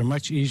 These are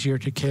much easier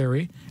to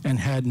carry and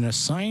had an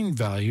assigned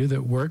value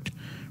that worked.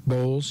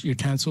 Bowls,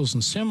 utensils,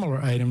 and similar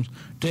items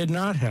did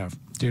not have.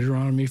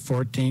 Deuteronomy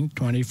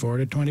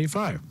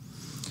 14:24-25.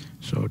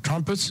 So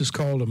trumpets is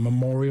called a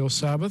memorial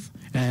Sabbath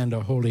and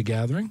a holy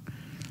gathering.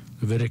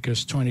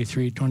 Leviticus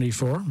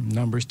 23:24,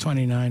 Numbers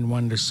 29,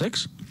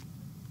 1-6.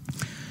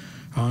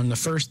 On the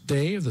first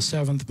day of the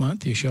 7th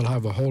month, you shall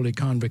have a holy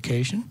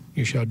convocation.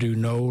 You shall do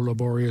no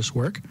laborious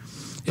work.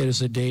 It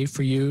is a day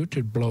for you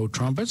to blow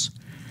trumpets.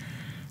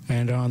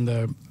 And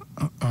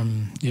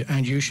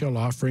and you shall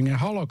offering a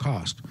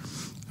holocaust,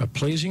 a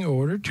pleasing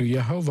order to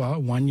Jehovah,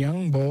 1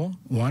 young bull,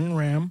 1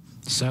 ram,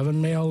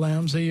 7 male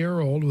lambs a year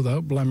old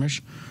without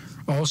blemish.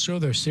 Also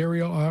their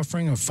cereal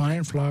offering of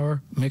fine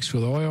flour mixed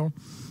with oil,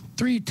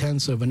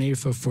 3/10 of an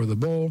ephah for the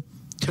bull,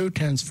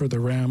 2/10 for the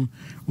ram,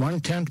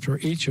 1/10 for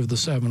each of the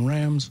 7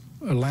 lambs,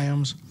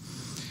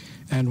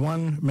 and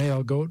 1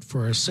 male goat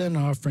for a sin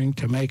offering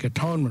to make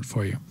atonement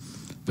for you.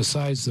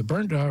 Besides the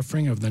burnt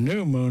offering of the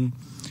new moon,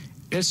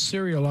 its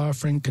cereal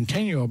offering,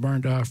 continual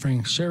burnt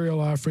offering, cereal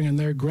offering, and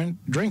their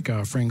drink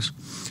offerings,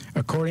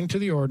 according to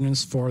the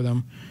ordinance for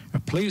them, a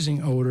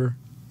pleasing odor,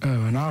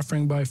 an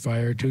offering by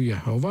fire to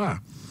Jehovah.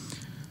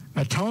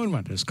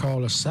 Atonement is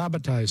called a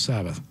sabbatized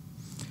Sabbath.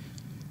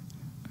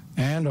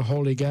 And a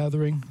holy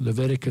gathering,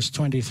 Leviticus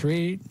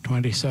 23,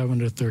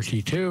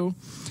 27-32,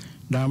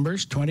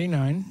 Numbers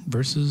 29,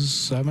 verses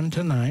 7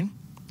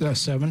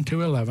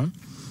 to 11.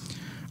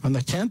 On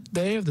the 10th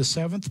day of the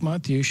 7th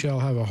month you shall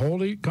have a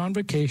holy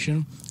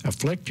convocation.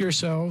 Afflict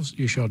yourselves,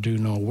 you shall do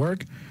no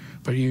work,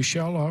 but you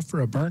shall offer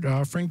a burnt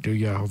offering to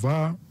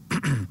Jehovah,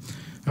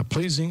 a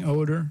pleasing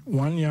odor,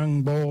 1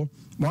 young bull,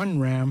 1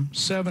 ram,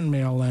 7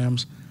 male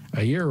lambs,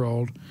 a year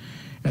old,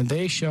 and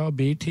they shall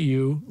be to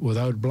you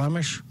without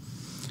blemish.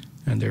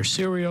 And their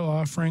cereal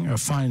offering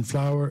of fine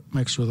flour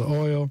mixed with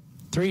oil,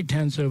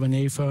 3/10 of an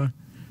ephah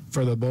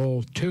for the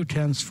bull,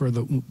 2/10 for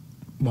the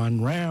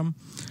 1 ram,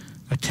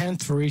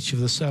 1/10 for each of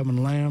the 7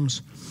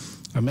 lambs,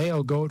 a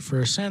male goat for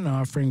a sin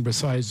offering,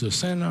 besides the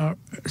sin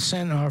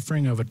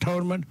offering of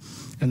atonement,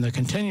 and the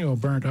continual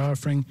burnt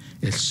offering,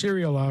 its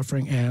cereal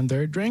offering, and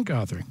their drink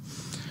offering.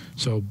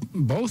 So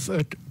both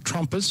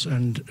trumpets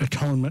and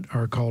atonement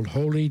are called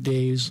holy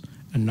days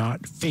and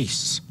not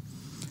feasts.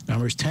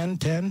 Numbers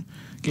 10:10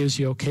 gives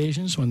the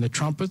occasions when the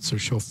trumpets or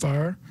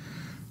shofar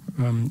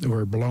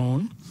were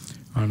blown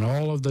on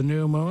all of the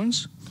new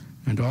moons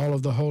and all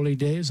of the holy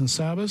days and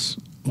Sabbaths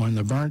when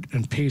the burnt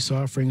and peace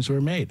offerings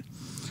were made.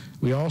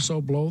 We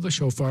also blow the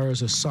shofar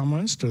as a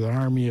summons to the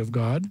army of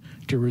God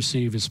to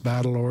receive its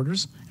battle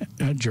orders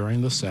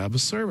during the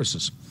Sabbath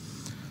services.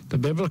 The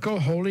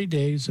biblical holy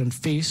days and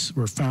feasts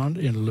are found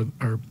in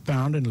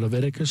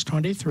Leviticus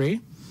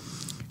 23,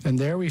 and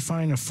there we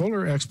find a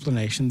fuller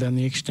explanation than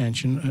the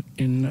extension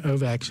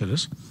of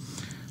Exodus.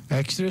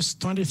 Exodus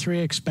 23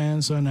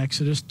 expands on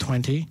Exodus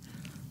 20.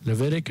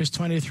 Leviticus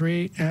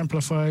 23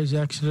 amplifies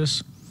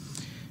Exodus.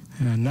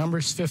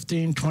 Numbers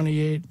 15,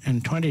 28,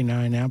 and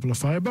 29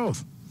 amplify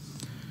both.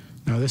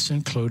 Now this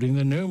including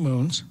the new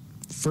moons.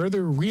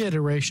 Further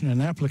reiteration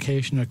and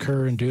application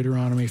occur in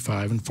Deuteronomy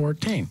 5 and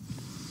 14.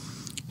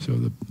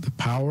 So the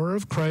power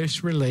of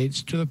Christ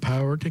relates to the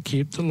power to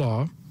keep the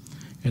law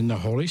in the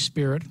Holy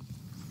Spirit,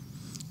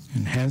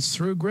 and hence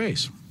through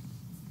grace.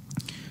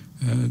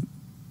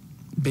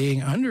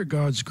 Being under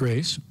God's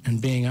grace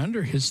and being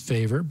under his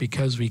favor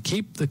because we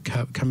keep the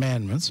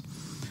commandments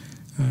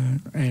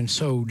and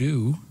so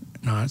do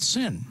not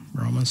sin.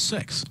 Romans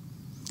 6.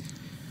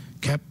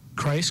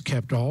 Christ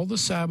kept all the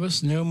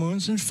Sabbaths, new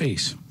moons, and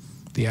feasts.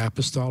 The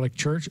Apostolic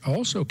Church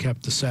also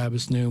kept the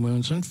Sabbaths, new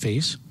moons, and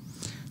feasts.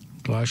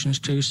 Colossians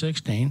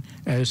 2:16,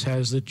 as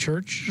has the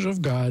churches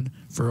of God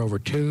for over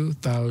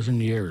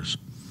 2,000 years.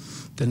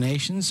 The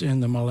nations in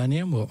the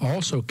millennium will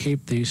also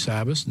keep these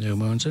Sabbaths, new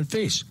moons, and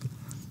feasts.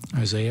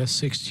 Isaiah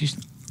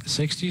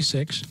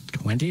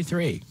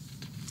 66:23.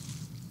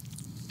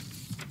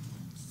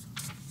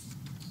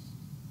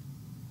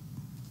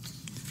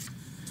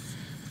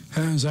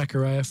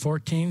 Zechariah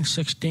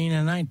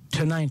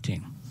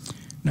 14:16-19.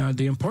 Now,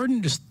 the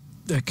important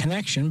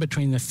connection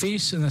between the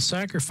feasts and the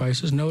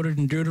sacrifices noted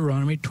in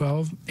Deuteronomy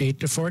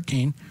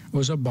 12:8-14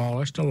 was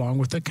abolished, along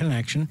with the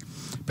connection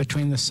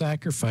between the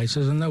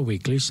sacrifices and the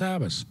weekly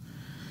Sabbaths.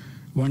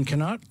 One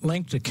cannot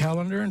link the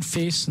calendar and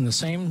feasts and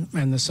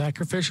the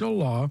sacrificial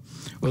law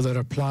without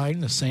applying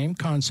the same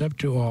concept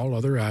to all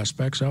other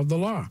aspects of the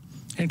law,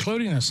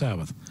 including the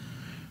Sabbath.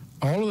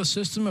 All of the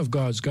system of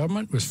God's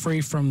government was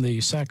free from the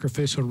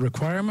sacrificial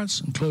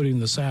requirements, including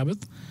the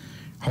Sabbath,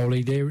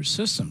 holy day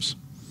systems.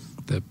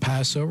 The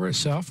Passover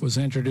itself was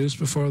introduced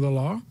before the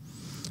law,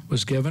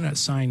 was given at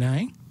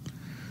Sinai.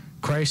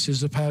 Christ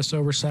is the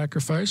Passover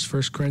sacrifice,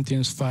 1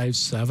 Corinthians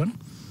 5:7.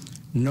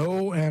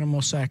 No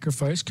animal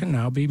sacrifice can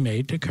now be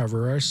made to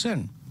cover our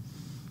sin.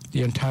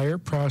 The entire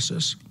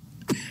process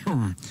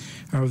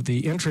of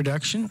the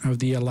introduction of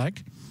the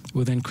elect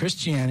within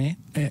Christianity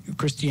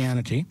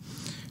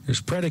is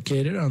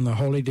predicated on the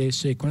holy day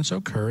sequence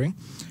occurring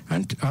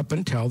up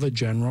until the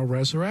general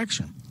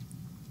resurrection.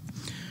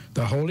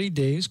 The holy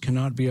days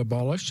cannot be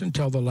abolished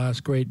until the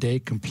last great day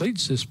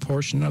completes this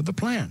portion of the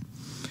plan.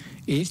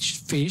 Each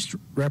feast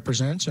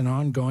represents an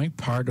ongoing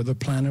part of the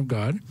plan of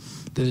God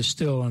that is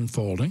still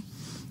unfolding.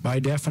 By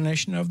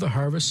definition of the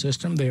harvest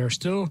system, they are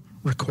still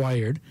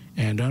required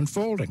and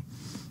unfolding.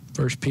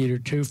 1 Peter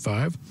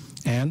 2:5,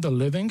 and the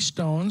living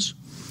stones,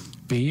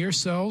 be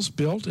yourselves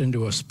built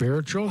into a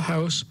spiritual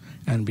house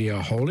and be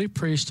a holy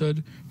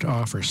priesthood to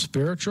offer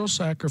spiritual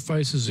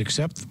sacrifices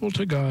acceptable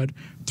to God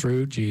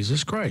through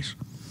Jesus Christ.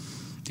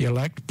 The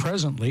elect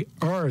presently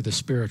are the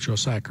spiritual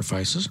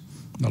sacrifices.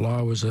 The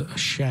law was a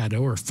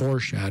shadow or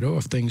foreshadow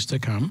of things to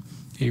come,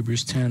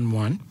 Hebrews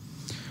 10:1.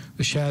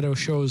 The shadow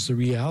shows the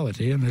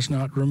reality and is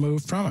not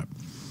removed from it.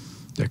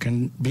 There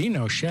can be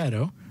no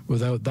shadow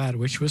without that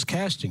which was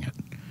casting it.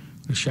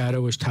 The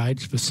shadow is tied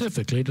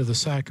specifically to the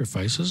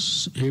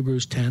sacrifices,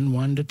 Hebrews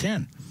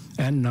 10:1-10,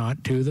 and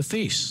not to the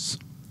feasts.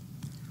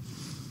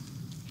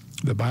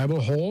 The Bible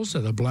holds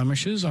that the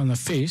blemishes on the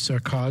feasts are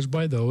caused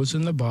by those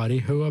in the body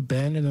who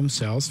abandon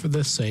themselves for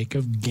the sake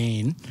of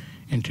gain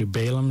into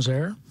Balaam's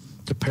error,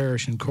 to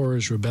perish in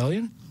Korah's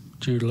rebellion,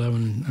 Jude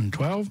 11 and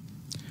 12,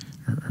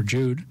 or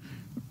Jude,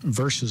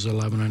 verses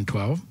 11 and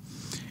 12.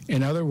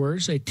 In other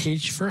words, they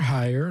teach for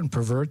hire and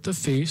pervert the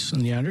feasts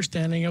and the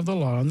understanding of the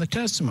law and the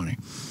testimony.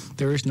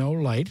 There is no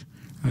light,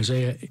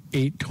 Isaiah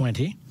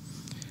 8:20,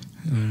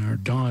 or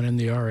dawn in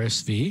the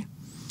RSV,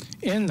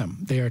 in them.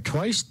 They are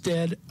twice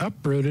dead,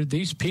 uprooted.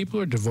 These people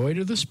are devoid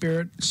of the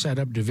Spirit, set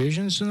up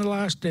divisions in the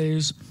last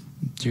days,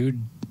 Jude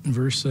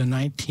verse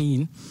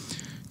 19.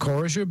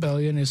 Korah's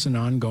rebellion is an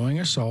ongoing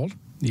assault.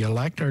 The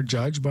elect are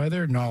judged by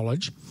their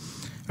knowledge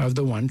of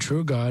the one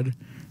true God.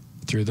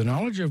 Through the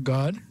knowledge of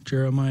God,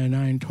 Jeremiah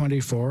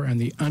 9:24, and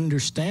the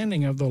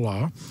understanding of the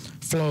law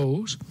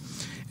flows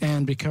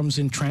and becomes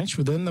entrenched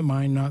within the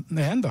mind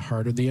and the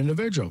heart of the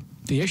individual.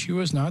 The issue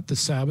is not the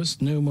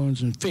Sabbaths, new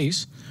moons, and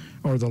feasts,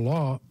 or the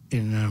law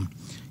in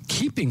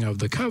keeping of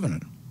the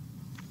covenant.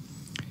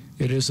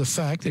 It is the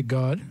fact that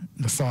God,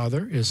 the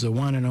Father, is the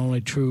one and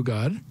only true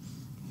God,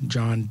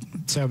 John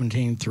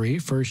 17:3,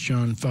 1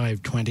 John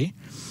 5:20,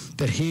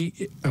 that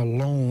he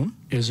alone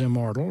is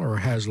immortal or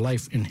has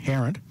life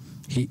inherent.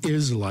 He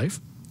is life,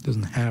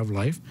 doesn't have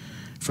life.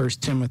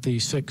 1 Timothy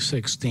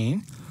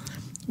 6:16.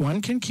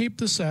 One can keep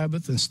the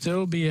Sabbath and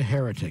still be a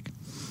heretic.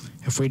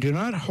 If we do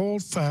not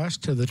hold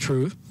fast to the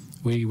truth,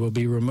 we will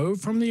be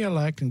removed from the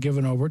elect and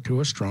given over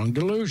to a strong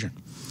delusion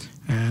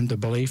and the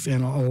belief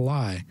in a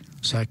lie,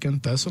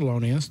 2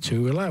 Thessalonians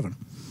 2:11.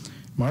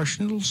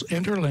 Marshall's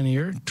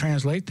Interlinear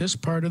translate this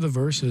part of the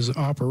verse as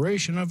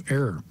operation of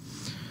error.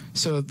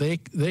 So they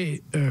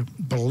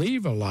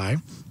believe a lie,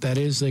 that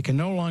is, they can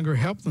no longer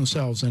help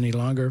themselves any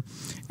longer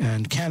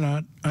and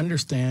cannot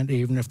understand,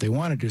 even if they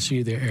wanted to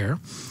see their error.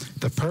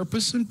 The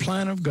purpose and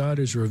plan of God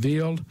is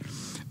revealed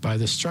by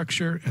the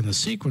structure and the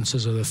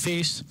sequences of the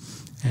feast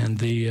and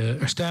the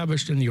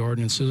established in the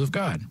ordinances of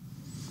God.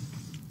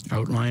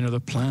 Outline of the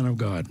plan of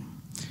God.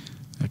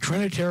 A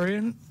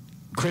Trinitarian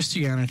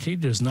Christianity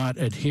does not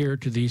adhere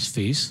to these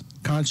feasts,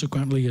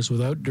 consequently is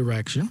without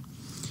direction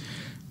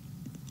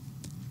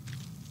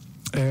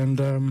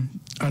and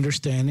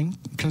understanding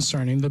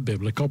concerning the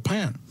biblical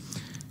plan.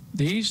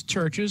 These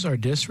churches are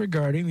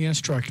disregarding the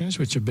instructions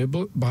which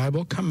the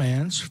Bible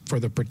commands for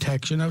the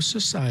protection of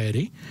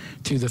society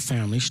through the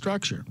family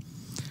structure.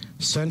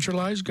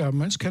 Centralized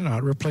governments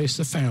cannot replace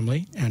the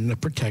family and the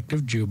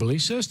protective Jubilee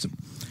system.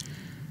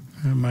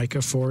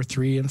 Micah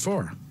 4:3 and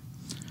 4.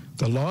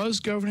 The laws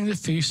governing the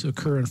feasts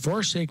occur in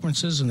 4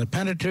 sequences in the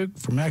Pentateuch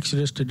from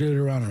Exodus to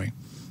Deuteronomy.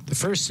 The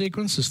first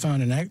sequence is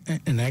found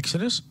in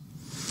Exodus.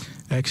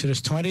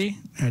 Exodus 20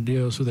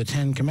 deals with the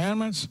 10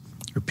 Commandments,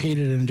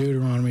 repeated in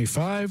Deuteronomy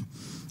 5.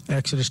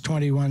 Exodus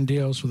 21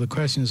 deals with the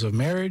questions of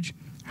marriage,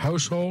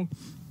 household,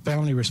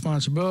 family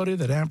responsibility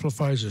that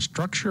amplifies the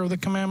structure of the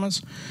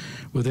commandments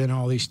within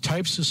all these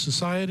types of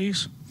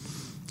societies.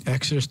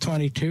 Exodus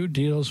 22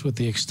 deals with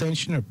the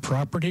extension of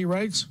property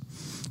rights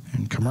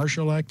and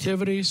commercial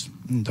activities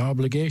and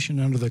obligation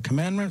under the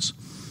commandments.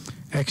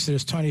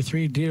 Exodus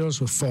 23 deals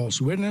with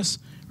false witness,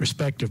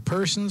 respective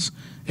persons,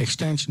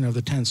 extension of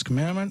the 10th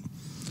commandment.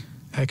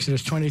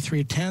 Exodus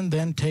 23:10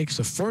 then takes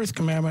the 4th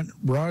commandment,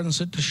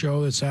 broadens it to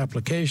show its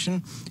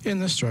application in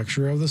the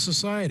structure of the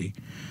society.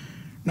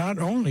 Not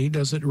only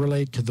does it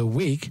relate to the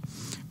week,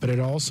 but it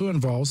also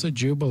involves the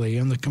Jubilee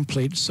and the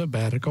complete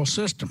sabbatical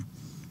system.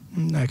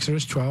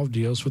 Exodus 12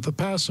 deals with the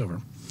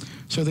Passover.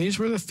 So these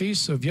were the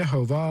feasts of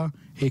Yehovah.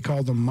 He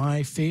called them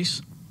my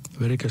feasts,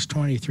 Leviticus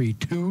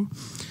 23:2.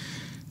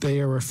 They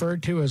are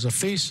referred to as a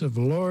feast of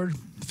the Lord,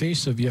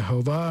 feast of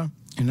Yehovah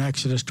in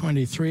Exodus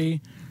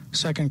 23,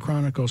 2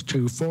 Chronicles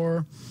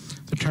 2:4.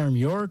 The term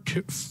your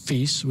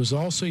feasts was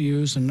also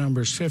used in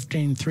Numbers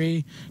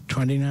 15:3,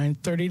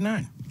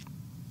 29:39.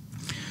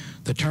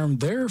 The term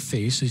their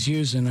feasts is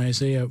used in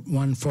Isaiah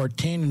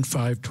 1:14 and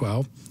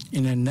 5:12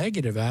 in a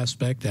negative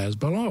aspect as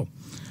below.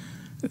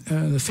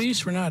 The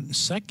feasts were not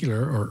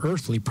secular or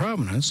earthly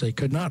provenance. They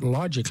could not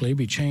logically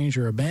be changed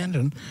or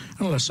abandoned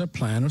unless a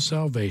plan of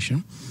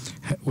salvation,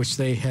 which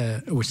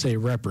they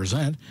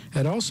represent,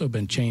 had also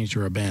been changed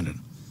or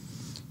abandoned.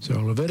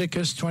 So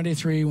Leviticus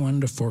 23,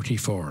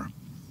 1-44.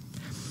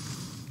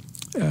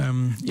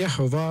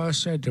 Yehovah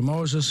said to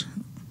Moses,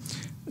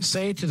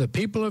 Say to the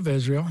people of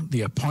Israel,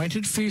 the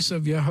appointed feasts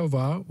of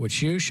Jehovah,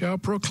 which you shall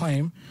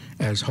proclaim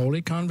as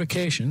holy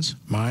convocations,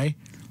 my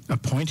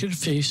appointed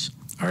feasts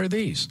are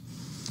these.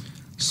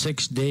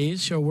 6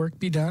 days shall work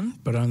be done,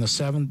 but on the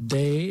 7th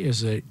day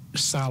is a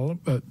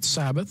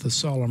Sabbath, a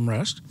solemn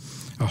rest,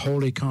 a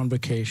holy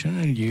convocation,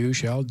 and you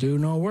shall do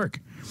no work.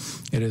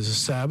 It is a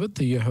Sabbath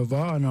to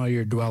Jehovah in all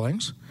your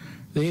dwellings.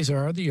 These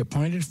are the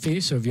appointed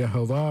feasts of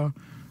Jehovah,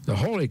 the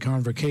holy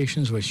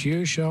convocations which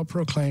you shall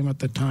proclaim at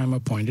the time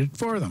appointed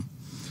for them.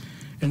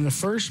 In the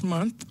first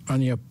month,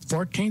 on the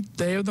 14th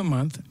day of the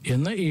month,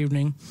 in the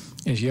evening,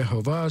 is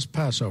Jehovah's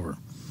Passover.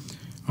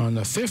 On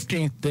the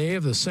 15th day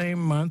of the same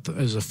month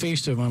is a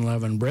feast of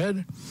unleavened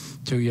bread.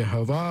 To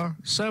Jehovah,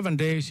 7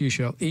 days you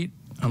shall eat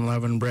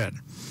unleavened bread.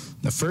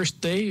 The first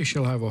day you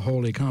shall have a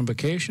holy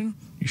convocation.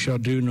 You shall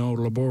do no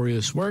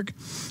laborious work,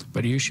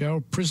 but you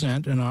shall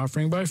present an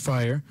offering by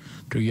fire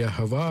to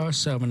Jehovah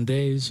 7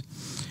 days.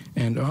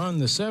 And on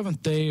the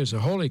 7th day is a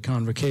holy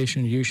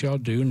convocation. You shall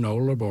do no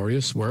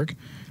laborious work.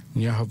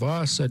 And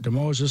Jehovah said to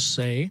Moses,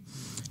 say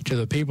to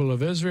the people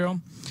of Israel,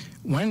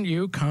 when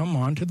you come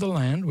onto the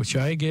land which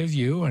I give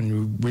you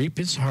and reap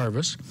its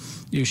harvest,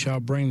 you shall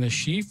bring the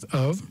sheaf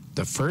of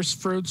the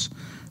first fruits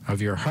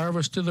of your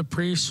harvest to the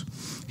priest.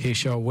 He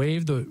shall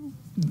wave the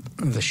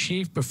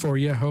sheaf before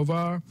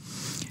Jehovah,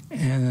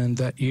 and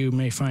that you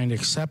may find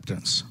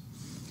acceptance.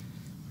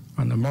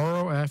 On the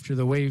morrow after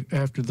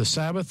the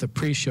Sabbath, the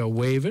priest shall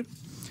wave it.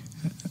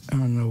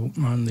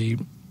 On the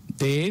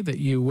day that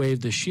you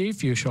wave the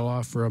sheaf, you shall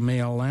offer a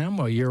male lamb,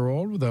 a year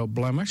old, without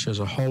blemish, as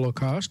a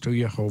holocaust to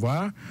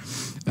Jehovah.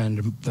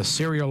 And the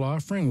cereal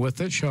offering with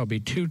it shall be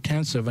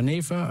 2/10 of an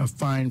ephah of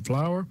fine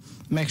flour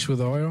mixed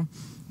with oil,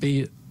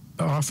 be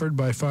offered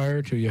by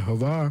fire to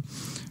Jehovah,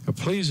 a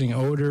pleasing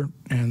odor,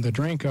 and the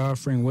drink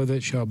offering with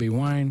it shall be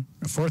wine,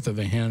 1/4 of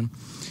a hin.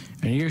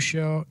 And you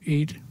shall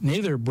eat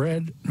neither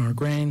bread nor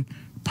grain,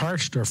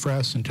 parched or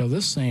fresh, until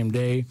this same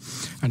day,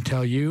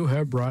 until you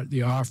have brought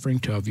the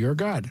offering of your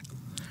God.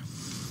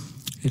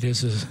 It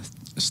is a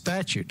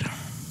statute.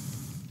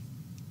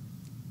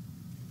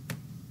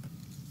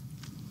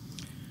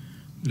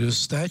 It is a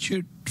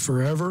statute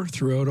forever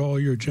throughout all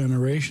your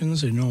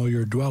generations in all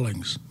your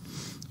dwellings.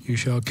 You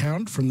shall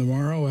count from the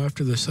morrow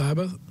after the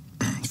Sabbath,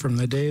 from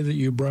the day that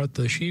you brought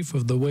the sheaf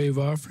of the wave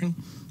offering,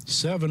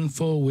 7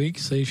 full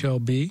weeks they shall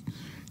be,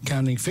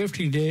 counting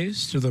 50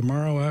 days to the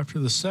morrow after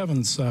the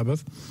 7th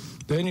Sabbath.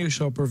 Then you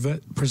shall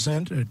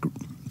present a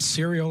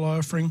cereal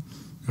offering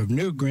of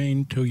new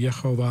grain to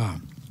Jehovah.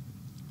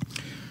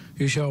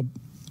 You shall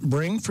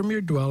bring from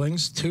your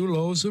dwellings 2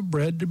 loaves of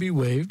bread to be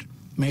waved,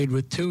 made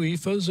with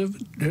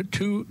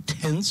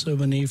 2/10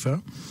 of an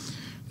ephah.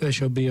 They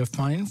shall be of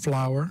fine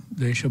flour.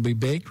 They shall be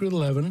baked with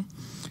leaven.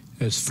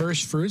 As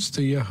first fruits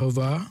to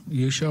Jehovah,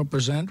 you shall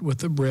present with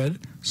the bread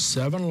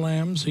 7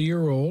 lambs a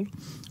year old,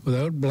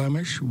 without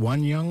blemish,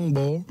 1 young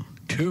bull,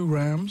 2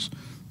 rams.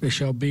 They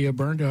shall be a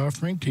burnt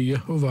offering to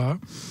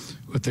Jehovah,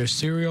 with their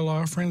cereal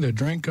offering, their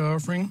drink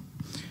offering,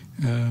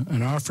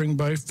 an offering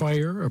by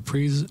fire, a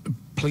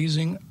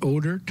pleasing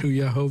odor to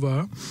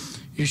Jehovah.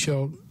 You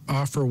shall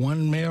offer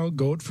 1 male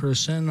goat for a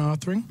sin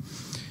offering.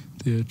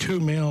 The 2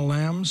 male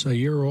lambs a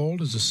year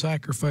old is a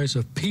sacrifice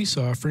of peace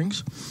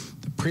offerings.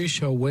 The priest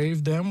shall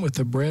wave them with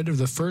the bread of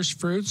the first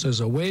fruits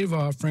as a wave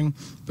offering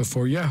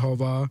before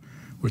Jehovah.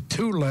 With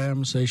 2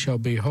 lambs they shall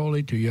be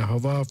holy to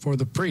Jehovah for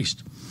the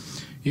priest.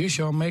 You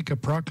shall make a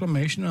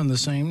proclamation on the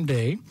same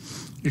day.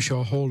 You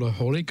shall hold a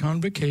holy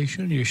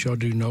convocation. You shall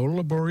do no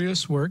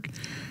laborious work.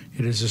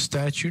 It is a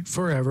statute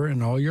forever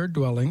in all your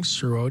dwellings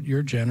throughout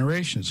your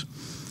generations.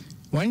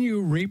 When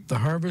you reap the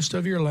harvest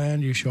of your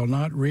land, you shall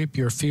not reap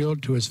your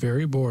field to its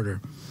very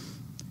border,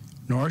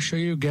 nor shall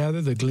you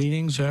gather the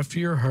gleanings after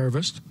your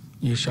harvest.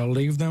 You shall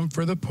leave them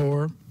for the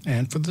poor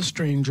and for the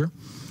stranger.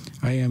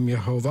 I am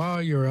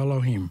Jehovah your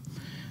Elohim.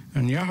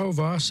 And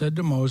Jehovah said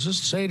to Moses,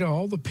 say to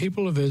all the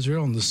people of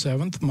Israel, in the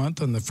 7th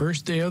month, on the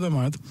 1st day of the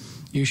month,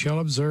 you shall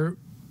observe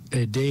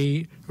a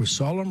day of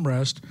solemn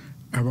rest,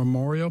 a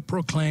memorial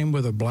proclaimed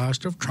with a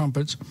blast of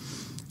trumpets,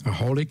 a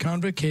holy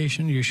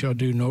convocation. You shall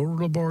do no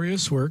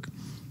laborious work.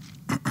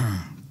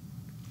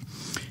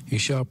 You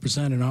shall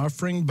present an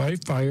offering by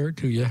fire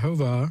to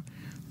Jehovah.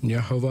 And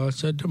Jehovah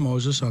said to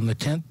Moses, on the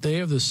 10th day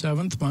of the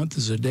 7th month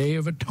is a day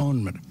of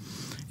atonement.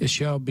 It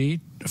shall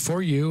be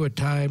for you a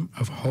time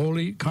of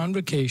holy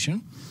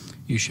convocation.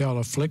 You shall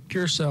afflict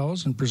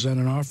yourselves and present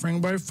an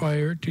offering by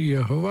fire to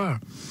Jehovah.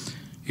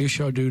 You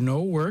shall do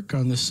no work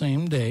on the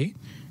same day.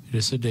 It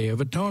is a day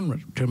of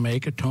atonement, to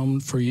make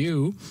atonement for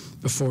you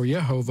before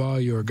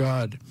Jehovah your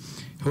God.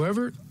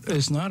 Whoever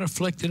is not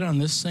afflicted on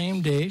this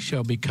same day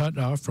shall be cut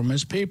off from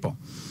his people.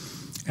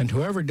 And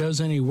whoever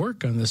does any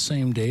work on the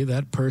same day,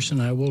 that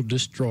person I will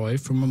destroy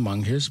from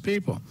among his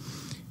people.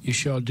 You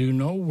shall do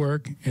no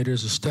work. It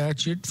is a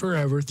statute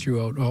forever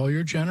throughout all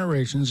your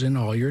generations in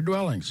all your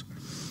dwellings.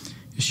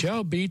 It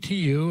shall be to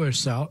you a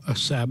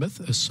Sabbath,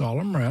 a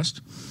solemn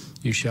rest.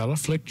 You shall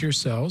afflict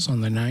yourselves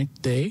on the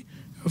 9th day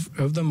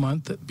of the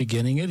month,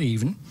 beginning at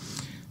even.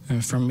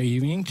 And from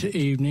evening to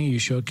evening you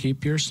shall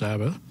keep your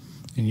Sabbath.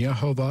 And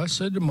Jehovah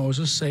said to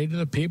Moses, say to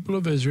the people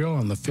of Israel,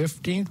 on the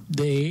 15th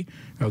day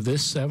of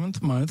this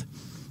 7th month,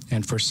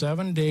 and for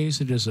 7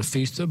 days it is a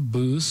feast of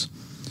booths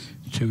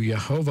to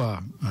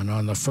Jehovah. And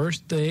on the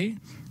first day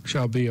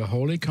shall be a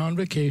holy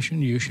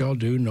convocation. You shall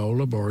do no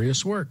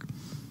laborious work.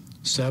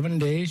 7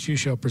 days you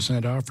shall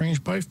present offerings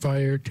by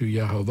fire to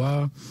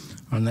Jehovah.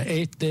 On the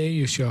 8th day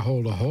you shall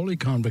hold a holy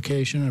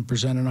convocation and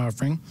present an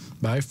offering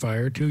by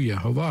fire to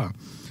Jehovah.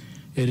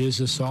 It is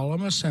a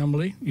solemn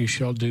assembly. You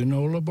shall do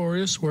no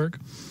laborious work.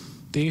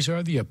 These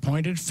are the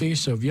appointed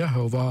feasts of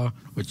Jehovah,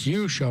 which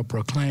you shall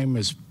proclaim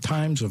as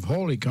times of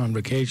holy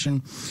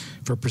convocation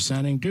for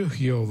presenting to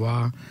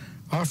Jehovah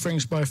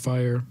offerings by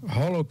fire,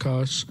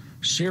 holocausts,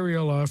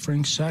 cereal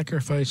offerings,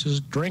 sacrifices,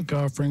 drink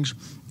offerings,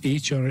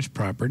 each on its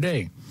proper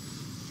day.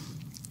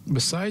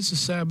 Besides the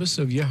Sabbaths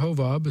of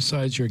Jehovah,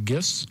 besides your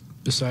gifts,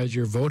 besides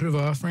your votive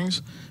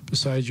offerings,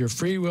 besides your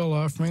free will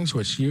offerings,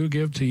 which you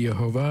give to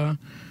Jehovah,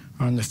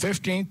 on the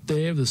 15th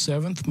day of the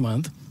 7th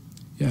month,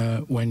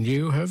 when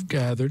you have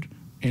gathered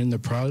in the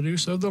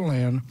produce of the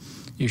land,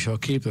 you shall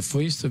keep the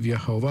feast of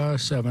Jehovah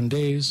 7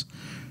 days.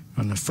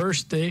 On the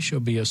first day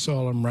shall be a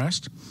solemn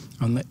rest.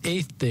 On the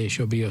 8th day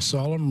shall be a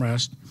solemn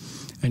rest.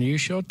 And you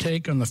shall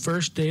take on the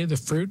first day the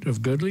fruit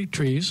of goodly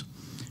trees,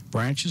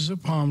 branches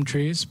of palm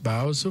trees,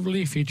 boughs of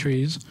leafy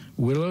trees,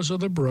 willows of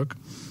the brook.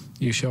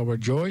 You shall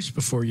rejoice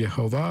before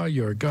Jehovah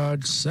your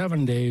God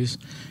 7 days,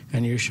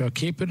 and you shall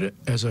keep it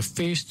as a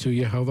feast to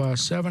Jehovah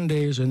 7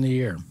 days in the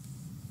year.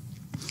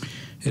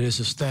 It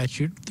is a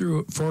statute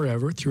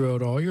forever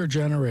throughout all your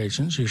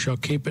generations. You shall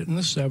keep it in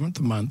the 7th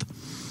month.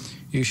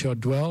 You shall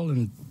dwell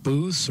in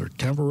booths or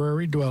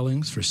temporary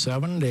dwellings for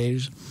 7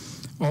 days.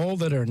 All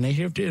that are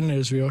native in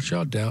Israel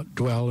shall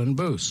dwell in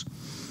booths.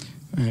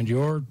 And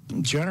your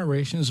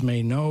generations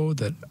may know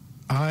that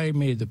I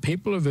made the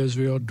people of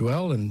Israel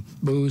dwell in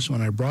booths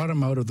when I brought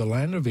them out of the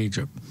land of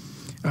Egypt.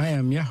 I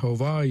am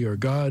Jehovah your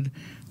God.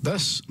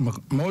 Thus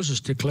Moses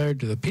declared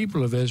to the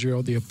people of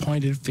Israel the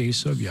appointed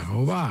feasts of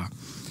Jehovah.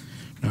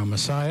 Now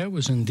Messiah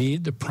was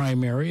indeed the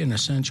primary and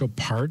essential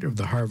part of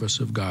the harvest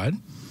of God,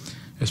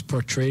 as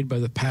portrayed by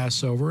the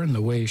Passover and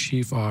the way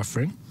sheaf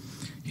offering.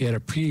 He had a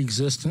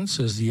pre-existence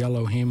as the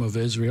Elohim of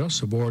Israel,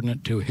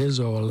 subordinate to his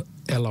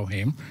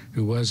Elohim,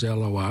 who was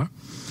Eloah.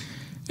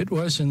 It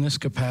was in this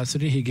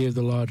capacity he gave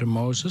the law to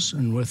Moses,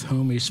 and with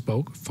whom he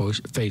spoke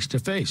face to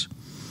face.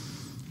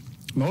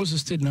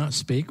 Moses did not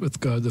speak with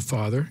God the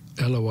Father,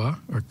 Eloah,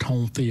 or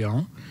Ton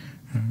Theon.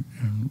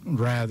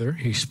 Rather,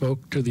 he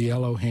spoke to the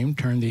Elohim,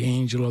 termed the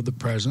angel of the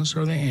presence,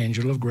 or the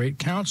angel of great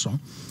counsel,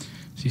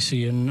 as you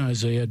see in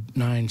Isaiah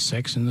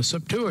 9:6 in the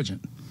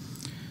Septuagint.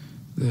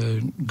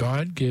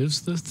 God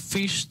gives the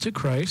feast to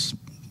Christ.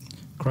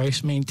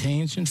 Christ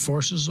maintains and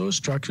enforces those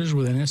structures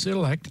within his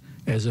elect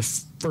as a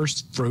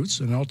first fruits,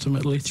 and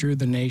ultimately through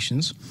the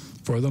nations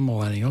for the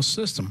millennial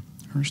system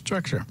or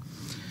structure.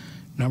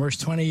 Numbers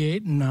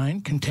 28 and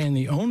 9 contain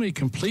the only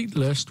complete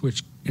list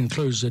which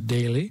includes the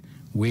daily,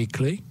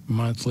 weekly,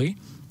 monthly,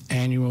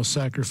 annual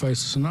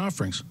sacrifices and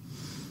offerings.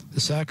 The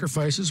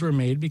sacrifices were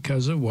made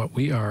because of what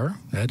we are,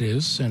 that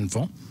is,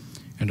 sinful,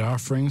 and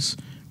offerings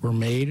were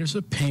made as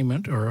a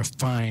payment or a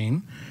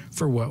fine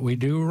for what we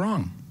do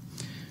wrong.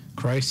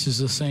 Christ is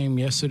the same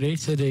yesterday,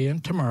 today,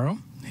 and tomorrow.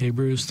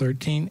 Hebrews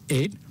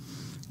 13:8.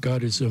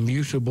 God is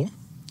immutable.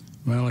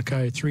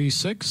 Malachi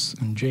 3:6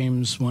 and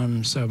James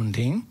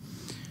 1:17.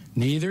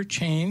 Neither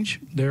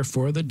change,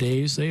 therefore the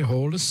days they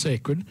hold as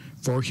sacred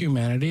for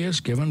humanity as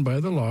given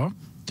by the law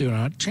do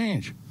not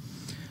change.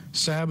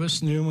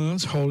 Sabbaths, new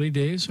moons, holy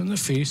days, and the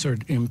feasts are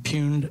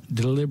impugned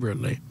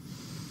deliberately.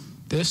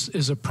 This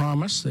is a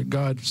promise that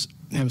God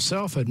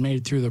himself had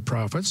made through the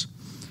prophets.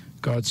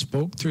 God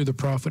spoke through the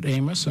prophet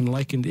Amos and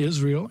likened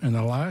Israel in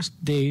the last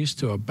days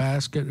to a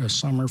basket of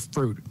summer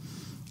fruit.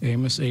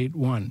 Amos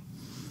 8:1.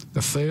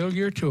 The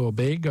failure to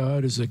obey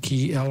God is a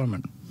key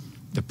element.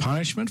 The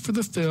punishment for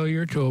the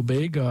failure to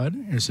obey God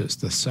is that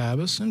the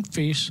Sabbaths and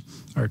feasts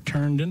are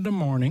turned into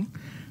mourning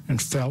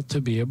and felt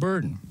to be a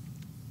burden.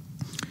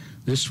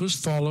 This was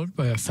followed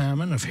by a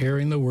famine of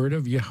hearing the word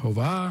of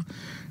Jehovah,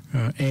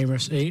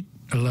 Amos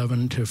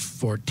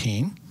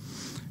 8:11-14.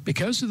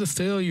 Because of the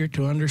failure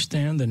to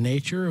understand the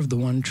nature of the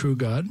one true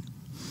God,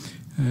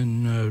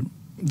 and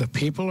the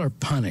people are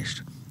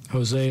punished.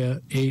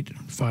 Hosea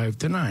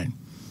 8:5-9.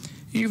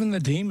 Even the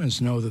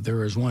demons know that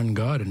there is one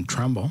God and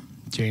tremble.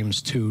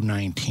 James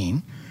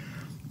 2:19.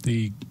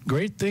 The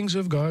great things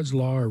of God's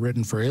law are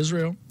written for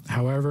Israel.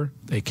 However,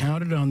 they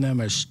counted on them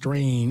as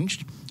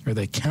strange, or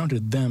they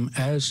counted them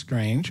as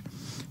strange,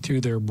 through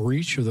their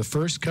breach of the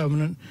first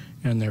covenant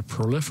and their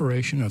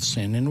proliferation of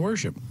sin in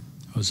worship.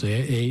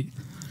 Hosea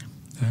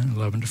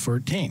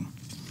 8:11-14.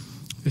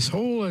 This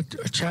whole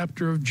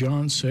chapter of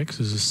John 6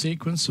 is a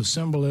sequence of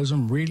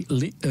symbolism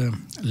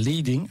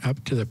leading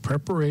up to the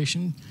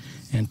preparation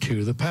and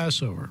to the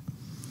Passover.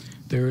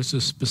 There is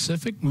a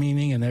specific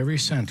meaning in every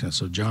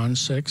sentence of John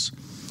 6,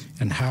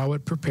 and how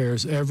it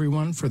prepares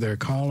everyone for their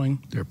calling,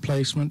 their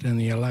placement in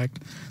the elect,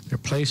 their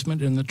placement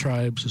in the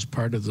tribes as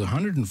part of the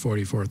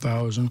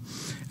 144,000,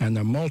 and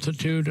the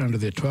multitude under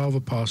the 12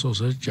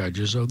 apostles as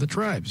judges of the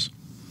tribes.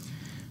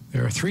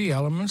 There are three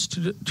elements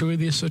to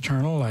this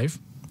eternal life.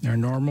 They're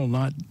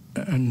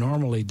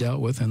normally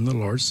dealt with in the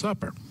Lord's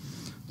Supper.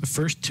 The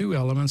first two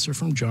elements are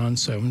from John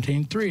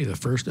 17:3. The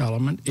first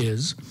element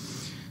is,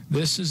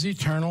 "This is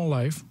eternal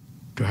life,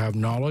 to have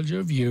knowledge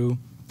of you,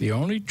 the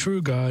only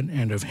true God,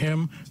 and of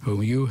him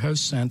whom you have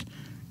sent,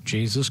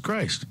 Jesus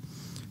Christ."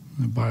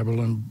 The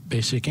Bible in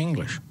basic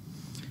English.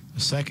 The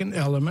second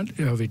element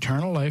of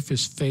eternal life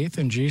is faith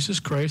in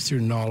Jesus Christ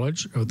through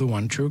knowledge of the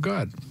one true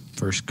God.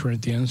 1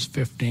 Corinthians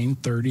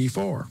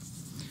 15:34.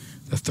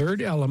 The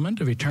third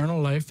element of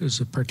eternal life is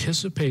the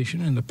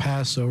participation in the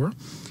Passover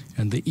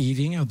and the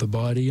eating of the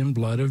body and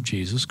blood of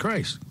Jesus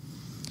Christ.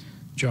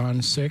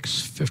 John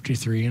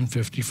 6:53 and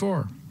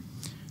 54.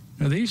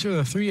 Now, these are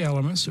the three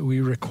elements that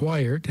we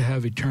require to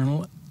have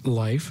eternal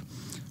life.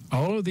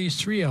 All of these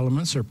three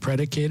elements are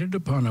predicated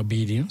upon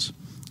obedience.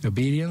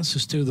 Obedience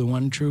is to the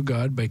one true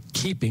God by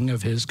keeping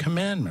of his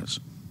commandments.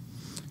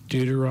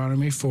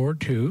 Deuteronomy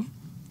 4:2,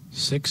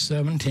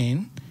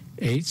 6:17,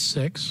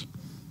 8:6,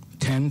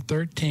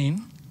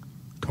 10:13,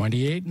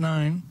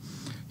 28:9,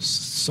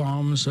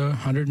 Psalms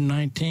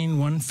 119,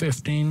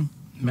 115,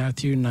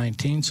 Matthew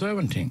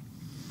 19:17.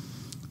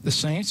 The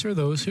saints are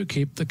those who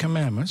keep the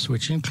commandments,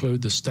 which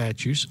include the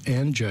statutes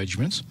and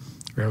judgments,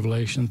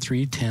 Revelation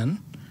 3:10,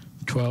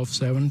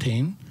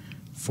 12:17,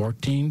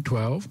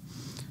 14:12.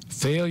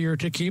 Failure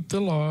to keep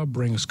the law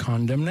brings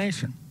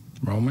condemnation,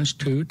 Romans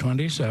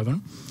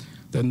 2:27.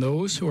 Then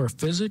those who are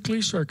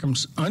physically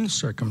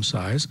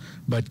uncircumcised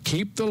but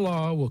keep the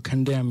law will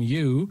condemn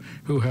you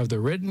who have the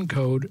written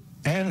code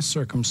and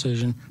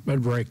circumcision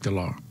but break the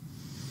law.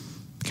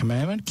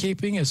 Commandment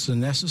keeping is the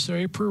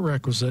necessary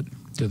prerequisite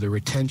to the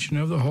retention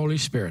of the Holy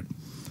Spirit.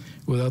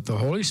 Without the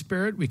Holy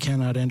Spirit, we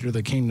cannot enter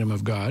the kingdom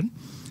of God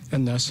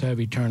and thus have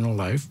eternal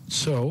life.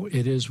 So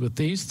it is with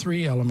these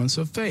three elements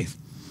of faith.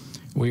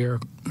 We are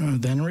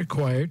then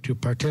required to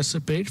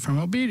participate from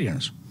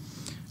obedience.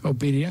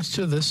 Obedience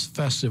to this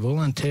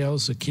festival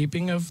entails the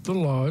keeping of the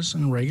laws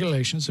and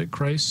regulations that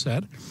Christ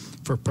set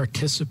for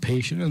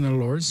participation in the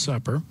Lord's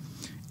Supper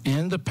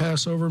and the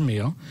Passover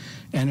meal.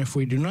 And if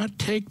we do not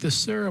take the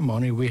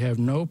ceremony, we have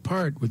no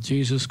part with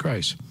Jesus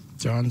Christ.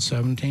 John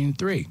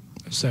 17:3,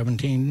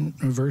 17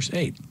 verse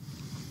 8.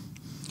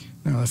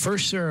 Now, the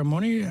first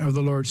ceremony of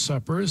the Lord's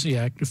Supper is the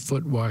act of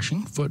foot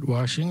washing. Foot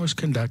washing was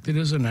conducted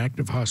as an act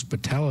of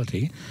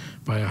hospitality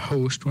by a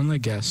host when the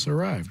guests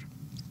arrived.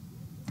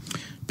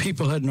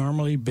 People had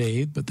normally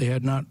bathed, but they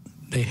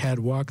had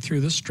walked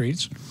through the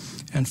streets,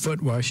 and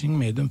foot washing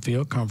made them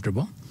feel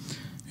comfortable.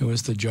 It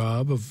was the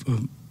job of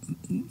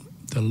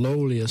the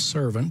lowliest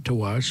servant to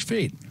wash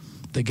feet.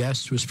 The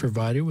guest was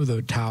provided with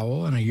a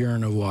towel and a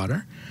urn of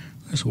water.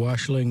 This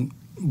washing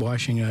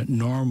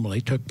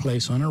normally took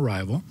place on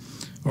arrival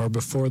or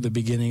before the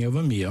beginning of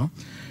a meal,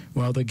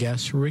 while the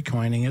guests were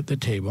reclining at the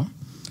table.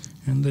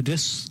 And the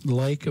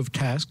dislike of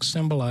tasks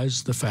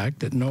symbolized the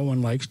fact that no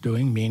one likes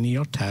doing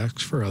menial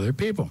tasks for other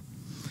people.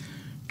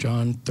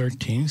 John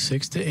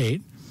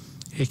 13:6-8.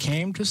 He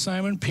came to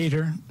Simon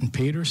Peter, and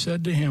Peter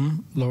said to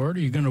him, "Lord, are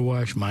you going to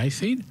wash my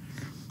feet?"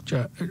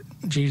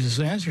 Jesus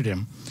answered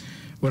him,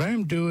 "What I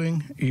am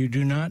doing you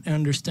do not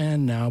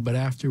understand now, but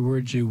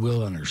afterwards you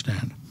will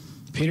understand."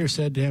 Peter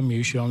said to him,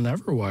 "You shall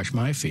never wash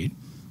my feet."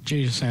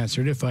 Jesus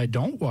answered, "If I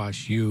don't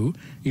wash you,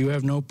 you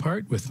have no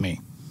part with me."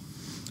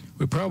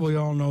 We probably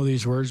all know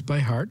these words by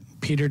heart.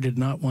 Peter did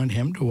not want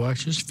him to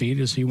wash his feet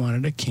as he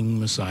wanted a king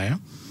Messiah.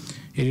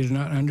 He did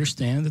not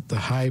understand that the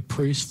high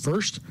priest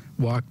first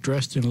walked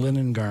dressed in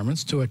linen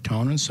garments to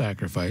atone and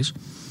sacrifice,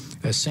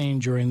 as seen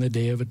during the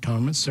Day of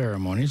Atonement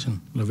ceremonies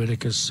in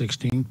Leviticus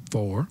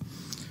 16:4.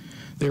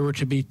 There were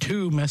to be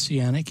two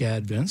messianic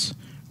advents,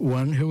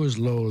 one who was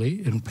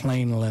lowly in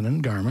plain linen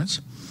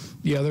garments,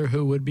 the other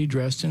who would be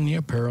dressed in the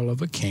apparel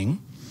of a king.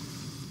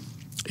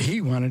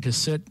 He wanted to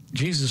sit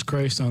Jesus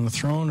Christ on the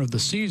throne of the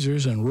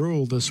Caesars and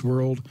rule this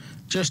world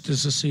just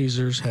as the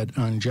Caesars had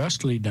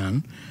unjustly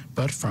done,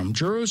 but from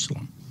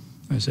Jerusalem.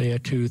 Isaiah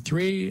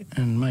 2:3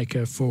 and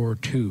Micah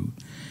 4:2.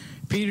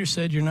 Peter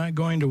said, "You're not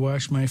going to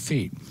wash my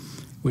feet."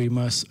 We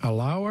must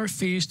allow our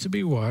feet to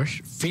be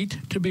washed,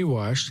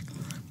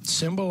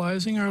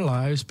 symbolizing our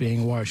lives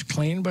being washed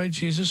clean by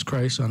Jesus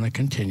Christ on a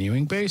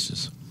continuing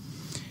basis.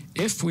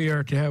 If we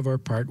are to have our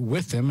part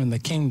with him in the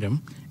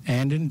kingdom,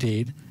 and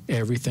indeed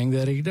everything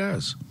that he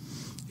does.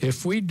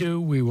 If we do,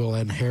 we will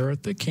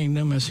inherit the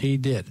kingdom as he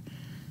did.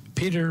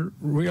 Peter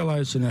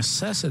realized the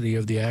necessity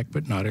of the act,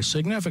 but not its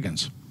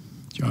significance.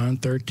 John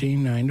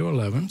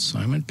 13:9-11,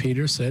 Simon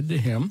Peter said to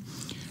him,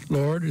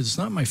 "Lord, it's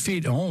not my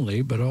feet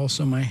only, but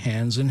also my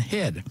hands and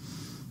head."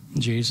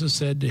 Jesus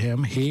said to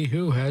him, "He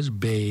who has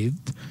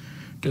bathed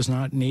does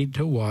not need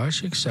to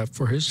wash except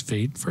for his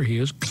feet, for he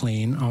is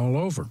clean all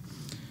over.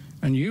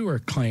 And you are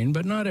clean,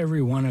 but not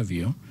every one of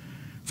you."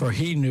 For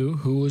he knew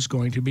who was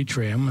going to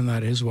betray him, and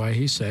that is why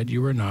he said,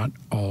 "You are not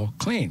all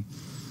clean."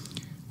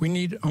 We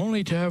need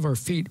only to have our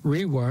feet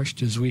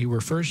rewashed as we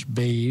were first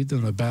bathed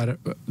in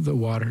the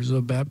waters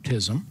of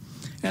baptism,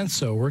 and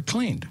so we're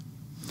cleaned.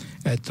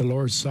 At the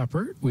Lord's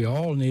Supper, we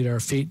all need our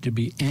feet to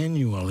be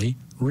annually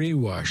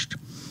rewashed.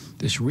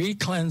 This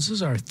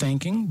re-cleanses our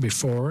thinking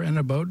before and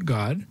about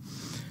God,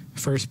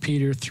 1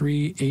 Peter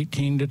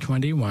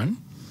 3:18-21,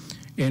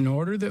 in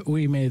order that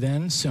we may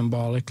then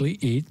symbolically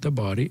eat the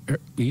body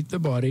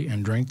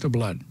and drink the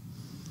blood.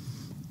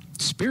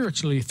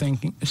 Spiritually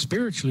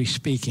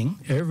speaking,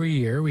 every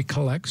year we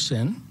collect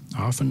sin,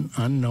 often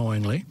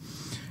unknowingly,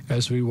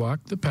 as we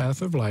walk the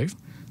path of life,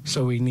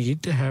 so we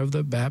need to have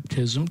the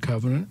baptism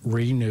covenant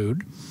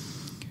renewed.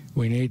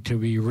 We need to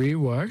be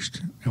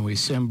rewashed, and we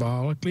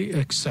symbolically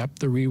accept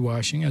the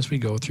rewashing as we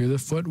go through the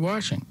foot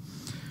washing.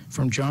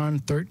 From John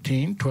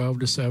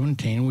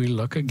 13:12-17, we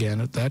look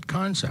again at that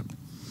concept.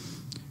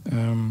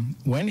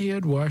 When he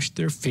had washed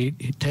their feet,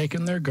 he'd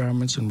taken their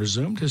garments and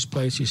resumed his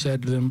place. He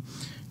said to them,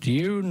 "Do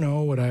you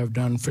know what I have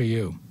done for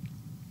you?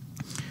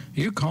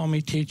 You call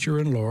me teacher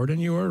and Lord,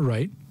 and you are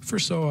right, for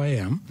so I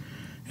am.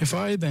 If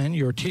I then,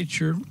 your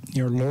teacher,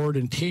 your Lord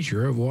and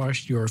teacher, have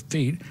washed your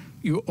feet,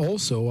 you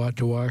also ought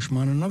to wash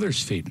one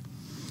another's feet.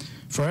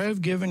 For I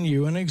have given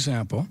you an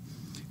example,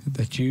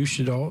 that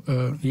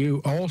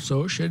you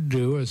also should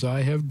do as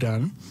I have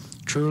done.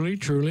 Truly,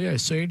 truly, I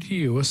say to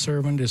you, a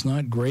servant is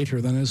not greater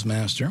than his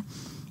master,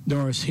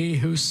 nor is he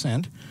who is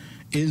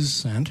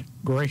sent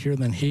greater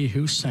than he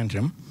who sent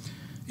him.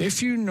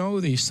 If you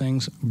know these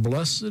things,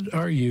 blessed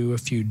are you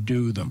if you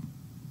do them."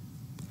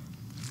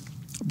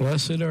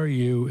 Blessed are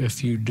you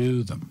if you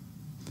do them.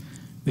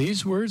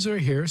 These words are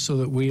here so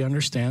that we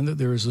understand that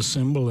there is a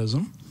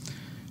symbolism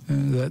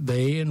that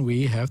they and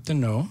we have to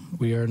know.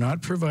 We are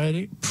not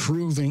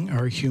proving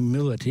our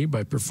humility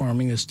by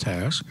performing this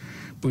task.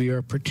 We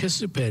are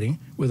participating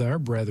with our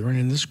brethren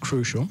in this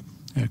crucial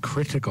and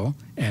critical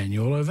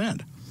annual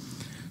event.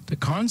 The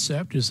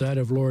concept is that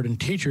of Lord and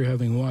teacher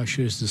having washed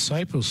his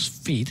disciples'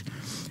 feet,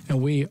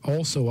 and we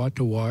also ought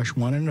to wash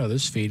one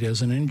another's feet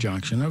as an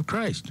injunction of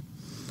Christ.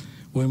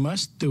 We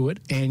must do it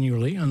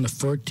annually on the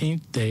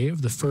 14th day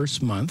of the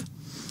first month.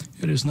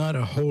 It is not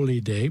a holy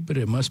day, but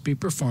it must be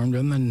performed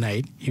on the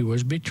night he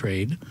was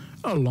betrayed,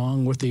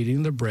 along with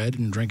eating the bread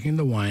and drinking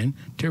the wine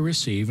to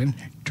receive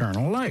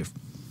eternal life.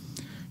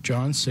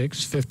 John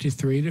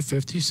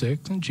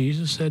 6:53-56, and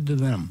Jesus said to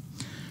them,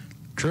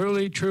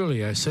 "Truly,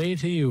 truly, I say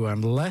to you,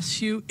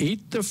 unless you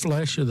eat the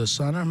flesh of the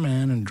Son of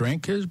Man and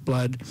drink his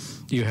blood,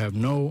 you have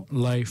no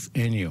life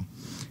in you.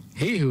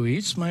 He who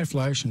eats my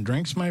flesh and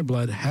drinks my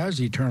blood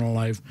has eternal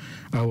life.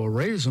 I will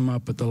raise him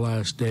up at the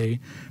last day.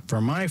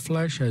 For my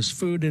flesh has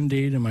food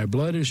indeed, and my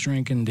blood is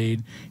drink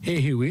indeed.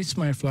 He who eats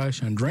my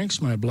flesh and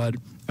drinks my blood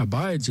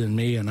abides in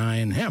me, and I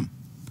in him."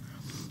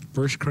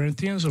 1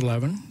 Corinthians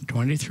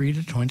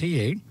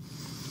 11:23-28.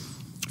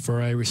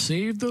 "For I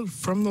received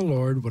from the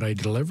Lord what I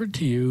delivered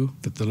to you,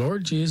 that the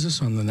Lord Jesus,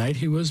 on the night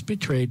he was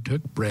betrayed,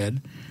 took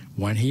bread.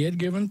 When he had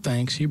given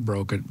thanks, he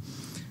broke it.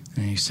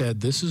 And he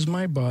said, 'This is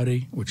my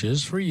body, which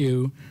is for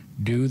you.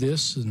 Do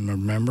this in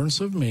remembrance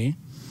of me.'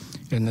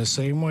 In the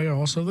same way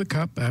also the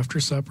cup after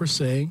supper,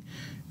 saying,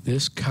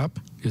 'This cup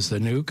is the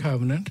new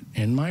covenant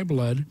in my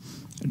blood.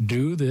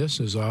 Do this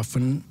as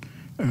often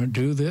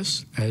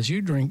as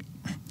you drink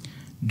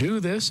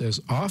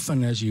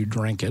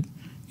it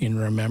in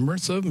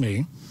remembrance of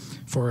me.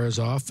 For as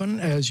often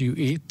as you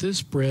eat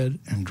this bread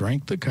and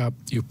drink the cup,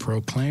 you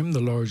proclaim the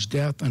Lord's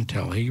death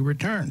until he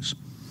returns.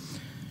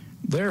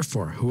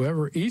 Therefore,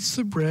 whoever eats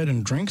the bread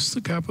and drinks the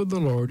cup of the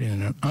Lord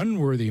in an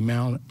unworthy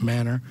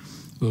manner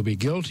will be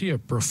guilty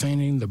of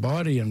profaning the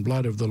body and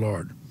blood of the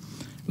Lord.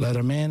 Let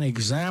a man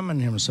examine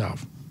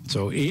himself.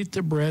 So eat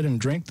the bread and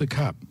drink the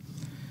cup.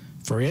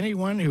 For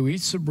anyone who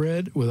eats the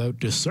bread without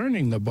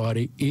discerning the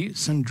body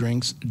eats and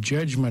drinks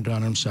judgment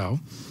on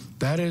himself.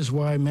 That is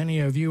why many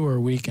of you are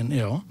weak and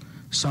ill.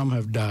 Some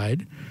have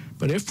died.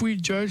 But if we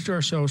judged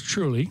ourselves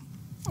truly,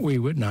 we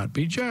would not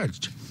be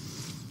judged.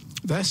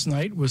 This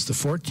night was the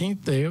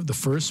 14th day of the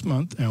first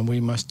month, and we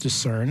must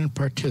discern and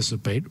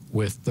participate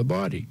with the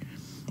body.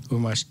 We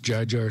must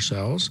judge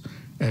ourselves,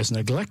 as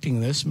neglecting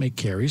this may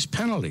carry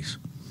penalties.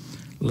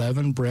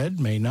 Leavened bread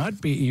may not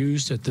be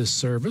used at this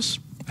service,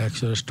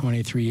 Exodus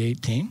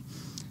 23:18.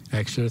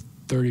 Exodus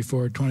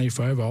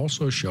 34:25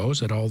 also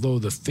shows that although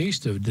the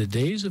feast of the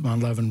days of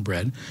unleavened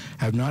bread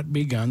have not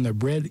begun, the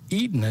bread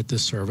eaten at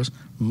this service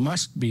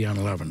must be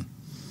unleavened.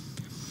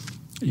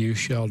 You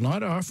shall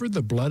not offer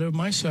the blood of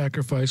my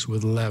sacrifice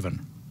with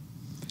leaven.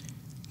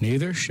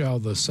 Neither shall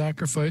the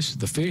sacrifice of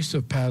the feast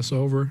of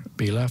Passover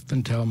be left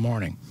until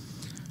morning.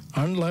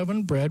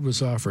 Unleavened bread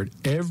was offered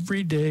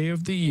every day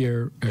of the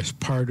year as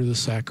part of the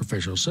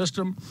sacrificial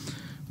system.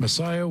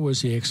 Messiah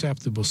was the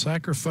acceptable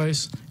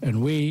sacrifice,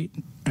 and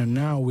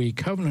now we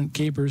covenant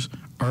keepers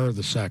are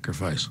the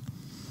sacrifice.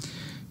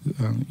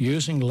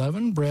 Using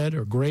leavened bread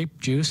or grape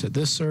juice at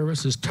this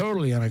service is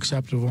totally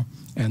unacceptable,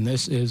 and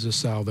this is a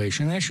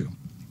salvation issue.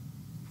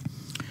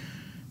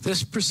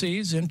 This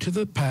proceeds into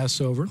the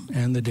Passover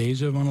and the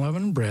days of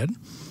unleavened bread.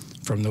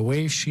 From the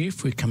wave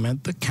sheaf, we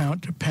commence the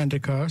count to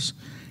Pentecost.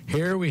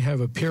 Here we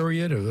have a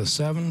period of the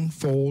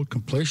sevenfold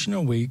completion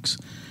of weeks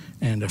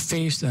and a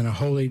feast and a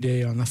holy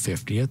day on the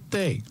 50th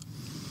day.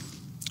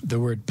 The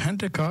word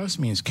Pentecost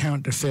means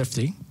count to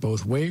 50.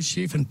 Both Wave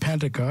Sheaf and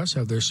Pentecost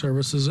have their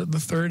services at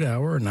the third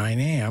hour, or 9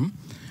 a.m.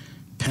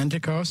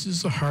 Pentecost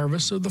is the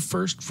harvest of the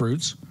first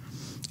fruits.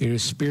 It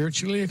is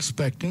spiritually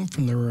expecting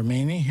from the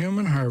remaining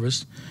human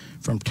harvest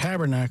from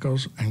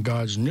tabernacles and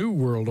God's new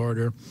world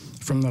order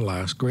from the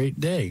last great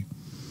day.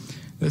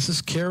 This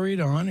is carried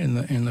on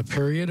in the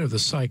period of the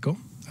cycle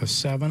of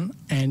 7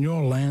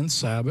 annual land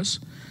Sabbaths.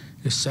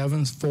 The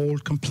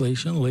sevenfold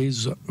completion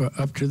leads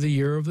up to the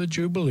year of the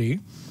Jubilee.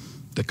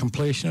 The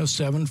completion of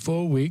 7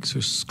 full weeks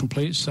or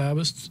complete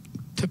Sabbaths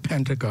to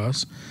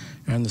Pentecost,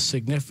 and the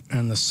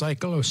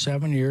cycle of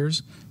 7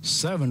 years,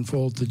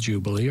 sevenfold to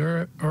Jubilee,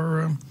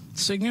 are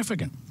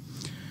significant.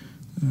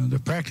 The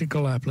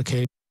practical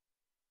application.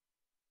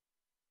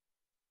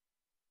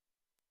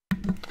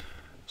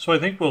 So I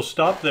think we'll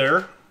stop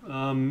there.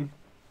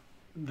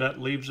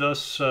 That leaves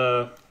us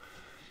a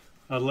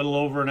little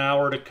over an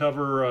hour to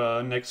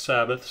cover next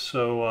Sabbath,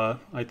 so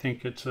I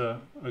think it's a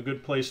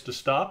good place to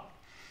stop.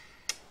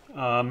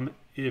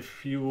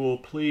 If you will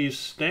please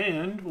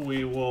stand,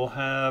 we will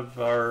have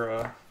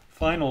our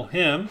final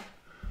hymn.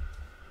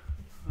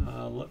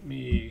 Let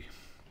me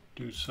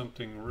do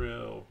something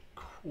real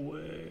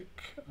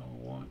quick. I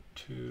want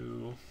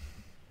to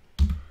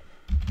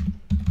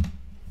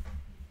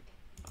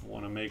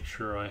make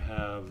sure I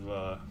have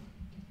a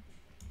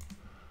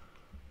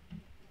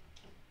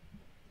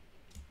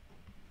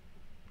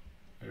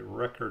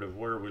record of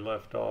where we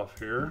left off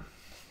here.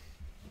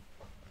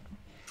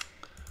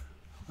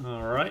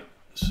 All right,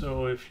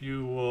 so if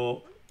you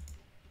will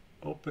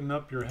open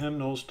up your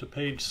hymnals to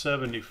page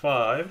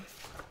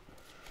 75.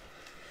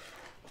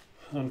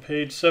 On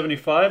page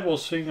 75, we'll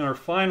sing our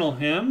final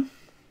hymn,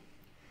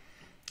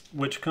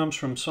 which comes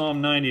from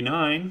Psalm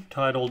 99,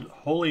 titled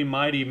Holy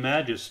Mighty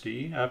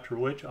Majesty, after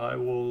which I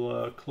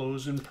will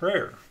close in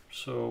prayer.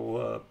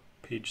 So,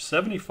 page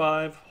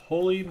 75,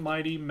 Holy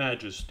Mighty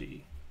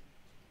Majesty.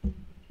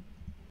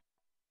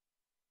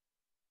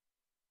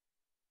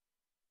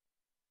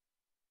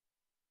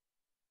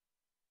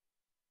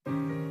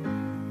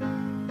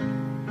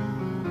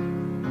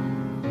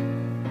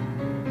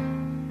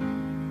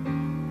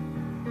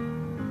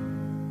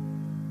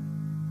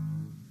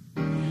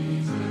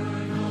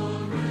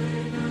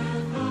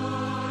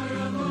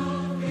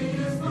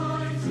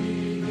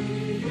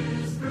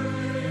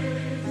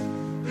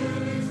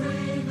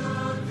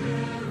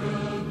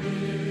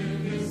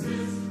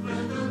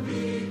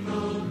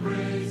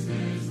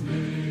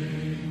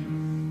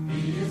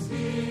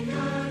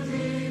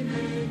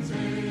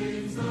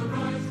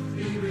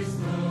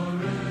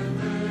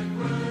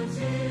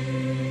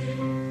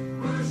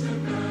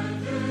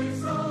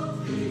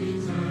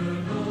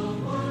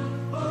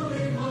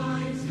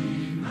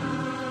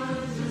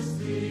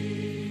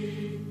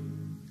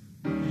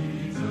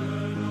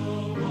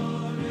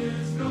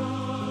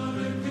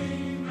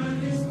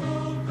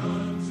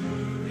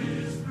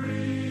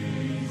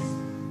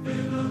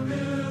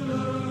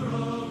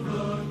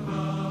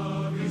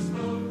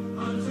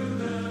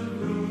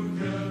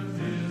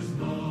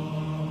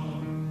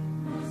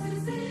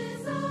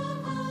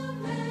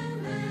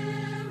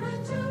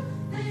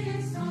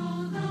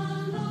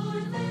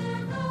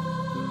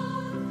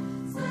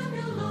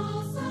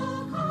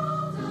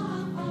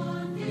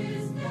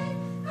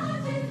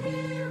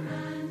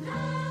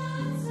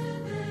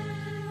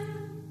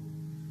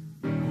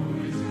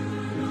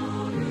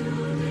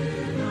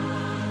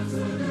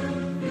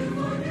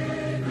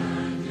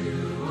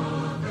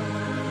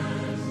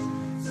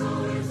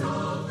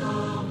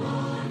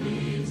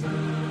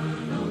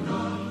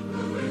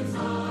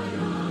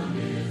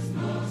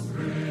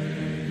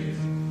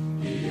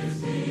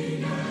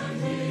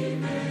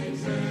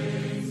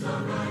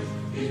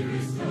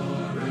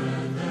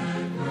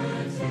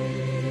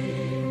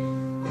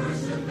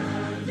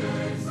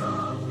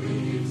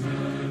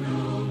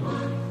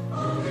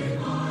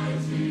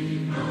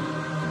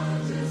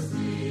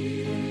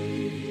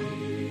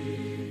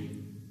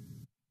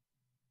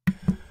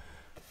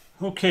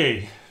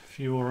 Okay, if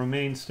you will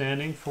remain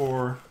standing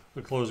for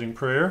the closing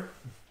prayer,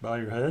 bow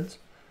your heads.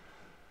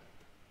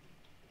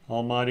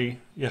 Almighty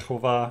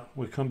Yehovah,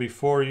 we come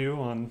before you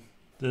on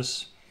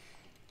this,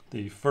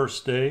 the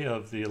first day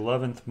of the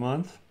 11th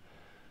month,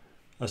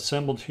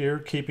 assembled here,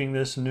 keeping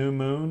this new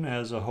moon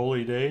as a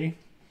holy day,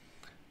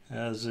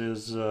 as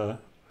is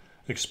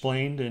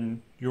explained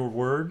in your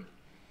word.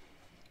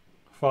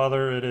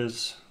 Father, it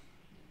is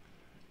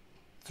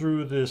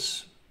through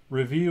this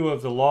review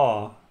of the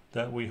law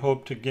that we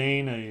hope to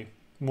gain a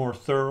more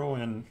thorough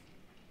and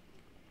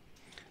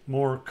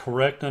more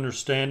correct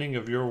understanding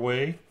of your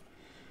way.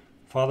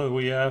 Father,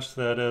 we ask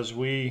that as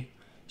we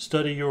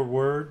study your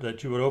word,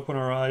 that you would open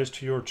our eyes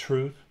to your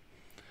truth,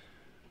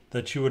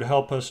 that you would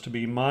help us to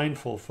be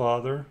mindful,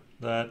 Father,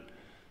 that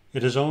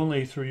it is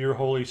only through your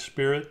Holy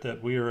Spirit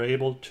that we are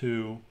able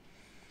to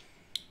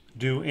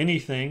do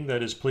anything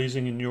that is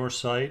pleasing in your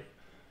sight.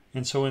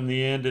 And so in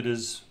the end, it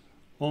is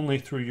only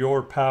through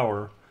your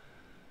power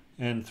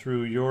and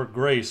through your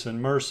grace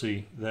and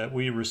mercy that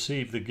we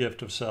receive the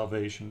gift of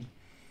salvation.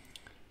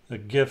 The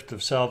gift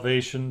of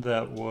salvation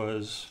that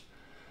was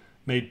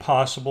made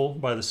possible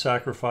by the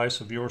sacrifice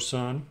of your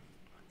Son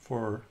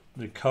for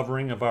the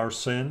covering of our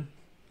sin,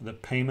 the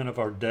payment of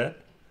our debt.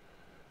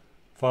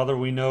 Father,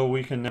 we know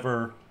we can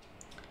never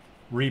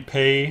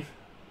repay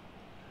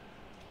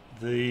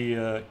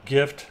the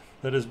gift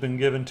that has been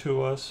given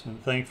to us,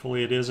 and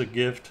thankfully it is a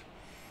gift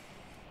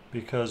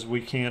because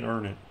we can't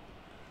earn it.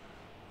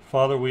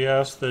 Father, we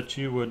ask that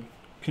you would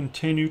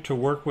continue to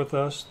work with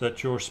us,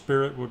 that your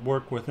Spirit would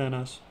work within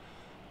us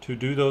to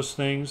do those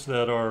things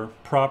that are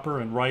proper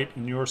and right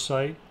in your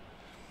sight.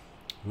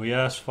 We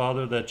ask,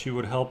 Father, that you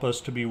would help us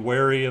to be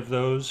wary of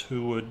those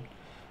who would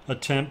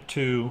attempt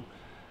to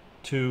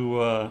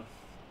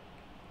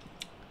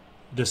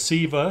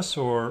deceive us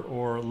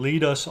or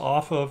lead us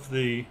off of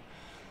the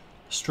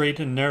straight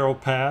and narrow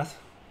path.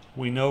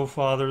 We know,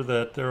 Father,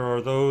 that there are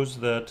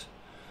those that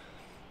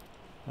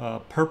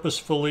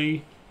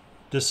purposefully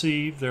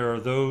deceive. There are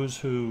those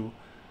who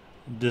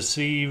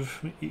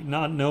deceive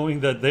not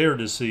knowing that they're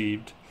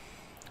deceived.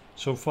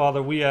 So,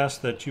 Father, we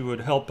ask that you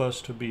would help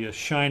us to be a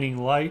shining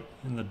light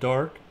in the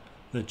dark,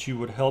 that you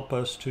would help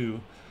us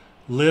to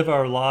live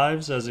our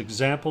lives as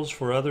examples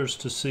for others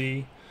to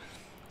see.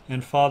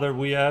 And, Father,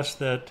 we ask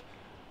that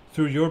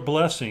through your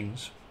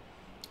blessings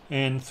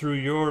and through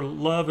your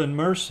love and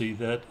mercy,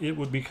 that it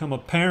would become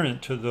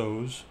apparent to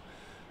those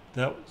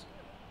that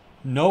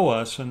know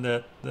us and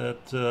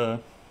that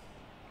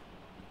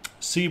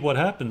see what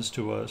happens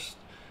to us,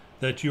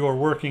 that you are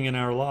working in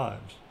our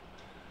lives.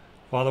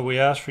 Father, we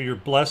ask for your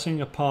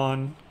blessing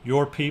upon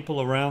your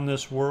people around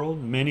this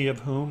world, many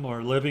of whom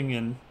are living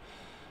in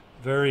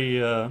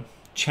very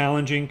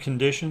challenging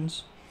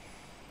conditions.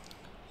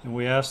 And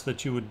we ask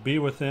that you would be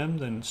with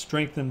them and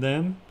strengthen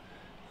them.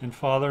 And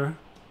Father,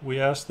 we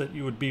ask that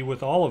you would be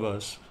with all of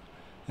us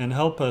and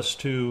help us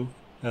to,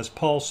 as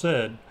Paul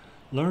said,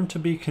 learn to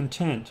be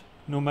content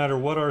no matter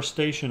what our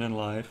station in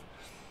life,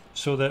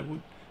 so that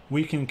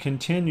we can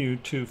continue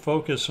to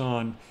focus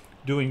on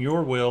doing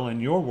your will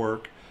and your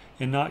work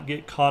and not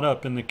get caught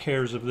up in the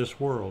cares of this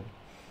world.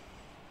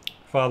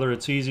 Father,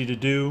 it's easy to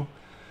do,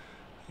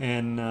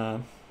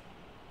 and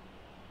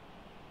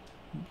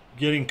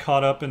getting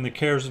caught up in the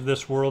cares of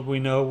this world, we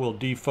know, will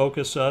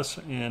defocus us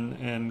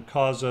and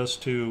cause us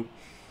to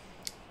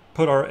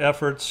put our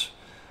efforts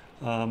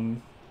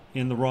in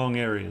the wrong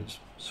areas.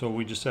 So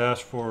we just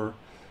ask for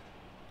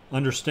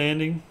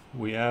understanding,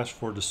 we ask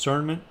for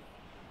discernment,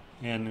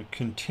 and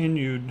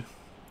continued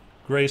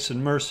grace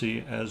and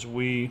mercy as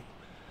we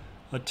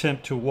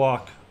attempt to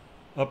walk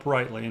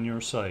uprightly in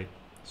your sight.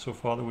 So,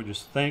 Father, we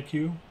just thank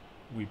you,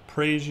 we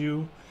praise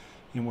you,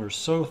 and we're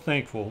so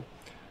thankful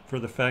for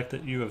the fact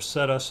that you have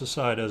set us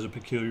aside as a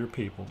peculiar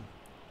people.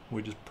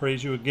 We just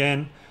praise you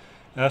again,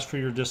 ask for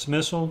your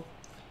dismissal,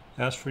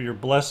 ask for your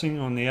blessing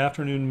on the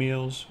afternoon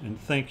meals, and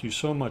thank you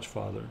so much,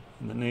 Father.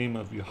 In the name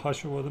of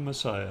Yeshua the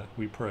Messiah,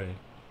 we pray.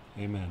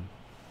 Amen.